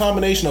to be a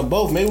combination of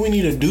both. Maybe we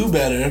need to do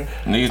better.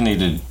 Niggas need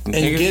to...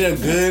 get a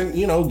good,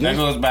 That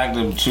goes back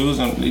to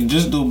choosing.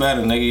 Just do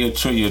better,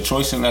 nigga. Your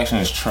choice selection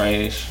is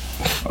trash.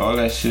 All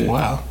that shit.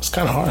 Wow. It's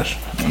kind of harsh.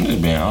 I'm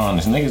just being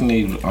honest. Niggas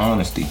need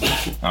honesty.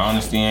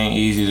 Honesty ain't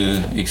easy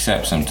to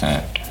accept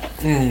sometimes.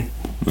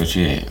 But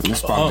yeah,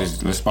 let's spark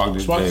this. Let's spark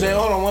this.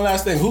 Hold on, one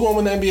last thing. Who gonna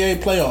win the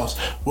NBA playoffs?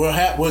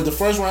 We're the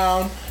first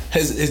round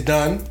is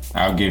done.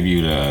 I'll give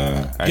you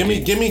the. Give me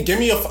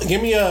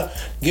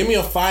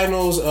a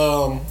finals.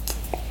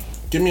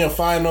 Give me a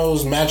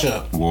finals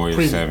matchup.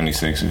 Warriors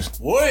 76ers.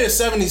 Warriors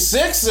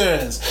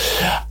 76ers.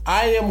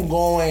 I am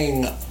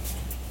going.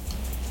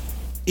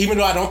 Even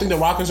though I don't think the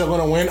Rockets are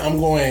going to win, I'm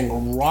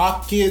going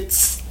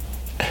Rockets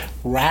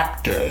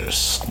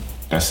Raptors.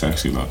 That's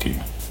sexy, low key.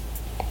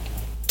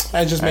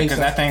 That just makes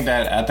sense. I think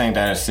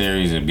that a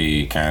series would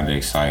be kind of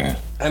exciting.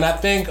 And I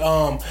think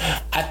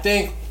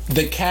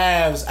the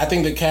Cavs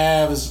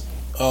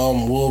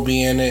will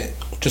be in it.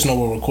 Just know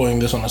we're recording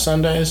this on a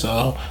Sunday,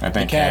 so I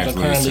think the Cavs are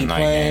currently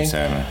playing. Game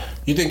 7.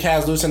 You think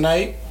Cavs lose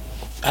tonight?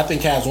 I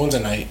think Cavs win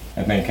tonight.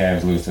 I think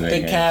Cavs lose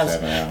today.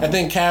 I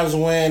think Cavs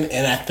win,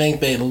 and I think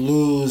they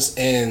lose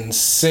in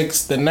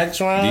 6 the next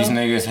round. These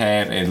niggas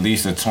had at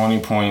least a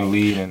 20-point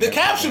lead. The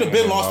Cavs should have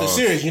been lost the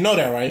series. You know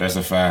that, right? That's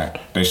a fact.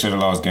 They should have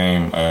lost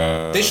game.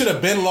 They should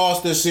have been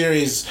lost this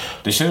series.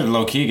 They should have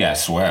low-key got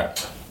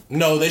swept.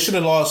 No, they should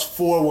have lost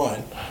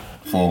 4-1.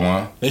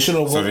 4-1? They should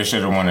have won. So they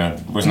should have won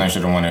at... What's name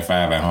should have won at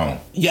 5 at home?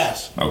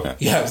 Yes. Okay.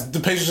 Yes, the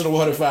Pacers should have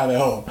won at 5 at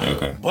home.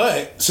 Okay.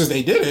 But since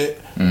they did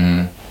it...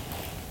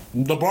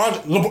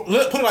 LeBron,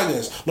 put it like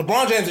this.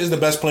 LeBron James is the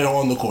best player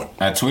on the court.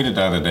 I tweeted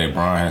the other day,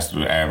 Bron has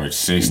to average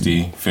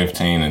 60,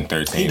 15, and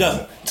 13. He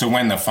doesn't. To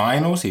win the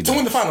finals, To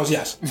win the finals,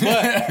 yes.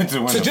 But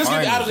to just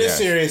get out of this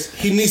series,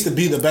 he needs to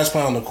be the best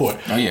player on the court.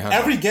 Oh, yeah.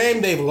 Every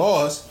game they've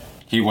lost...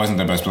 He wasn't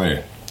the best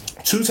player.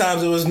 2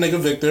 times it was nigga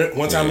Victor.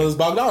 1 time it was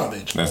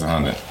Bogdanovich. That's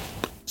 100.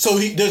 So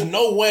there's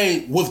no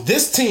way with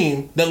this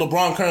team that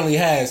LeBron currently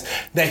has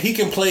that he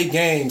can play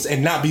games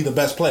and not be the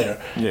best player.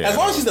 Yeah. As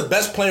long as he's the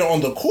best player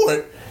on the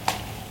court...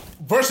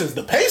 versus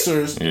the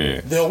Pacers,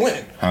 they'll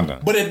win.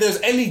 But if there's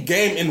any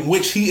game in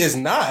which he is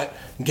not,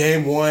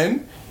 game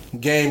 1,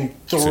 game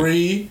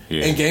 3,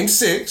 and game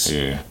 6,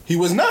 he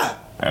was not.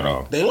 At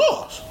all. They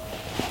lost.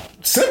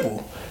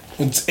 Simple.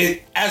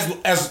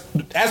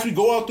 As we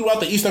go out throughout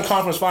the Eastern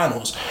Conference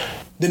Finals,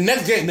 the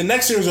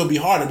next series will be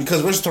harder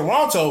because versus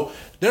Toronto,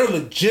 they're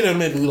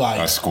legitimately like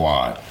a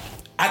squad.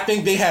 I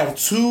think they have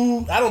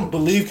 2. I don't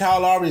believe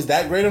Kyle Lowry is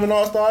that great of an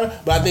all-star,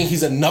 but I think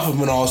he's enough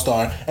of an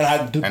all-star. And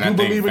I do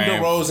believe in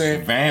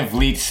DeRozan. Van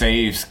Vliet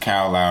saves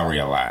Kyle Lowry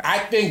a lot. I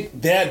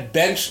think their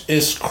bench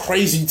is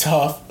crazy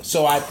tough.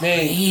 So I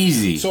think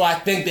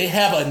they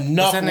have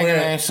enough. What's that nigga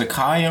name?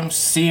 Sakayam?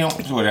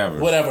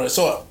 Whatever.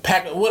 So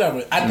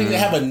whatever. I think they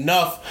have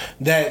enough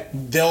that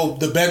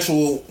the bench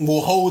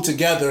will hold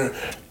together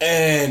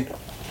and.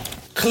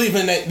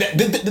 Cleveland,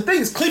 the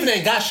thing is, Cleveland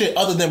ain't got shit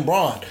other than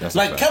Bron.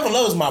 Like, Kevin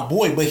Love is my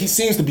boy, but he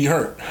seems to be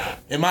hurt,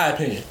 in my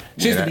opinion.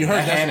 Seems to be hurt.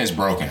 That hand is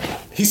broken.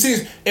 He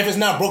seems, if it's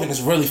not broken,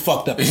 it's really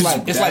fucked up. It's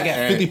like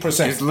at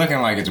 50%. It's looking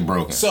like it's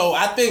broken. So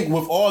I think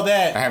with all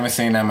that, I haven't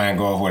seen that man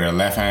go off with a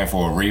left hand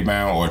for a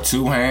rebound or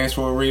 2 hands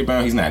for a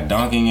rebound. He's not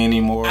dunking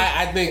anymore.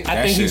 I think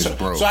he's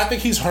broke. So I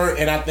think he's hurt,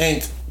 and I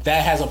think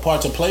that has a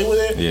part to play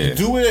with it, to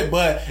do with it.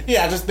 But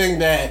yeah, I just think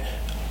that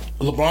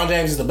LeBron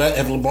James is the best.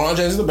 If LeBron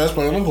James is the best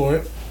player on the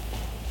court.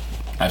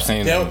 I've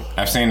seen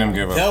them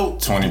give up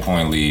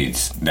 20-point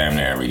leads damn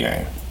near every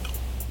game.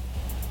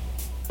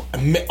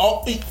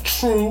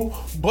 True,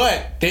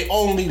 but they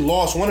only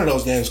lost one of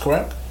those games,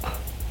 correct?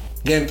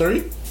 Game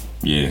 3?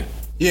 Yeah.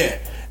 Yeah,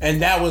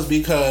 and that was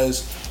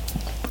because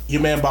your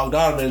man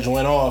Bogdanovich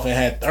went off and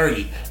had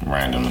 30.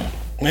 Randomly.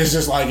 It's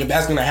just like, if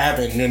that's going to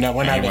happen, we're not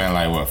he went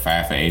like,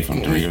 5 for 8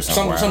 from 3 or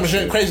something. Some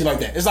shit crazy like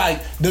that. It's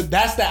like,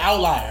 that's the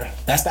outlier.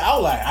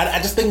 I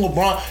just think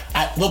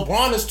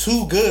LeBron is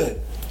too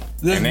good.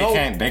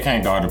 They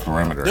can't guard the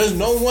perimeter. There's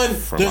no one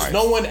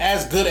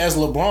as good as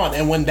LeBron,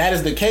 and when that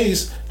is the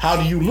case, how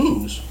do you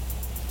lose?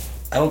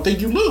 I don't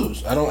think you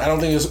lose. I don't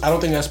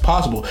think that's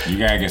possible. You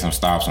gotta get some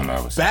stops on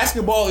that.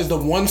 Basketball is the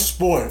one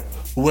sport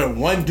where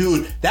one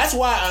dude. That's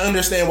why I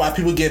understand why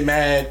people get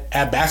mad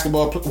at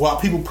basketball. Why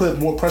people put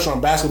more pressure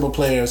on basketball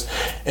players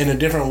in a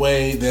different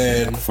way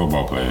than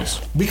football players.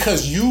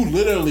 Because you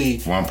literally,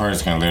 one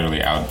person can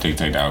literally out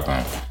dictate the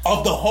outcome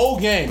of the whole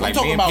game. Like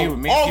I'm talking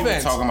about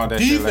offense, talking about that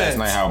defense. shit last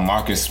night. How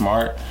Marcus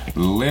Smart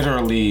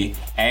literally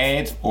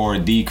adds or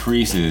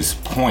decreases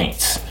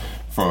points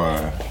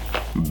for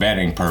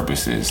betting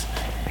purposes.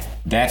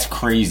 That's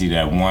crazy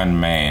that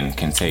one man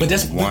can take. But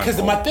that's one because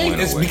my thing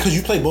is away. because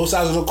you play both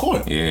sides of the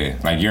court. Yeah,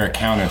 like you're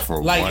accounting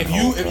for like one if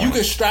whole you point.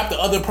 can strap the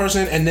other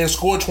person and then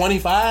score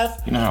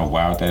 25. You know how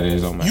wild that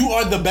is, oh man. You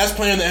are the best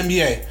player in the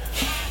NBA.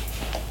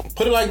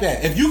 Put it like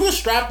that. If you can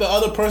strap the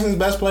other person's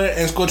best player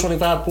and score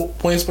 25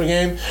 points per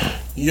game,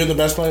 you're the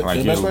best player.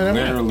 Like you're the best player in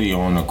the NBA. literally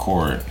on the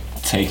court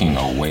taking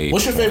away.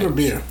 What's your favorite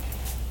beer?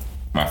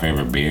 My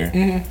favorite beer?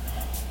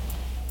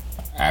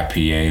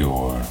 IPA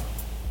or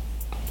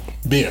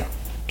beer.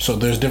 So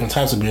there's different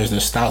types of beers.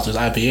 There's stouts, there's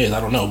IPAs. I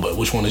don't know, but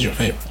which one is your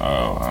favorite?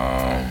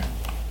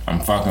 I'm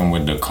fucking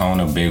with the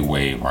Kona Big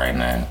Wave right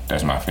now.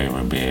 That's my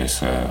favorite beer.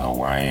 It's a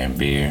Hawaiian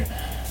beer.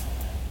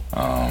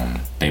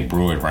 They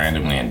brew it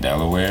randomly in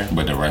Delaware,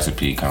 but the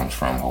recipe comes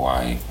from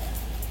Hawaii.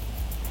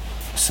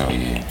 So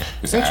yeah,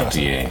 it's an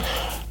IPA.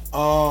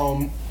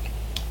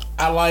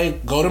 I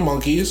like Golden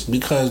Monkeys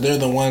because they're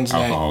the ones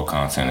that alcohol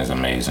content is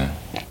amazing.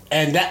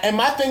 And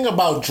my thing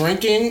about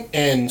drinking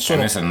and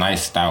it's a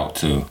nice stout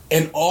too.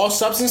 And all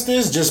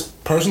substances,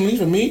 just personally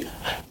for me,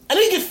 I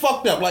didn't get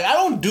fucked up. Like I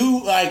don't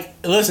do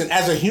listen,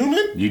 as a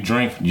human, you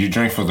drink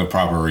for the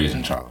proper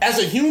reason, Charles. As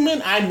a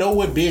human, I know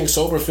what being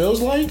sober feels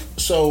like,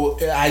 so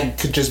I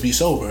could just be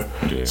sober.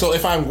 Yeah. So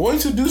if I'm going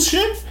to do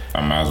shit, I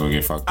might as well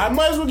get fucked up. I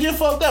might as well get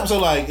fucked up. So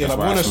like, if I'm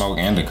going to smoke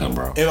indica,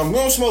 bro. If I'm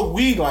going to smoke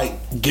weed,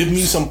 like give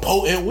me some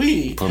potent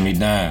weed. Put me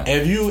down.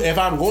 If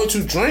I'm going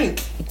to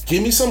drink,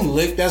 give me some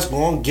lick that's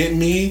going to get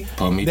me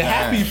the down.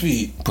 happy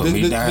feet.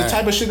 The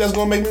type of shit that's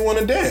going to make me want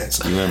to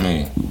dance. You hear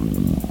me?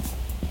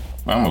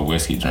 I'm a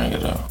whiskey drinker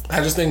though.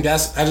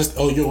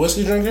 Oh, you're a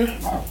whiskey drinker?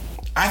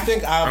 I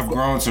think I've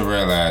grown to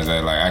realize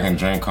that like I can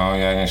drink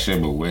cognac and shit,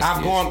 but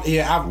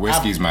whiskey.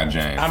 Whiskey's my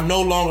jam. I'm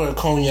no longer a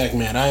cognac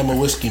man. I am a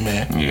whiskey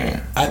man.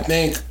 Yeah. I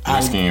think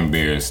whiskey and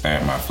beer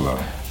stamp my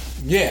flow.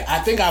 Yeah, I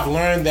think I've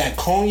learned that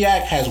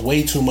cognac has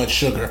way too much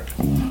sugar.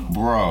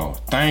 Bro,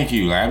 thank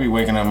you. Like I be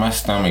waking up, my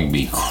stomach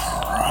be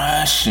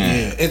crushing.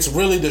 Yeah, it's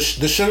really the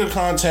sugar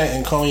content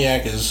in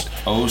cognac is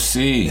OC.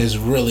 Is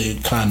really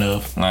kind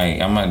of like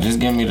just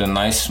give me the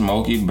nice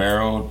smoky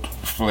barreled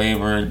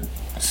flavored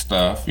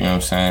stuff, you know what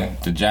I'm saying?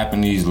 The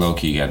Japanese low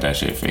key got that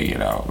shit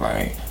figured out.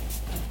 Like,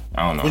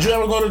 I don't know. Would you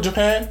ever go to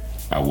Japan?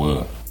 I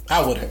would.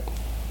 I wouldn't.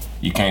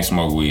 You can't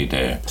smoke weed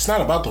there. It's not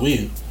about the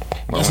weed.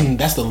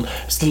 That's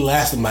the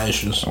last of my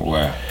issues.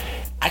 What?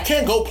 I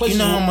can't go places.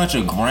 You know how much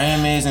a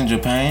gram is in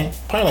Japan?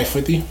 Probably like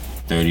 50.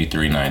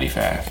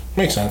 $33.95.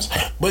 Makes sense.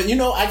 But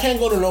I can't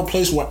go to no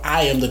place where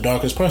I am the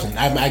darkest person.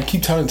 I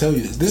keep trying to tell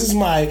you this. This is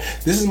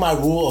my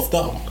rule of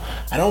thumb.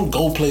 I don't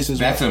go places.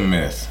 That's a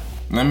myth.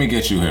 Let me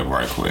get you hip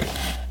right quick.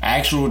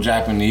 Actual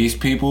Japanese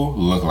people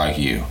look like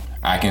you.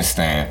 I can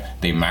stand.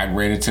 They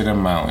migrated to the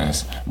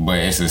mountains, but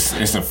it's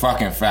a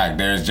fucking fact.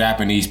 There's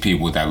Japanese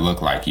people that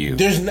look like you.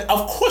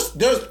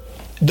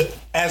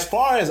 As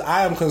far as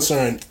I am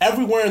concerned,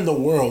 everywhere in the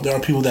world there are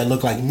people that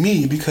look like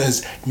me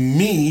because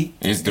me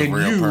is the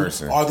real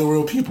person. Are the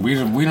real people. We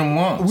them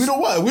ones. We the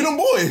what? We them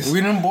boys.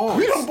 We them boys.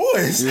 We them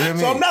boys. You hear me?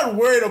 So I'm not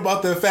worried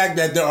about the fact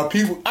that there are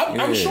people.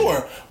 I'm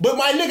sure, but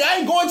my nigga, I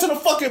ain't going to the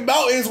fucking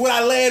mountains when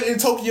I land in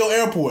Tokyo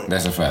Airport.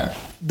 That's a fact.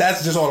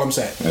 That's just all I'm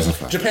saying. That's a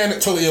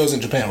fact. Tokyo's in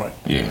Japan, right?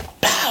 Yeah.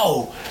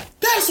 Pow!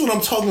 That's what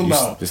I'm talking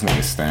about. This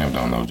nigga stamped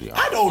on OG.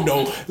 I don't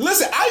know.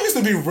 Listen, I used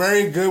to be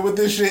very good with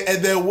this shit,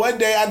 and then one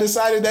day I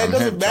decided that it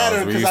doesn't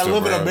matter because I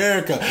live in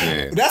America.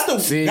 Yeah.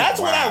 That's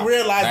when I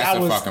realized that's I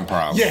was. That's the fucking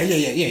problem.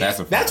 Yeah.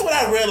 That's when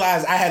I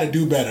realized I had to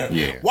do better.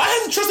 Yeah. Why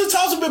hasn't Tristan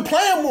Thompson been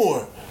playing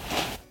more?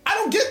 I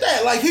don't get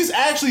that. Like, he's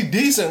actually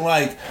decent.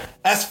 Like,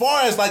 as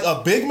far as like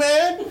a big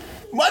man,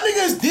 my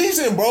nigga is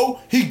decent,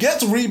 bro. He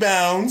gets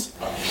rebounds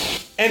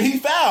and he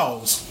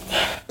fouls.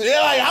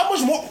 Yeah, like how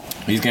much more?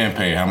 He's getting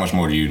paid. How much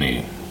more do you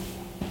need?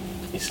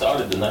 He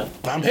started tonight.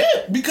 I'm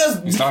hit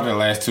because he started the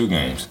last 2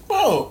 games.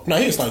 Bro, no,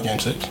 he didn't start game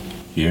 6.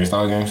 He didn't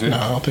start game 6? No,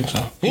 I don't think so.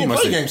 He didn't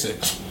play game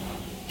 6.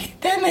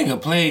 That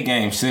nigga played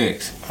game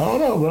 6. I don't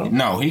know, bro.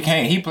 No, he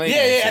can't. He played.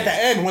 Yeah, at the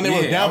end when they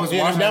were down. They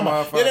were down by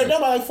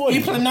like 40.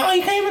 He came in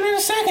the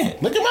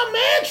second. Look at my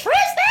man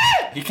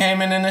Tristan. He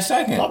came in the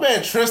second. My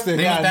man Tristan.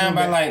 They was down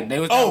by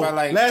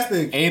like last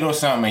thing 8 or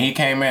something. He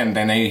came in,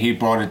 then he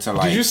brought it to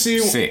like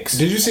 6.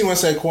 Did you see when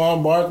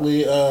Saquon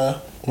Barkley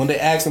when they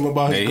asked him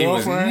about his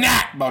girlfriend? He was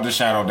not about to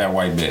shout out that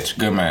white bitch.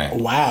 Good man.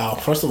 Wow.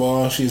 First of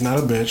all, she's not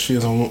a bitch.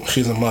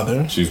 She's a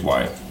mother. She's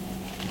white,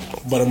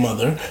 but a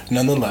mother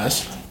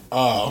nonetheless.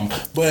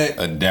 But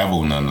a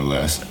devil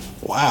nonetheless.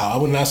 Wow, I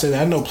would not say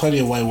that. I know plenty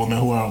of white women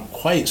who are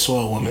quite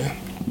swell women.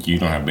 You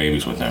don't have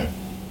babies with them.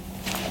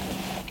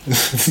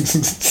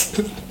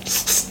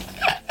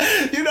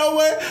 You know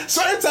what?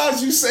 Certain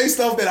times you say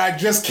stuff that I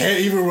just can't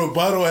even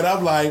rebuttal, and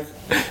I'm like,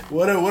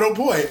 What a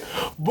point.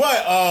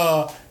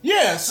 But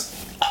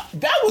yes,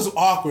 that was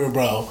awkward,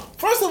 bro.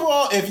 First of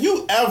all, if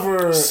you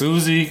ever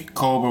Susie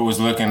Colbert was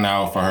looking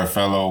out for her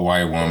fellow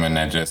white woman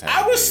that just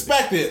had I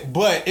respect it,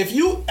 but if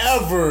you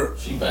ever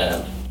She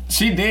bad.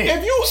 She did.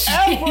 If you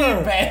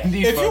ever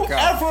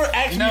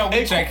ask no, me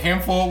we checked him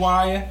for a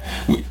while.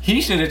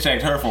 He should have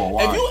checked her for a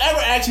while. If you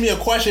ever ask me a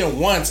question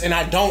once and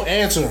I don't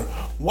answer,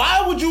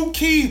 why would you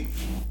keep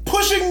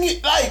pushing me?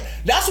 Like,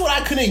 that's what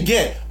I couldn't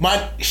get.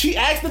 She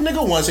asked the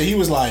nigga once and he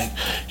was like,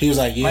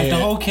 yeah. Like the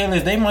whole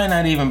killers, they might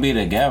not even be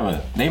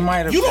together. They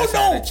might have just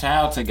had a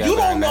child together. You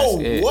don't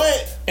know it.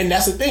 what, and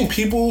that's the thing.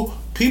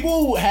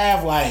 People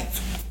have like.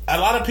 A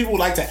lot of people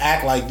like to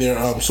act like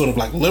they're sort of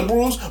like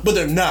liberals, but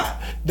they're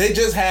not. They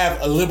just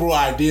have liberal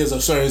ideas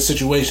of certain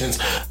situations.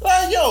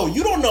 Like, yo,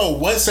 you don't know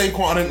what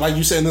Saquon, like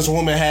you said, this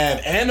woman had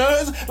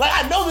Anna's. Like,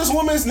 I know this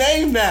woman's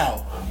name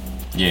now.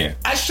 Yeah.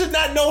 I should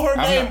not know her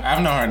name.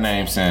 I've known her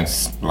name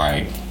since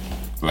like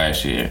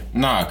last year.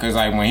 Nah, cause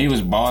like when he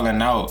was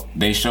balling out,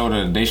 they showed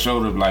her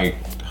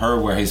like her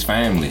with his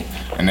family,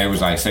 and they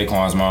was like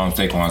Saquon's mom,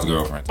 Saquon's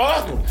girlfriend.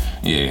 Fuck.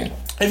 Yeah.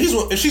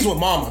 If she's with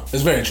Mama,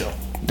 it's very chill.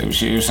 It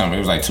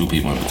was like two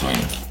people in between.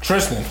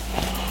 Tristan,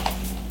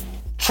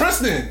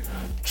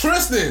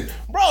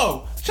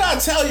 bro, trying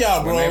to tell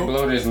y'all, bro. When they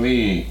blow this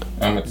lead,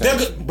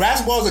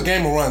 basketball's a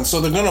game of runs,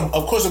 so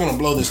of course they're gonna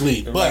blow this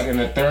lead. But like in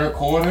the third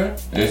quarter,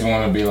 it's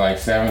gonna be like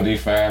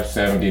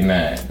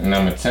 75-79, and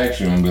I'm gonna text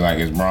you and be like,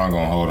 "Is Bron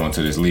gonna hold on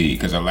to this lead?"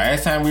 Because the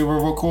last time we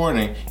were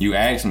recording, you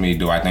asked me,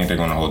 "Do I think they're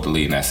gonna hold the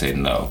lead?" And I said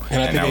no,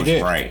 and I was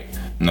did. Right.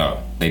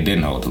 No, they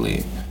didn't hold the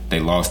lead. They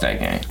lost that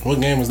game. What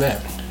game was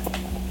that?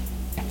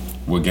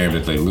 What game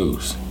did they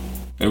lose?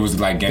 It was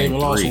like game 3.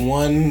 They lost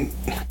 1-3.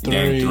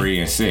 Game 3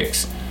 and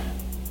 6.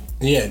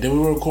 Yeah, did we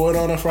record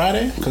on a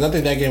Friday? Because I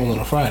think that game was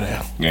on a Friday.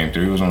 Game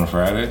 3 was on a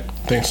Friday?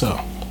 I think so.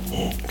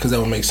 Because that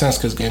would make sense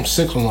because game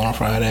 6 was on a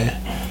Friday.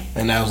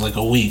 And that was like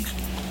a week.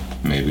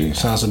 Maybe.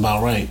 Sounds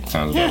about right.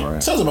 Sounds about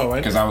right.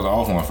 Because I was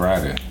off on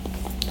Friday.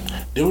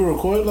 Did we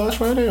record last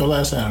Friday or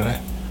last Saturday?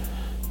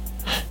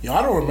 Yo,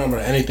 I don't remember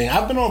anything.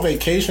 I've been on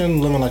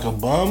vacation living like a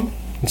bum.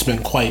 It's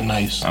been quite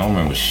nice. I don't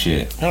remember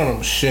shit.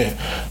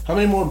 How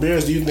many more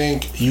beers do you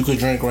think you could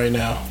drink right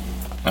now?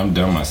 I'm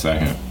done my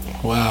second.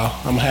 Wow,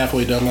 I'm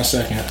halfway done my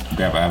second.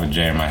 I have a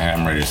J in my hat.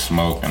 I'm ready to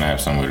smoke, and I have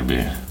somewhere to be.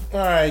 All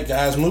right,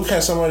 guys. Mook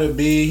has somewhere to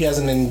be. He has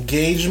an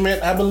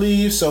engagement, I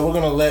believe. So we're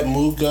gonna let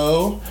Mook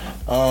go.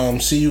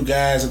 See you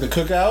guys at the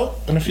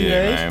cookout in a few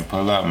days. Yeah, man.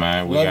 Pull up,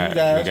 man. We Love you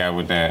guys. We got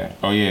with that.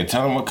 Oh yeah,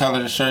 tell them what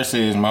color the shirt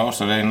is, Mo,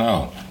 so they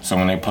know. So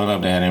when they pull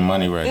up, they have their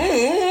money ready.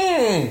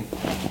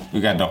 Mm-hmm.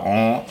 We got the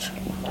orange.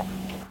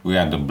 We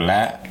got the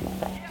black.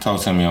 Talk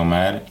to me on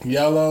Matt.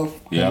 Yellow.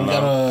 We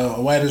got a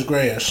whitish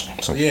grayish.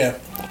 So yeah.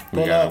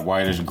 We got a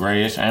whitish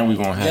grayish, and we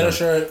gonna have get a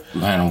shirt.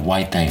 We gonna have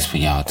white things for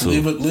y'all too.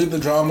 Leave the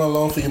drama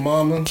alone for your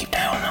mama. Keep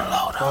that on the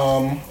low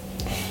though.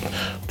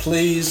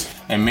 Please.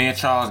 And me and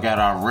Charles got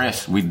our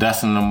wrists. We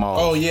dusting them all.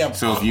 Oh yeah.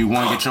 So if you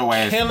want to get your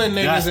ass killing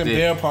niggas dusted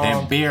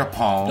in beer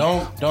pong.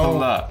 Don't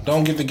pull up.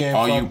 Don't get the game.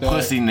 All you fucked up.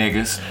 pussy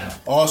niggas.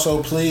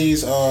 Also,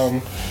 please,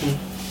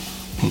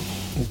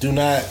 do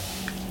not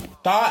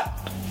thought.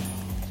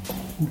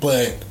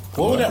 But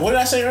what did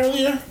I say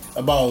earlier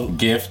about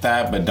gift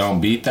that but don't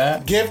beat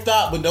that? Gift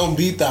that but don't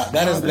beat that.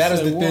 That is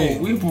the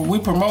thing. We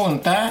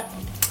promoting that.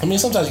 I mean,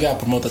 sometimes you gotta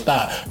promote the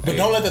thought, but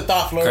don't let the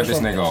thought flourish. Cut this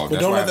nigga off. But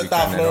don't let the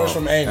thought flourish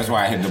from anger. That's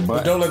why I hit the button.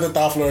 But don't let the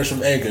thought flourish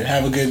from anger.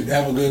 Have a good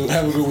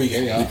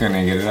weekend, y'all. You couldn't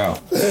even get it out.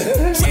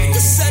 Check the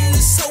sun and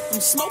soap. I'm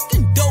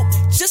smoking dope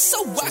just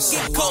so I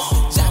can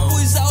cope. Jack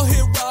boys out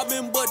here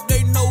robbing, but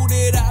they know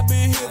that I've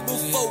been here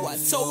before. I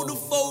told the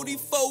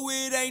 44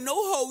 it ain't no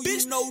hoe.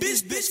 You know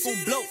this bitch gon'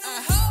 blow.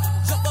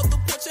 Jump up the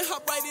porch and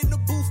hop right in the